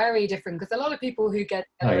is very different, because a lot of people who get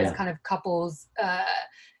together as kind of couples,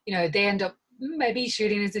 they end up maybe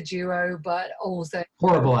shooting as a duo, but also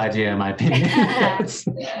Horrible idea, in my opinion.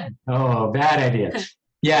 Oh, bad idea.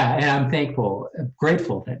 Yeah, and I'm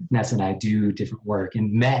grateful that Ness and I do different work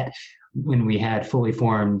and met when we had fully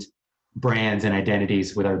formed brands and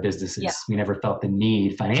identities with our businesses. Yeah. We never felt the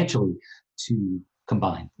need financially to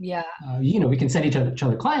combine. Yeah. We can send each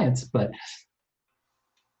other clients, but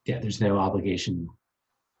yeah, there's no obligation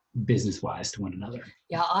business-wise to one another.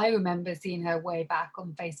 Yeah, I remember seeing her way back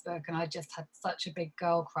on Facebook, and I just had such a big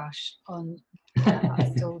girl crush on her. I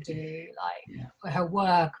still do, like her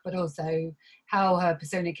work, but also how her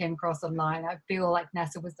persona came across online. I feel like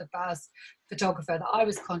Nessa was the first photographer that I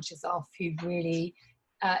was conscious of who really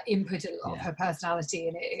inputted a lot of her personality,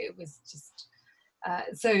 and it was just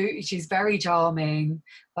so she's very charming.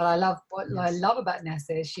 But I love what I love about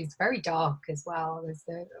Nessa is she's very dark as well. There's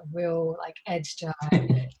a real like edge to her.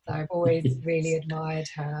 So I've always really admired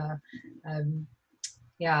her.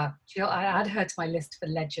 I add her to my list for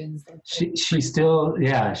legends. She still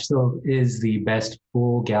is the best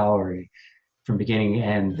full gallery from beginning to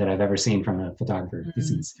end that I've ever seen from a photographer.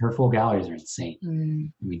 Her full galleries are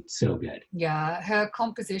insane. I mean, so good. Yeah, her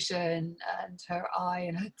composition and her eye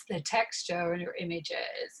and the texture and her images,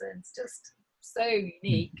 and it's just so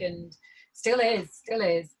unique and still is.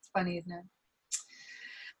 It's funny, isn't it?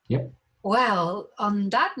 Yep. Well, on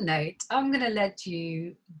that note, I'm going to let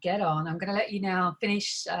you get on. I'm going to let you now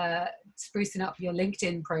finish sprucing up your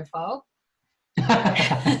LinkedIn profile.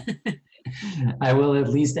 I will at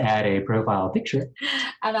least add a profile picture.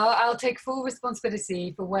 And I'll take full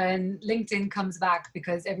responsibility for when LinkedIn comes back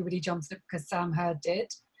because everybody jumps up because Sam Hurd did.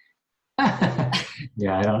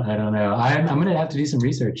 Yeah, I don't know. I'm going to have to do some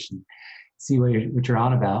research and see what you're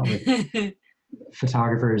on about with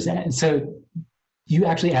photographers. So you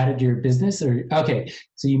actually added your business, or okay?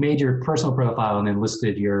 So you made your personal profile and then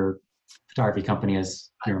listed your photography company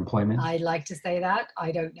as your employment. I like to say that.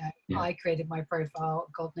 I don't know. Yeah. I created my profile,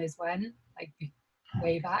 God knows when, like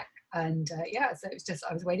way back. And so it was just,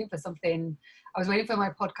 I was waiting for something. I was waiting for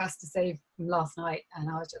my podcast to save from last night. And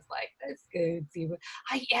I was just like, let's go see what,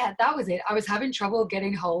 that was it. I was having trouble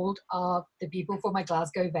getting hold of the people for my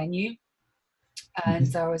Glasgow venue. And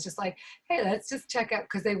so I was just like, hey, let's just check out,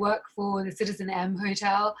 because they work for the Citizen M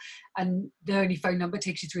Hotel and the only phone number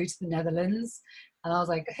takes you through to the Netherlands. And I was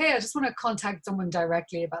like, hey, I just want to contact someone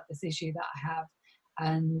directly about this issue that I have.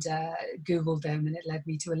 And Googled them, and it led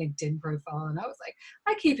me to a LinkedIn profile. And I was like,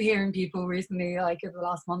 I keep hearing people recently, like in the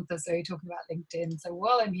last month or so, talking about LinkedIn. So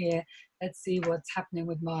while I'm here, let's see what's happening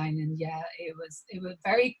with mine. And it was a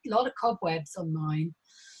lot of cobwebs on mine.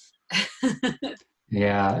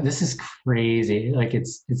 Yeah, this is crazy. Like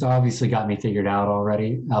it's obviously got me figured out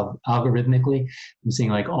already. Algorithmically, I'm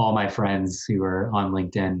seeing like all my friends who are on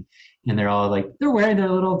LinkedIn, and they're all like, they're wearing their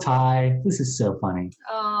little tie. This is so funny.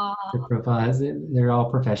 Their profiles, they're all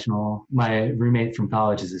professional. My roommate from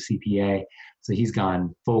college is a CPA, so he's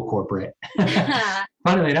gone full corporate.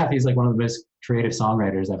 Funnily enough, he's like one of the most creative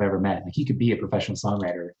songwriters I've ever met. Like he could be a professional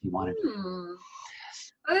songwriter if he wanted to.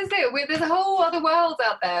 There's a whole other world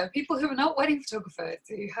out there. People who are not wedding photographers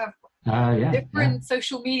who have different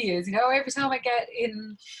social medias. You know, every time I get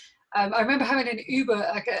in, I remember having an Uber,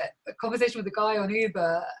 like a conversation with a guy on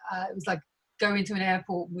Uber. It was like going to an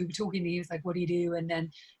airport. And we were talking. And he was like, "What do you do?" And then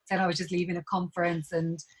said I was just leaving a conference,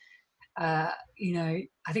 and I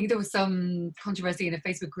think there was some controversy in a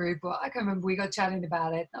Facebook group, or I can't remember. We got chatting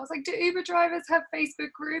about it. And I was like, do Uber drivers have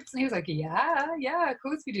Facebook groups? And he was like, yeah, of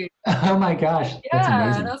course we do. Oh my gosh, that's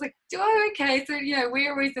amazing. And I was like, okay. So,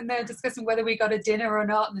 we're always in there discussing whether we got a dinner or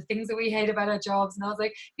not and the things that we hate about our jobs. And I was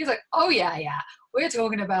like, he was like, oh yeah. We're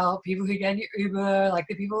talking about people who get in your Uber, like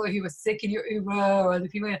the people who were sick in your Uber, or the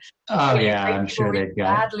people. I'm sure they've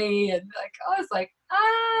got badly, and like I was like,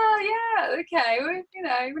 okay,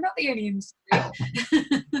 we're not the only industry.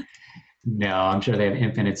 No, I'm sure they have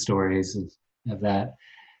infinite stories of that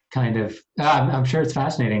kind of. I'm sure it's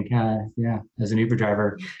fascinating. As an Uber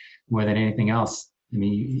driver, more than anything else. I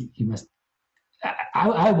mean, you must.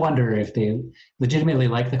 I wonder if they legitimately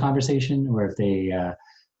like the conversation, or if they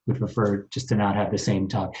would prefer just to not have the same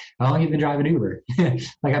talk. How long have you been driving Uber?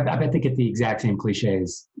 Like I bet they get the exact same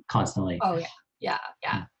cliches constantly. Oh yeah.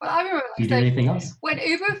 But I remember. Do you do anything else? When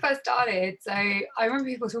Uber first started, so I remember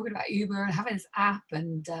people talking about Uber and having this app,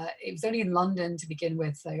 and it was only in London to begin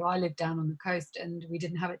with. So I lived down on the coast, and we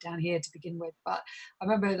didn't have it down here to begin with. But I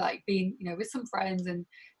remember like being, with some friends, and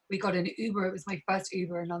we got an Uber. It was my first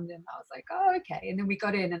Uber in London. I was like, oh okay. And then we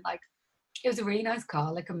got in, and like it was a really nice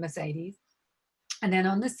car, like a Mercedes. And then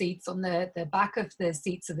on the seats, on the back of the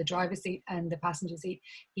seats of the driver's seat and the passenger seat,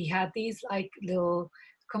 he had these like little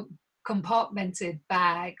compartmented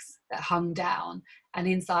bags that hung down, and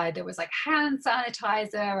inside there was like hand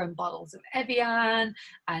sanitizer and bottles of Evian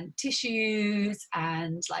and tissues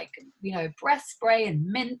and like, you know, breath spray and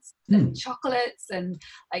mints and chocolates and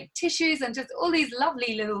like tissues and just all these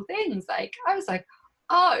lovely little things. Like I was like,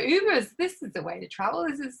 oh, this is the way to travel.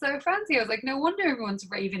 This is so fancy. I was like, no wonder everyone's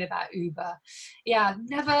raving about Uber. Yeah,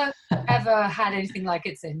 never ever had anything like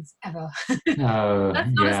it since, ever. Oh, That's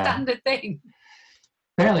not a standard thing.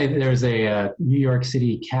 Apparently there was a New York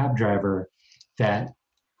City cab driver that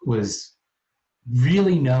was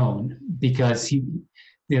really known because he,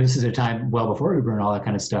 you know, this is a time well before Uber and all that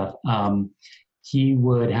kind of stuff. He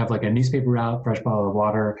would have like a newspaper route, fresh bottle of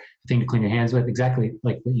water, a thing to clean your hands with, exactly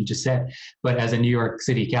like what you just said. But as a New York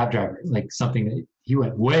City cab driver, like something that he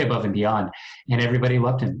went way above and beyond, and everybody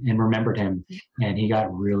loved him and remembered him, and he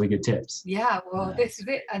got really good tips. Yeah, well, this is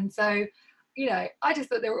it. And so, you know, I just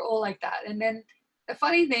thought they were all like that. And then the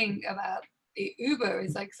funny thing about Uber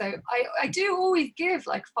is like, so I do always give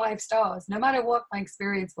like 5 stars, no matter what my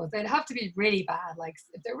experience was. They'd have to be really bad. Like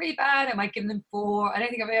if they're really bad, I might give them 4. I don't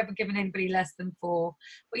think I've ever given anybody less than 4.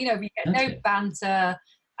 But, you know, if you get no banter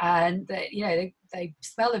and, you know, they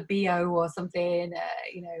smell a BO or something,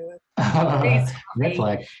 you know, red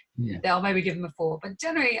flag. Yeah. They'll maybe give them a 4. But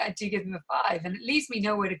generally, I do give them a 5. And it leaves me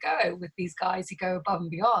nowhere to go with these guys who go above and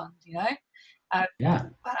beyond, you know? But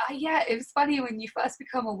it was funny when you first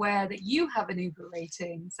become aware that you have an Uber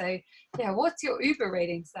rating. So yeah, what's your Uber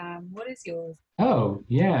rating, Sam? What is yours? Oh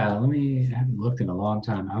yeah, I haven't looked in a long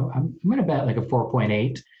time. I'm gonna bet like a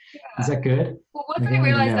 4.8. Is that good? Well, once I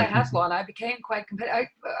realized I had one, I became quite competitive.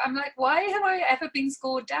 I'm like, why have I ever been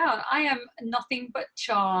scored down? I am nothing but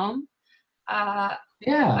charm. I'm a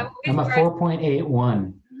 4.81.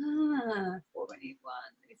 4.81.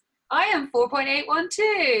 I am 4.81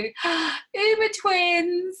 too. Uber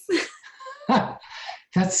twins.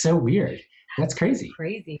 That's so weird. That's crazy.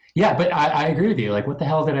 Crazy. Yeah, but I agree with you. Like, what the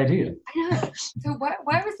hell did I do? I know. So where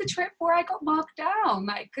was the trip where I got marked down?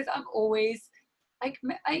 Like, because I'm always like,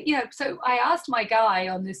 so I asked my guy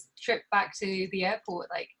on this trip back to the airport,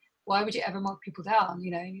 like, why would you ever mark people down?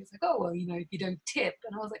 You know, and he was like, oh, well, you know, if you don't tip.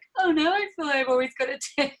 And I was like, oh no, I feel like I've always got to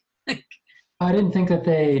tip. I didn't think that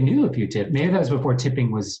they knew if you tip. Maybe that was before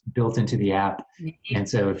tipping was built into the app. And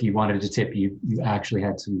so if you wanted to tip, you actually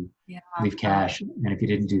had to leave cash. And if you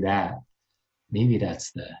didn't do that, maybe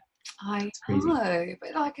that's I know,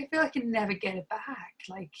 but like I feel like I can never get it back.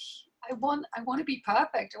 Like I want to be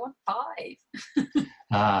perfect. I want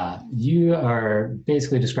 5. You are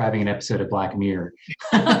basically describing an episode of Black Mirror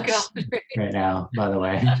right now, by the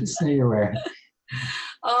way, just so you're aware.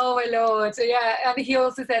 Oh my Lord. So yeah, and he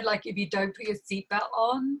also said like if you don't put your seatbelt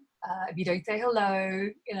on, if you don't say hello,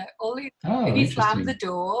 you know, if you slam the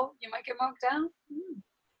door, you might get marked down.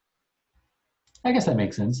 I guess that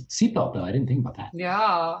makes sense. Seatbelt though, I didn't think about that.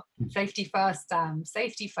 Yeah. Safety first, Sam.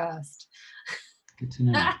 Safety first. Good to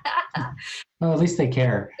know. Well, at least they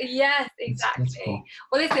care. Yes, exactly. That's cool.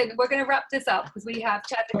 Well, listen, we're going to wrap this up because we have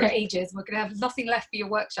chatted for ages. We're going to have nothing left for your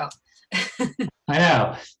workshop. I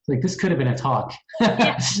know. Like this could have been a talk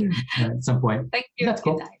at some point. Thank you. That's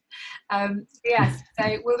cool. Yes,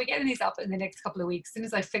 so we'll be getting these up in the next couple of weeks as soon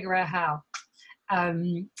as I figure out how.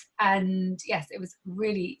 And yes, it was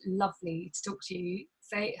really lovely to talk to you.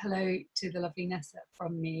 Say hello to the lovely Nessa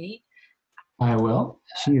from me. I will.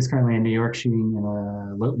 She is currently in New York shooting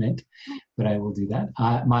an elopement, but I will do that.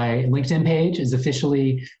 My LinkedIn page is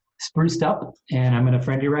officially spruced up, and I'm going to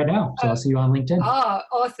friend you right now. So I'll see you on LinkedIn. Oh,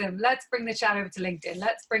 awesome. Let's bring the chat over to LinkedIn.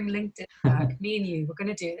 Let's bring LinkedIn back. Me and you, we're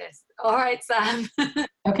going to do this. All right, Sam.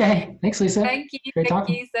 Okay. Thanks, Lisa. Thank you. Great Thank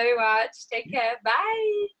you so much. Take care.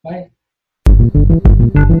 Bye. Bye.